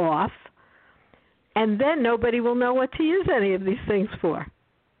label off, and then nobody will know what to use any of these things for.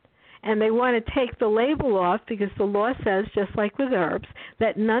 And they want to take the label off because the law says, just like with herbs,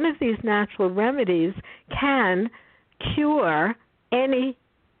 that none of these natural remedies can cure any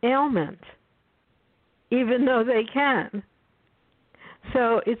ailment, even though they can.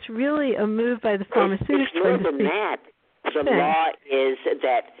 So it's really a move by the pharmaceutical industry. It's more than that. The law is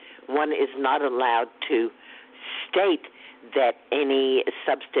that one is not allowed to state that any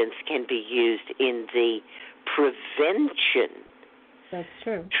substance can be used in the prevention, that's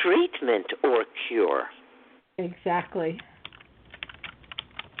true, treatment, or cure. Exactly.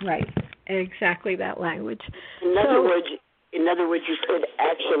 Right. Exactly that language. In other words, you could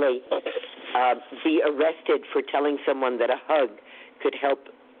actually be arrested for telling someone that a hug could help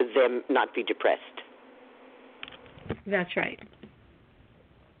them not be depressed. That's right.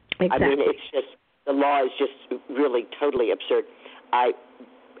 Exactly. I mean, it's just, the law is just really totally absurd. As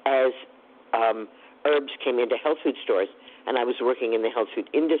herbs came into health food stores, and I was working in the health food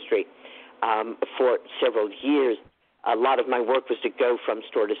industry for several years, a lot of my work was to go from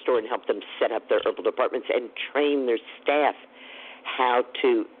store to store and help them set up their herbal departments and train their staff how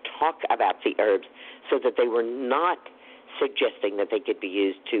to talk about the herbs so that they were not suggesting that they could be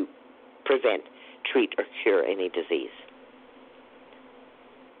used to prevent, treat, or cure any disease.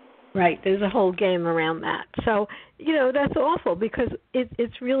 Right. There's a whole game around that. So, that's awful because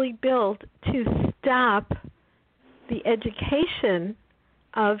it's really built to stop the education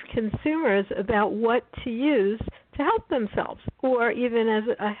of consumers about what to use to help themselves, or even as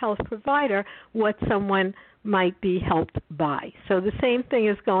a health provider, what someone might be helped by. So the same thing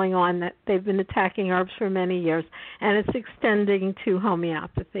is going on, that they've been attacking herbs for many years, and it's extending to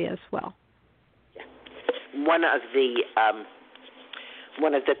homeopathy as well. One of the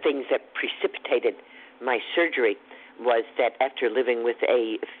things that precipitated my surgery was that after living with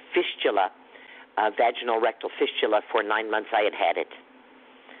a fistula, a vaginal rectal fistula, for 9 months, I had it.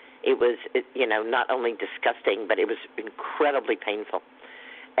 It was, not only disgusting, but it was incredibly painful.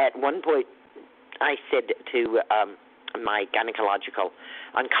 At one point, I said to my gynecological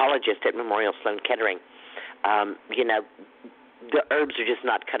oncologist at Memorial Sloan Kettering, the herbs are just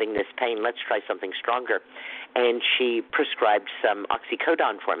not cutting this pain. Let's try something stronger. And she prescribed some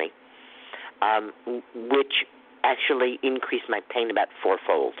oxycodone for me, which actually increased my pain about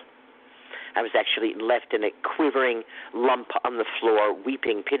fourfold. I was actually left in a quivering lump on the floor,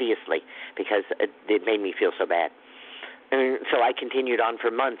 weeping piteously because it made me feel so bad. And so I continued on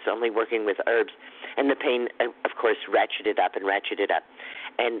for months, only working with herbs, and the pain, of course, ratcheted up.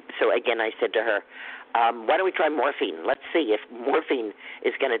 And so again, I said to her, why don't we try morphine? Let's see if morphine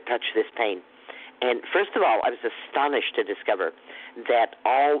is going to touch this pain. And first of all, I was astonished to discover that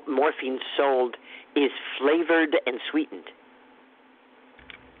all morphine sold is flavored and sweetened.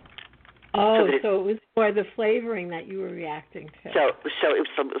 Oh, so it was for the flavoring that you were reacting to. So it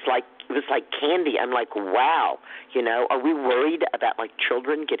was like candy. I'm like, wow, are we worried about like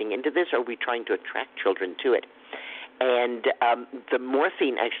children getting into this, or are we trying to attract children to it? And the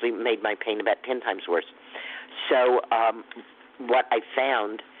morphine actually made my pain about 10 times worse. So what I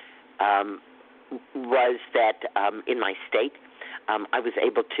found was that in my state, I was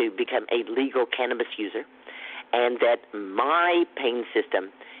able to become a legal cannabis user, and that my pain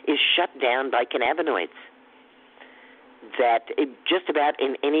system is shut down by cannabinoids. That just about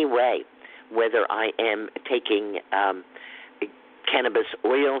in any way, whether I am taking cannabis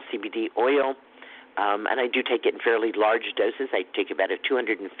oil, CBD oil, and I do take it in fairly large doses. I take about a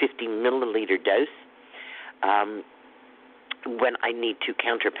 250 milliliter dose when I need to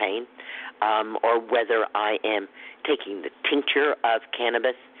counter pain, or whether I am taking the tincture of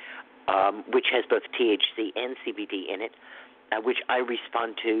cannabis, which has both THC and CBD in it, which I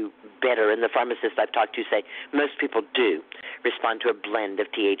respond to better. And the pharmacists I've talked to say most people do respond to a blend of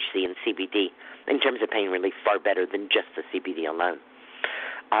THC and CBD in terms of pain relief far better than just the CBD alone.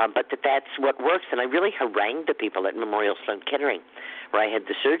 But that's what works. And I really harangued the people at Memorial Sloan Kettering where I had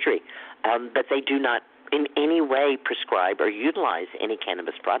the surgery, but they do not in any way prescribe or utilize any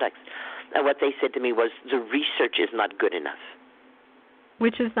cannabis products. And what they said to me was the research is not good enough.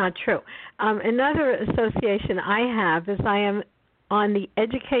 Which is not true. Another association I have is I am on the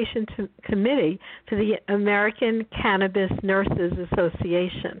education committee for the American Cannabis Nurses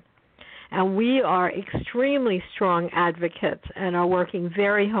Association. And we are extremely strong advocates and are working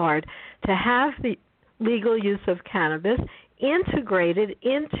very hard to have the legal use of cannabis integrated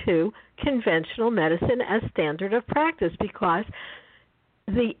into conventional medicine as standard of practice, because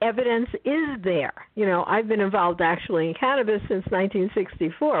the evidence is there. You know, I've been involved actually in cannabis since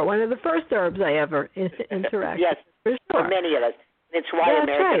 1964, one of the first herbs I ever interacted yes, with. For sure. For many of us. It's why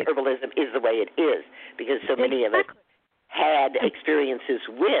American herbalism is the way it is, because so many of us had experiences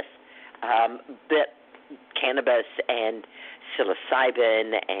with cannabis and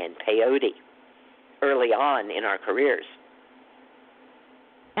psilocybin and peyote early on in our careers.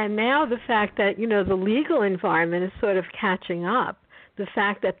 And now the fact that, you know, the legal environment is sort of catching up, the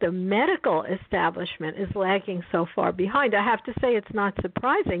fact that the medical establishment is lagging so far behind, I have to say it's not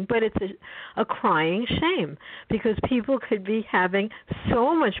surprising, but it's a crying shame, because people could be having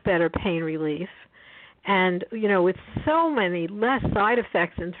so much better pain relief and, you know, with so many less side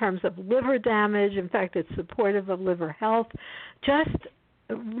effects in terms of liver damage. In fact, it's supportive of liver health. Just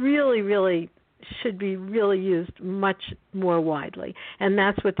really, really should be really used much more widely. And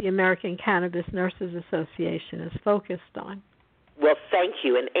that's what the American Cannabis Nurses Association is focused on. Well, thank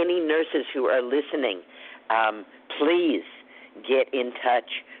you. And any nurses who are listening, please get in touch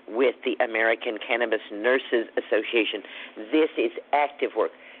with the American Cannabis Nurses Association. This is active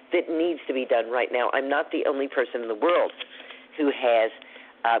work that needs to be done right now. I'm not the only person in the world who has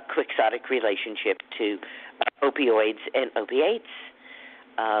a quixotic relationship to opioids and opiates.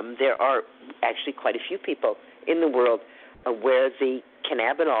 There are actually quite a few people in the world where the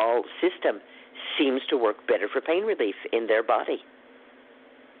cannabinol system seems to work better for pain relief in their body.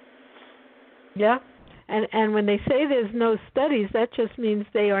 Yeah, and when they say there's no studies, that just means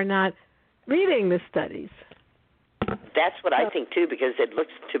they are not reading the studies. That's what I think, too, because it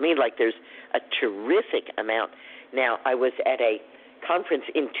looks to me like there's a terrific amount. Now, I was at a conference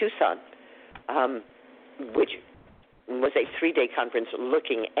in Tucson, which was a 3-day conference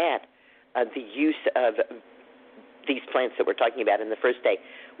looking at the use of these plants that we're talking about, and the first day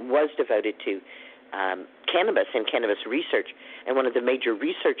was devoted to cannabis and cannabis research, and one of the major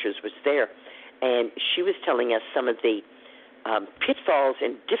researchers was there, and she was telling us some of the pitfalls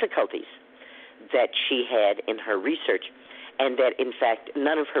and difficulties that she had in her research, and that, in fact,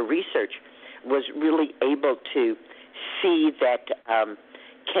 none of her research was really able to see that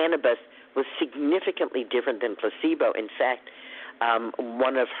cannabis was significantly different than placebo. In fact,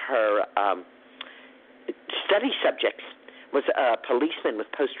 one of her study subjects was a policeman with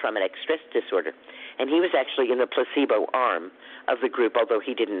post-traumatic stress disorder, and he was actually in the placebo arm of the group, although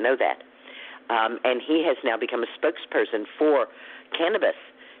he didn't know that. And he has now become a spokesperson for cannabis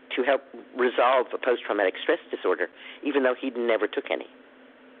to help resolve a post-traumatic stress disorder, even though he never took any,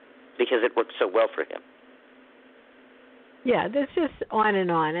 because it worked so well for him. Yeah, there's just on,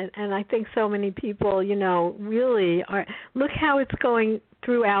 and I think so many people, you know, really are. Look how it's going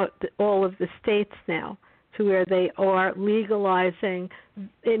throughout all of the states now, to where they are legalizing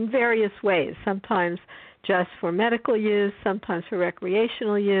in various ways, sometimes just for medical use, sometimes for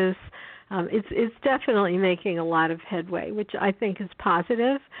recreational use. It's definitely making a lot of headway, which I think is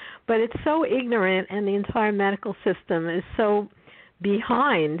positive, but it's so ignorant, and the entire medical system is so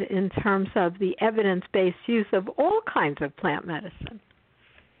behind in terms of the evidence-based use of all kinds of plant medicine.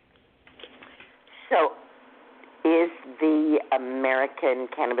 So is the American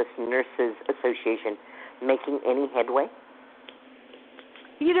Cannabis Nurses Association making any headway?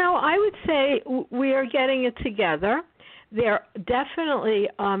 You know, I would say we are getting it together. There definitely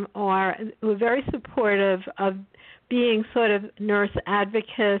are very supportive of being sort of nurse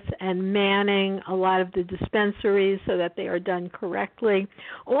advocates and manning a lot of the dispensaries so that they are done correctly.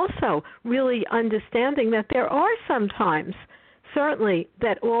 Also, really understanding that there are sometimes, certainly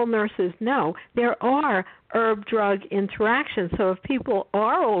that all nurses know, there are herb-drug interactions. So if people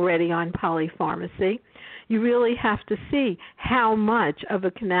are already on polypharmacy, you really have to see how much of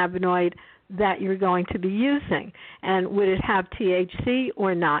a cannabinoid that you're going to be using, and would it have THC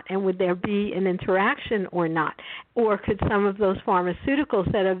or not, and would there be an interaction or not, or could some of those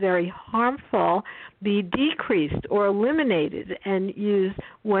pharmaceuticals that are very harmful be decreased or eliminated and use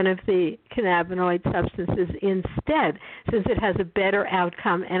one of the cannabinoid substances instead, since it has a better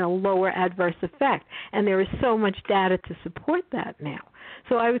outcome and a lower adverse effect, and there is so much data to support that now.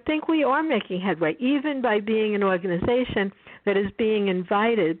 So I would think we are making headway, even by being an organization that is being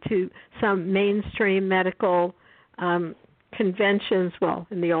invited to some mainstream medical conventions, well,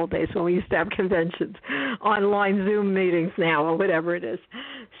 in the old days when we used to have conventions, online Zoom meetings now or whatever it is.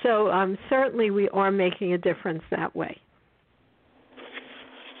 So certainly we are making a difference that way.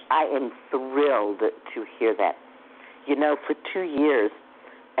 I am thrilled to hear that. You know, for 2 years,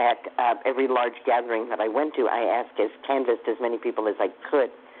 at every large gathering that I went to, I canvassed as many people as I could,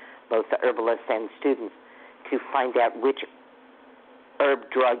 both the herbalists and students, to find out which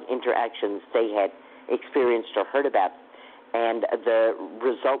herb-drug interactions they had experienced or heard about. And the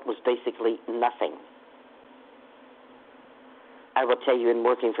result was basically nothing. I will tell you, in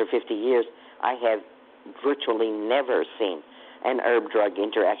working for 50 years, I have virtually never seen an herb-drug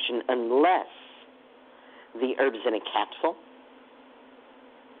interaction unless the herb's in a capsule,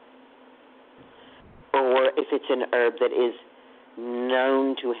 or if it's an herb that is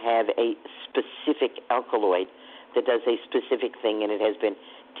known to have a specific alkaloid that does a specific thing, and it has been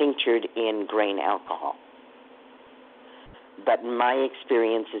tinctured in grain alcohol. But my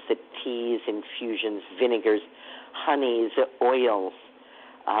experience is that teas, infusions, vinegars, honeys, oils,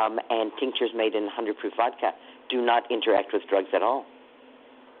 and tinctures made in 100 proof vodka do not interact with drugs at all.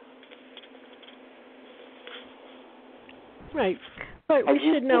 Right. But we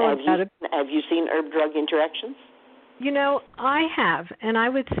should know about it. Have you seen herb-drug interactions? You know, I have, and I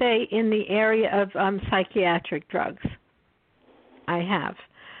would say in the area of psychiatric drugs, I have,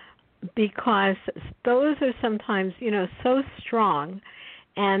 because those are sometimes, so strong,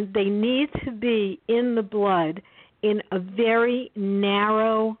 and they need to be in the blood in a very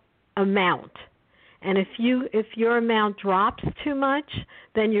narrow amount. And if your amount drops too much,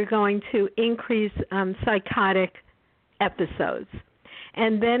 then you're going to increase psychotic episodes.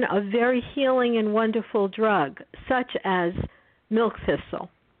 And then a very healing and wonderful drug, such as milk thistle,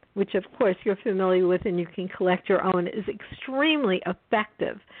 which of course you're familiar with and you can collect your own, is extremely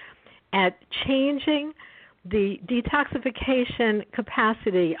effective at changing the detoxification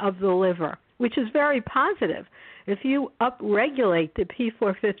capacity of the liver, which is very positive. If you upregulate the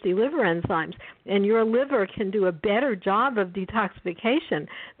P450 liver enzymes and your liver can do a better job of detoxification,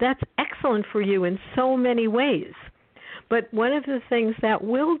 that's excellent for you in so many ways. But one of the things that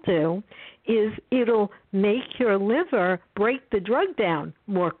will do is it'll make your liver break the drug down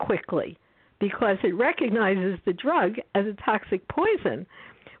more quickly because it recognizes the drug as a toxic poison.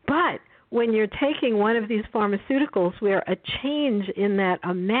 But when you're taking one of these pharmaceuticals where a change in that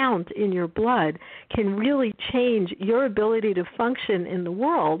amount in your blood can really change your ability to function in the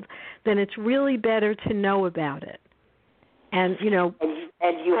world, then it's really better to know about it. And,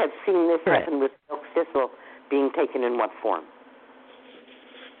 And you have seen this happen with milk thistle being taken in what form?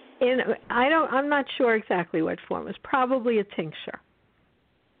 I'm not sure exactly what form. It's probably a tincture.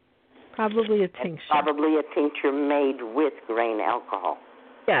 Probably a tincture made with grain alcohol.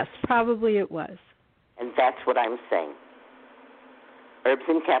 Yes, probably it was. And that's what I'm saying. Herbs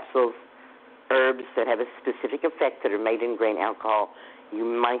in capsules, herbs that have a specific effect that are made in grain alcohol, you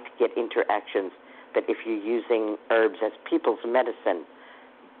might get interactions. But if you're using herbs as people's medicine,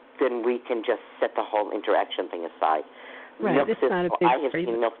 then we can just set the whole interaction thing aside. Right, milk thistle, not a big I have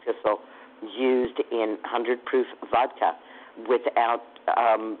seen milk thistle used in 100 proof vodka without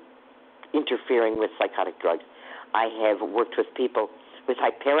interfering with psychotic drugs. I have worked with people with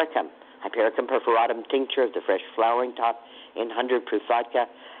Hypericum perforatum tincture, the fresh flowering top in 100 proof vodka,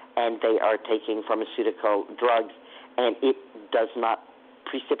 and they are taking pharmaceutical drugs, and it does not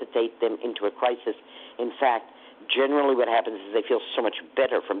precipitate them into a crisis. In fact, generally what happens is they feel so much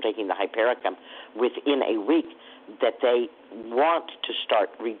better from taking the Hypericum within a week that they want to start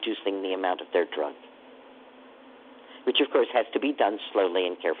reducing the amount of their drug, which of course has to be done slowly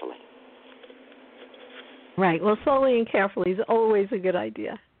and carefully. Right. Well, slowly and carefully is always a good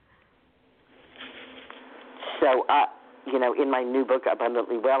idea. So, in my new book,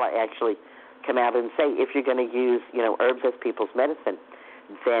 Abundantly Well, I actually come out and say, if you're going to use, herbs as people's medicine,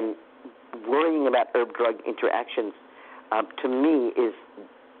 then worrying about herb-drug interactions, to me, is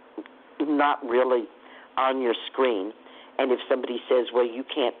not really on your screen. And if somebody says, well, you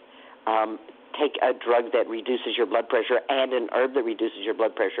can't take a drug that reduces your blood pressure and an herb that reduces your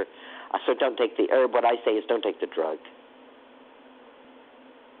blood pressure, so don't take the herb, what I say is don't take the drug.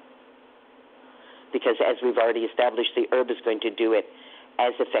 Because as we've already established, the herb is going to do it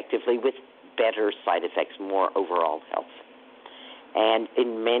as effectively with better side effects, more overall health. And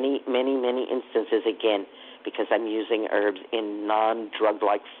in many, many, many instances, again, because I'm using herbs in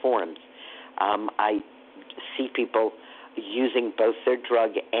non-drug-like forms, I see people using both their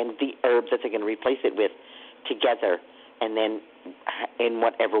drug and the herb that they're going to replace it with together, and then in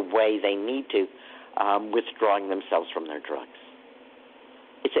whatever way they need to, withdrawing themselves from their drugs.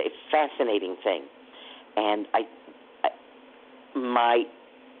 It's a fascinating thing. And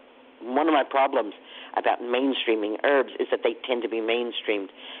one of my problems about mainstreaming herbs is that they tend to be mainstreamed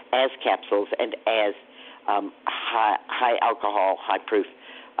as capsules and as high alcohol, high proof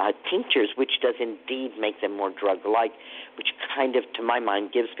tinctures, which does indeed make them more drug-like, which kind of, to my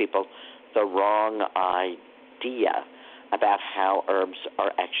mind, gives people the wrong idea about how herbs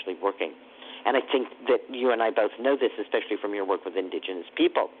are actually working. And I think that you and I both know this, especially from your work with indigenous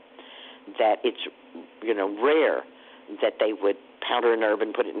people, that it's rare that they would powder an herb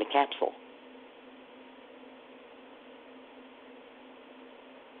and put it in a capsule.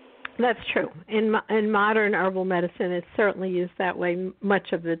 That's true. In modern herbal medicine, it's certainly used that way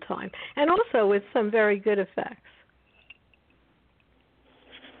much of the time, and also with some very good effects.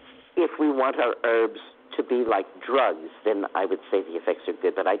 If we want our herbs to be like drugs, then I would say the effects are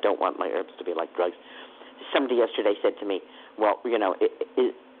good, but I don't want my herbs to be like drugs. Somebody yesterday said to me, well,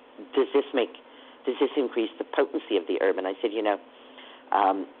 does this increase the potency of the herb? And I said,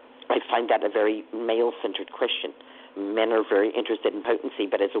 I find that a very male-centered question. Men are very interested in potency,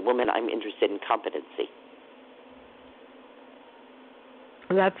 but as a woman, I'm interested in competency.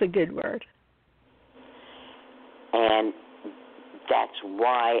 That's a good word. And that's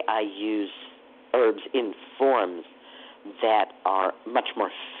why I use herbs in forms that are much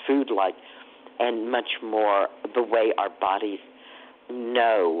more food-like and much more the way our bodies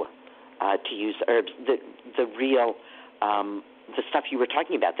know to use herbs. The real, the stuff you were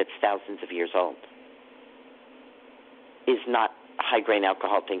talking about that's thousands of years old is not high-grain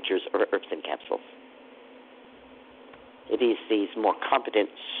alcohol tinctures or herbs in capsules. It is these more competent,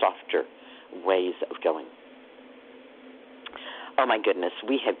 softer ways of going. Oh, my goodness.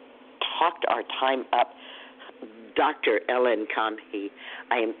 We have talked our time up. Dr. Ellen Kamhi,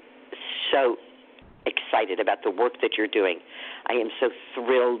 I am so excited about the work that you're doing. I am so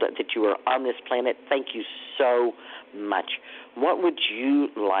thrilled that you are on this planet. Thank you so much. What would you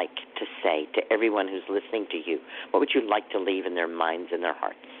like to say to everyone who's listening to you? What would you like to leave in their minds and their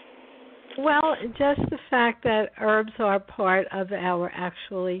hearts? Well, just the fact that herbs are part of our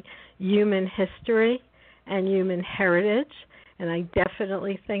actually human history and human heritage, and I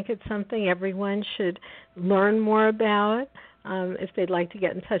definitely think it's something everyone should learn more about. If they'd like to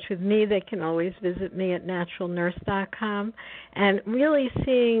get in touch with me, they can always visit me at naturalnurse.com, and really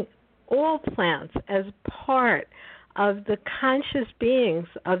seeing all plants as part of the conscious beings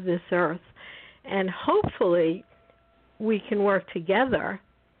of this earth. And hopefully we can work together,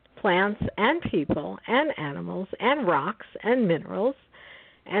 plants and people and animals and rocks and minerals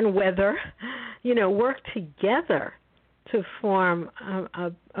and weather, work together to form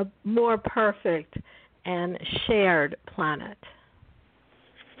a more perfect and shared planet.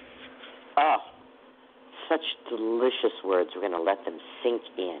 Oh, such delicious words. We're going to let them sink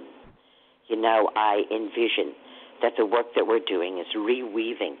in. I envision that the work that we're doing is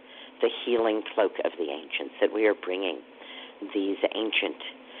reweaving the healing cloak of the ancients, that we are bringing these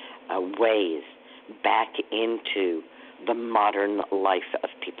ancient ways back into the modern life of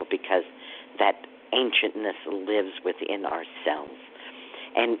people, because that ancientness lives within ourselves.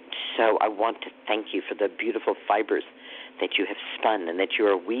 And so I want to thank you for the beautiful fibers that you have spun and that you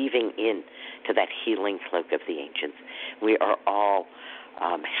are weaving in to that healing cloak of the ancients. We are all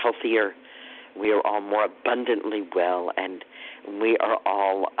healthier. We are all more abundantly well, and we are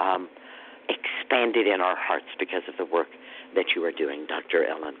all expanded in our hearts because of the work that you are doing, Dr.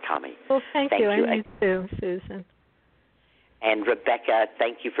 Ellen Kamhi. Well, thank you. And you too, Susan. And Rebecca,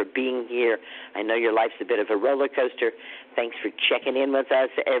 thank you for being here. I know your life's a bit of a roller coaster. Thanks for checking in with us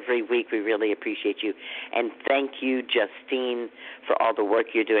every week. We really appreciate you. And thank you, Justine, for all the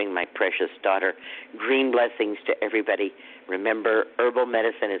work you're doing, my precious daughter. Green blessings to everybody. Remember, herbal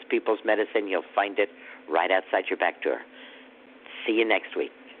medicine is people's medicine. You'll find it right outside your back door. See you next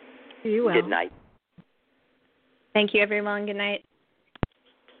week. You will. Good night. Thank you, everyone. Good night.